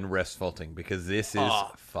condone refs faulting, because this is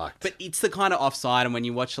fucked. But it's the kind of offside, and when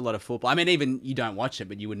you watch a lot of football, I mean, even you don't watch it,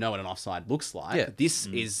 but you would know what an offside looks like. Yeah. This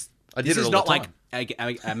is I this did it is all not the like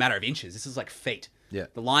a matter of inches. This is like feet. Yeah.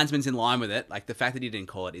 The linesman's in line with it. Like, the fact that he didn't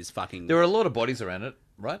call it is fucking... There were a lot of bodies around it,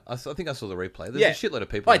 right? I think I saw the replay. There's a shitload of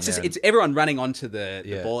people Oh, in it's there. just it's everyone running onto the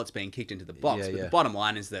Yeah. ball that's being kicked into the box. Yeah, but yeah. the bottom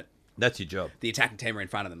line is that That's your job. the attacking team are in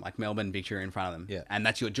front of them, like Melbourne Victory are in front of them. Yeah. And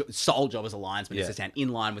that's your sole job as a linesman, Yeah. is to stand in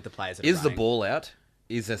line with the players that are Is the running. ball out?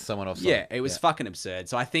 Is there someone offside? Yeah, it was fucking absurd.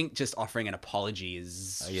 So I think just offering an apology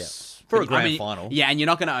is... yeah. For a I grand mean, final. Yeah, and you're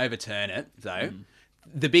not going to overturn it, though.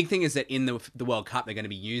 The big thing is that in the World Cup, they're going to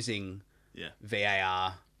be using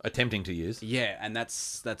VAR. Attempting to use. Yeah, and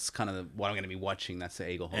that's kind of what I'm going to be watching. That's the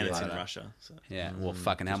Eagle Hawk. And it's in photo. Russia. So. Yeah, well,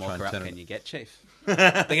 fucking how Just more try and corrupt turn can it. you get, Chief?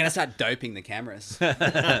 They're going to start doping the cameras.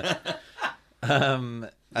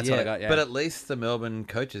 That's what I got, yeah. But at least the Melbourne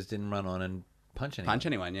coaches didn't run on and punch anyone. Punch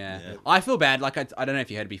anyone, yeah. I feel bad. Like, I don't know if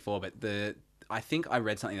you heard it before, but I think I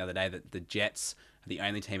read something the other day that the Jets are the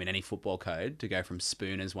only team in any football code to go from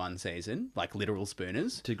Spooners one season, like literal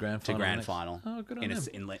Spooners, To grand final next. final. Oh, good on in them.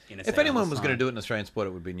 in a If set anyone of was going to time. do it in Australian sport,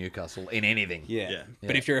 it would be Newcastle in anything. Yeah. Yeah.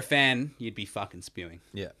 But if you're a fan, you'd be fucking spewing.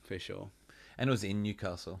 Yeah. For sure. And it was in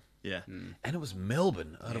Newcastle. Yeah. And it was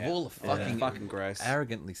Melbourne, out of Yeah. all the fucking, Fucking gross.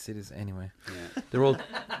 arrogantly cities. Anyway, Yeah.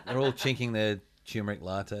 they're all chinking their turmeric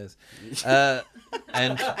lattes.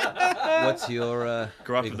 And what's your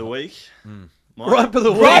Gripe of the week. Mine. gripe of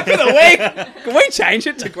the week? Gripe of the week! Can we change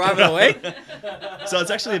it to gripe of the week? So it's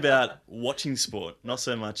actually about watching sport, not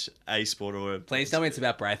so much a sport or a... Please tell me it's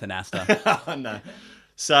about Braith and Asta. Oh, no.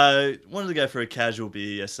 So wanted to go for a casual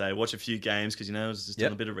beer yesterday, watch a few games because, I was just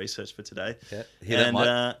doing a bit of research for today. Yeah. Hear that,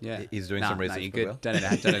 Mike? Yeah. He's doing some research. No, you're for good. Will. Don't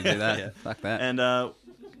do that. Yeah. Fuck that. And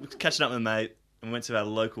catching up with a mate, and we went to our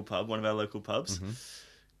local pub, one of our local pubs, Mm-hmm.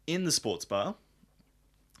 in the sports bar.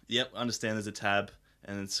 Yep, understand there's a tab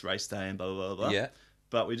and it's race day and blah, blah, blah, blah. Yeah.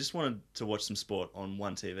 But we just wanted to watch some sport on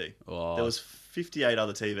one TV. Oh. There was 58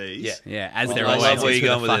 other TVs. Yeah. Yeah, as Well, there I always love is where with you're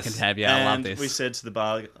the going with fucking this. tab. Yeah, I love And this. we said to the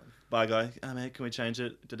bar guy, oh, mate, can we change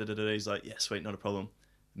it? Da-da-da-da. He's like, yeah, sweet, not a problem.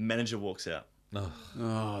 Manager walks out. Oh,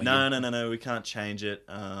 Oh, No, we can't change it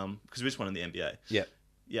because we just wanted the NBA. yeah.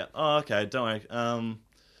 Yeah. Oh, okay. Don't worry.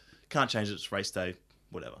 Can't change it. It's race day.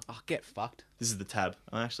 Whatever. Oh, get fucked. This is the tab.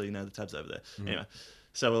 Oh, actually, no, the tab's over there. Anyway,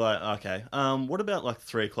 so we're like, okay. What about like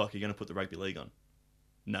 3 o'clock? You're going to put the rugby league on?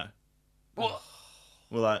 No.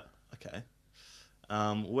 We're like, okay.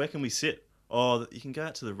 Where can we sit? Oh, you can go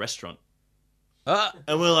out to the restaurant.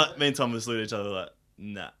 And we're like, me and Thomas looked at each other like,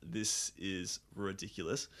 nah, this is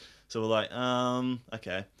ridiculous. So we're like,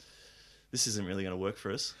 okay, this isn't really going to work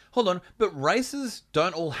for us. Hold on, but races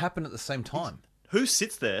don't all happen at the same time. Who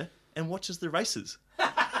sits there and watches the races?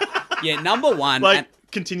 Yeah, number one. Like, and-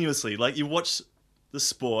 continuously. Like, you watch the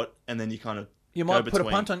sport and then you kind of You go might put a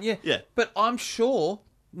between. punt on, yeah. Yeah. But I'm sure,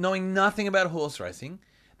 knowing nothing about horse racing,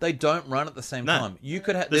 they don't run at the same No. time. You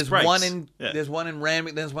could have There's there's one breaks. in Yeah. there's one in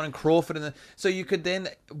Randwick, there's one in Crawford, and so you could then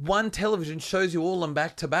one television shows you all them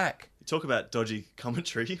back to back. Talk about dodgy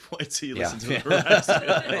commentary. Wait till you Yeah. listen to the race.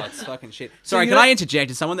 Oh, it's fucking shit. Sorry, you can know- I interject?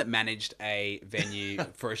 As someone that managed a venue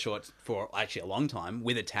for actually a long time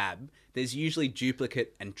with a tab, there's usually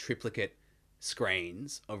duplicate and triplicate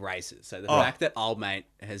screens of races. So the fact that old mate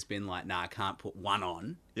has been like, nah, I can't put one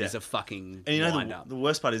on Yeah. is a fucking And you know, wind up. the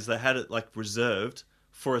worst part is they had it like reserved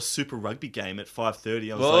for a Super Rugby game at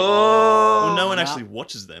 5:30. I was like, Oh, well, no one actually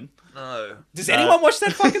watches them. no. Does anyone watch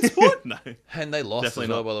that fucking sport? No. And they lost Definitely as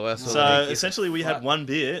well, not. by the way. I saw So the- essentially, we had one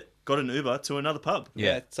beer, got an Uber to another pub.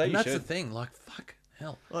 yeah. so and you that's should. the thing. Like, fuck,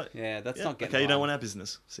 hell? Like, Yeah, that's yeah, not getting okay. You don't right. want our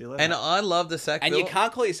business. See you later. And I love the Sackville. And you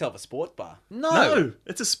can't call yourself a sport bar. no,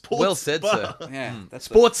 it's a sports. Well said, bar. sir. Yeah, that's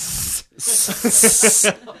Sports.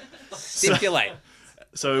 stipulate.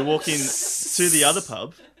 So we walk in to the other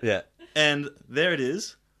pub, Yeah. and there it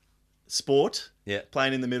is, sport Yeah.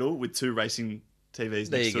 playing in the middle with 2 racing TVs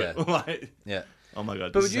There next you to it. go. Like, Yeah. oh my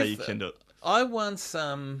god, But this is would how you you can do it. I once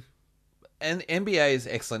and NBA is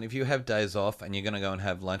excellent. If you have days off and you're going to go and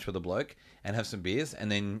have lunch with a bloke and have some beers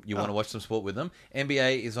and then you want to watch some sport with them,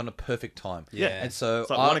 NBA is on a perfect time. Yeah. And so It's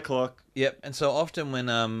like 1 o'clock. Yep. And so often when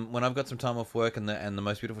I've got some time off work and the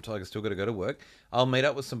most beautiful Tigers still got to go to work, I'll meet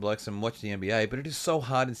up with some blokes and watch the NBA. But it is so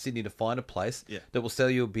hard in Sydney to find a place that will sell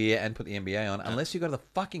you a beer and put the NBA on unless you go to the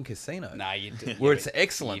fucking casino. No, you do. Where it's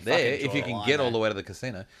excellent you there fucking if you draw the can line get all there. the way to the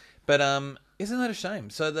casino. But isn't that a shame?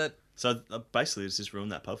 So that Basically, it's just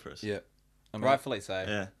ruined that pub for us. Rightfully so.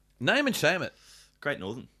 Yeah. name and shame it. Great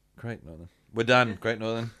Northern. Great Northern. We're done. Great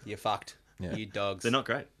Northern. You're fucked. Yeah. You dogs. They're not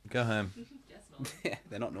great. Go home. Yes, not. Yeah,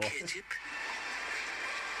 they're not north. Ketchup.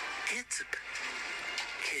 Ketchup.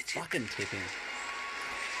 Ketchup. Fucking tipping.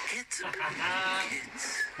 Ketchup.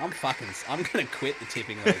 I'm gonna quit the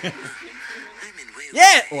tipping league. I'm in Wales.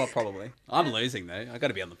 Yeah! Well, probably. I'm losing though. I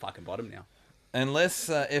gotta be on the fucking bottom now. Unless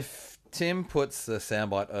if Tim puts the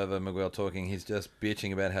soundbite over Miguel talking, he's just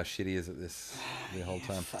bitching about how shit he is at this the whole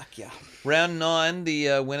time. Fuck yeah. Round 9,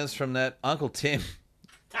 the winners from that, Uncle Tim.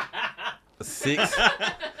 6.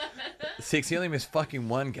 6. He only missed fucking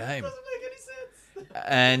 1 game. Doesn't make any sense.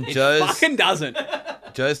 And It Joe's fucking doesn't.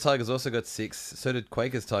 Tigers also got 6. So did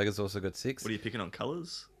Quakers Tigers also got 6. What are you picking on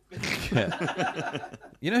colours?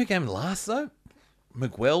 You know who came last though?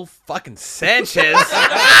 Miguel fucking Sanchez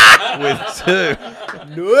with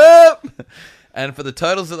 2. Nope. And for the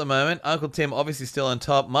totals at the moment, Uncle Tim obviously still on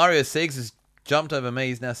top. Mario Siegs has jumped over me.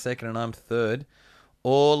 He's now 2nd and I'm 3rd.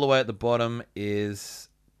 All the way at the bottom is,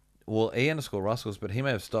 well, E_Russells, but he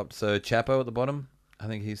may have stopped. So Chapo at the bottom. I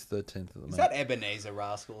think he's 13th at the moment. Is that Ebenezer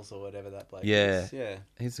Rascals or whatever that bloke Yeah. is? Yeah.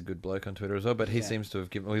 He's a good bloke on Twitter as well, but he seems to have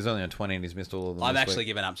given. Well, he's only on 20 and he's missed all of them. I've this actually week.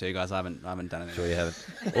 given up too, guys. I haven't done anything. Sure you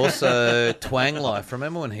haven't. Also, Twang Life.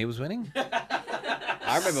 Remember when he was winning?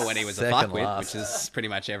 I remember when he was a Second fuckwit, last. which is pretty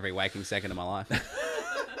much every waking second of my life.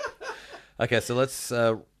 Okay, so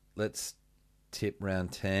let's tip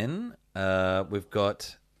round 10. We've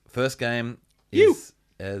got first game is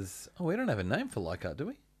as we don't have a name for Leichhardt, do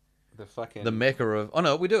we? The fucking The Mecca of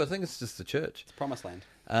no, we do. I think it's just the church. Promised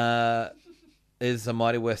Land. Is the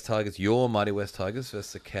Mighty West Tigers your Mighty West Tigers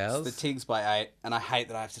versus the Cows? The Tigs by 8, and I hate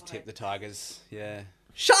that I have to tip the Tigers. Yeah.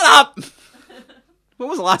 Shut up! When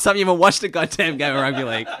was the last time you even watched a goddamn game of rugby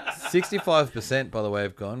league? 65%, by the way,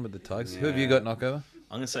 have gone with the Tigers. Who have you got knockover?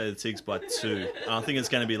 I'm going to say the Tigs by 2. I think it's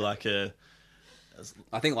going to be like a...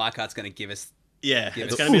 I think Leichhardt's going to give us... Yeah, Give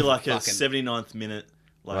it's us going to be like a fucking- 79th minute,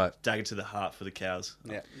 like Right. dagger to the heart for the Cows.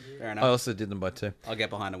 Yeah, fair I enough. also did them by 2. I'll get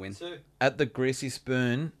behind a win. 2. At the Greasy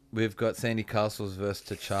Spoon, we've got Sandy Castles versus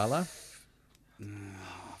T'Challa.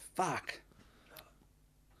 Fuck.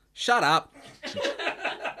 Shut up.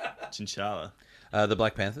 Chinchilla. The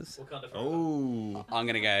Black Panthers. Wakanda forever. Oh, I'm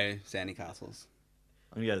going to go Sandy Castles.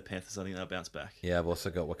 I'm going to go the Panthers. I think they'll bounce back. Yeah, I've also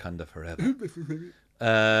got Wakanda Forever.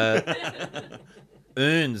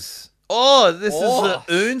 Oons. Oh, this is the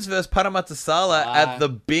Oons versus Paramatasala at the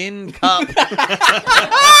Bin Cup.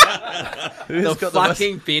 Who's The got the most...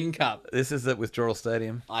 fucking Bin Cup. This is at Withdrawal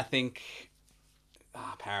Stadium. I think...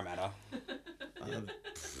 Parramatta.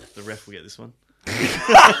 The ref will get this one.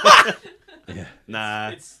 Yeah. Nah,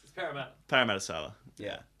 It's Paramount. Parramatta Sala.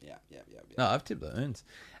 Yeah. No, I've tipped the Oons.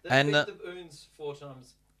 They've And picked the Oons 4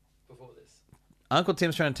 times before this. Uncle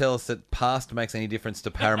Tim's trying to tell us that past makes any difference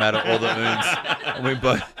to Parramatta or the Oons. And we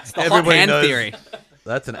both, The hot hand knows theory.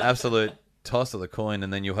 that's an absolute toss of the coin,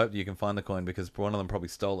 and then you hope you can find the coin because one of them probably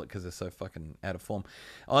stole it because they're so fucking out of form.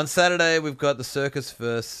 On Saturday, we've got the Circus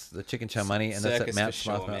versus the Chicken Chow Money, and that's Circus at Mount for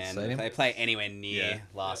sure, Smart man. Stadium. If they play anywhere near Yeah.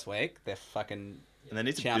 last week, they're fucking... And they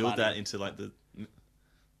need to Chow build money. that into like the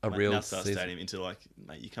A real South Star season. Stadium into like,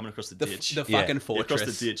 mate, you're coming across the The, ditch. the Yeah. fucking You're across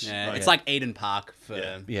fortress. the ditch. Yeah. Like- It's like Eden Park for...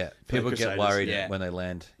 Yeah. Yeah, people get Crusaders. worried Yeah. when they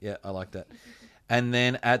land. Yeah, I like that. And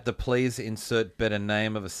then at the please insert better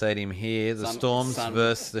name of a stadium here, the Storms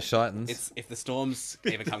versus the Shitans. It's if the Storms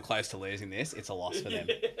even come close to losing this, it's a loss for them.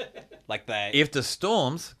 Like they... If the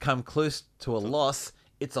Storms come close to a loss,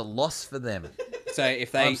 it's a loss for them. So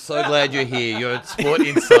if they... I'm so glad you're here. You're at Sport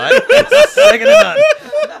Insight. It's second to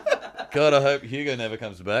none. God, I hope Hugo never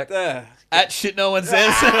comes back. At shit no one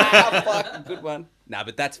says. Fuck, good one. Nah,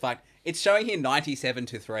 but that's fucked. It's showing here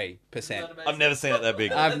 97-3%. I've never seen it that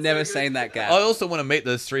big. I've never seen that gap. I also want to meet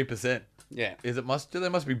those 3%. Yeah. Is it must? There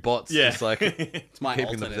must be bots. Yeah. Just like It's my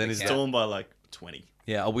keeping the alternate percentage account. down. Storm by like 20.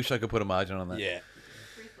 Yeah, I wish I could put a margin on that. Yeah.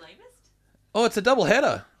 Bruce Lamest? Oh, it's a double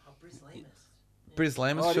header. Oh, Bruce Lamest. Bruce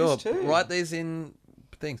Lamers, Oh, it sure. is too. Write these in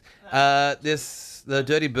things. This the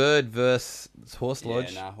Dirty Bird versus Horse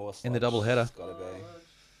Lodge Horse in the Lodge. double header. It's gotta be.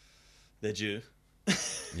 They're due.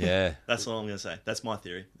 Yeah, That's all I'm going to say. That's my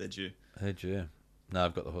theory. They're due. heard you. No,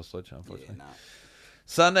 I've got the Horse Lodge, Yeah, unfortunately. no.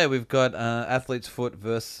 Sunday we've got Athlete's Foot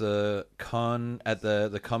versus Con at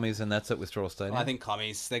the Commies, and that's at Withdrawal Stadium. I think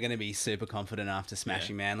Commies, they're going to be super confident after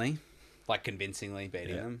smashing Manly. Like, convincingly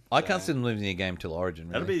beating them. I So- can't see them losing a game till Origin.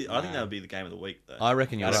 Really. That'll be. I think that'll be the game of the week, though. I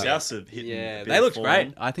reckon you're right. Souths have hit. Yeah, they looked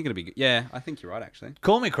great. I think it'll be good. Yeah, I think you're right, actually.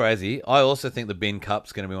 Call me crazy. I also think the Bin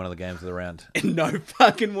Cup's going to be one of the games of the round. No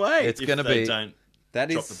fucking way. It's If going to they be. don't That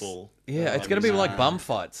drop is the ball. Yeah, it's Oh, going to be like no. bum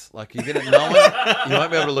fights. Like you're going to no one. You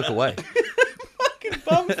won't be able to look away. fucking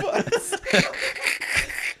bum fights.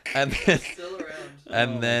 And then, Still around.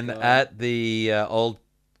 and then God. at the old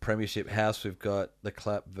Premiership House, we've got the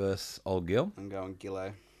Clap versus Old Gill. I'm going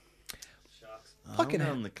Gillo. Sharks. Fucking I'm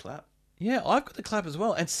hell. on the clap. Yeah, I've got the Clap as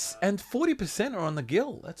well, and 40% are on the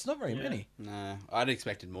Gill. That's not very many. No, I'd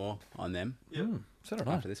expected more on them So don't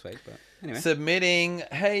I. after this week, but anyway. Submitting,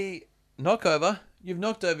 hey, knockover. You've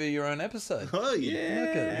knocked over your own episode. Oh yeah.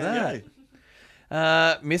 Look at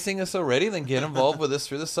that. Missing us already? Then get involved with us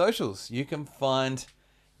through the socials. You can find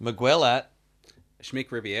Miguel at.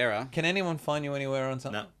 Schmick Riviera. Can anyone find you anywhere on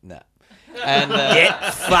something? No. Nah. And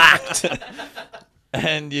Fucked.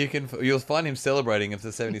 and you'll find him celebrating if the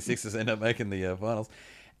 76ers end up making the finals.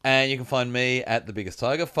 And you can find me at The Biggest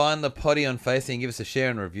Tiger. Find the potty on Facey and give us a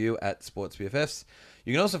share and review at Sports BFFs.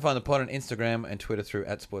 You can also find the pod on Instagram and Twitter through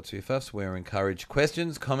at Sports BFFs, where we encourage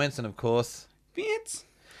questions, comments, and of course, Bits.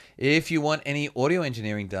 if you want any audio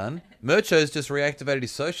engineering done, Mercho's just reactivated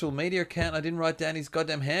his social media account. I didn't write down his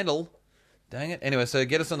goddamn handle. Dang it. Anyway, so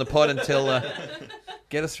get us on the pod until...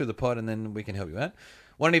 get us through the pod and then we can help you out.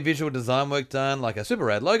 Want any visual design work done, like a super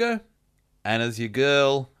rad logo? Anna's your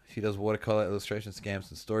girl. She does watercolor illustrations, scams,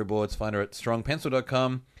 and storyboards. Find her at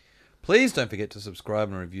strongpencil.com. Please don't forget to subscribe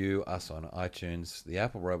and review us on iTunes. The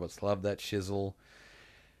Apple robots love that shizzle.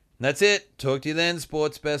 And that's it. Talk to you then,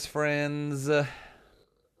 sports best friends.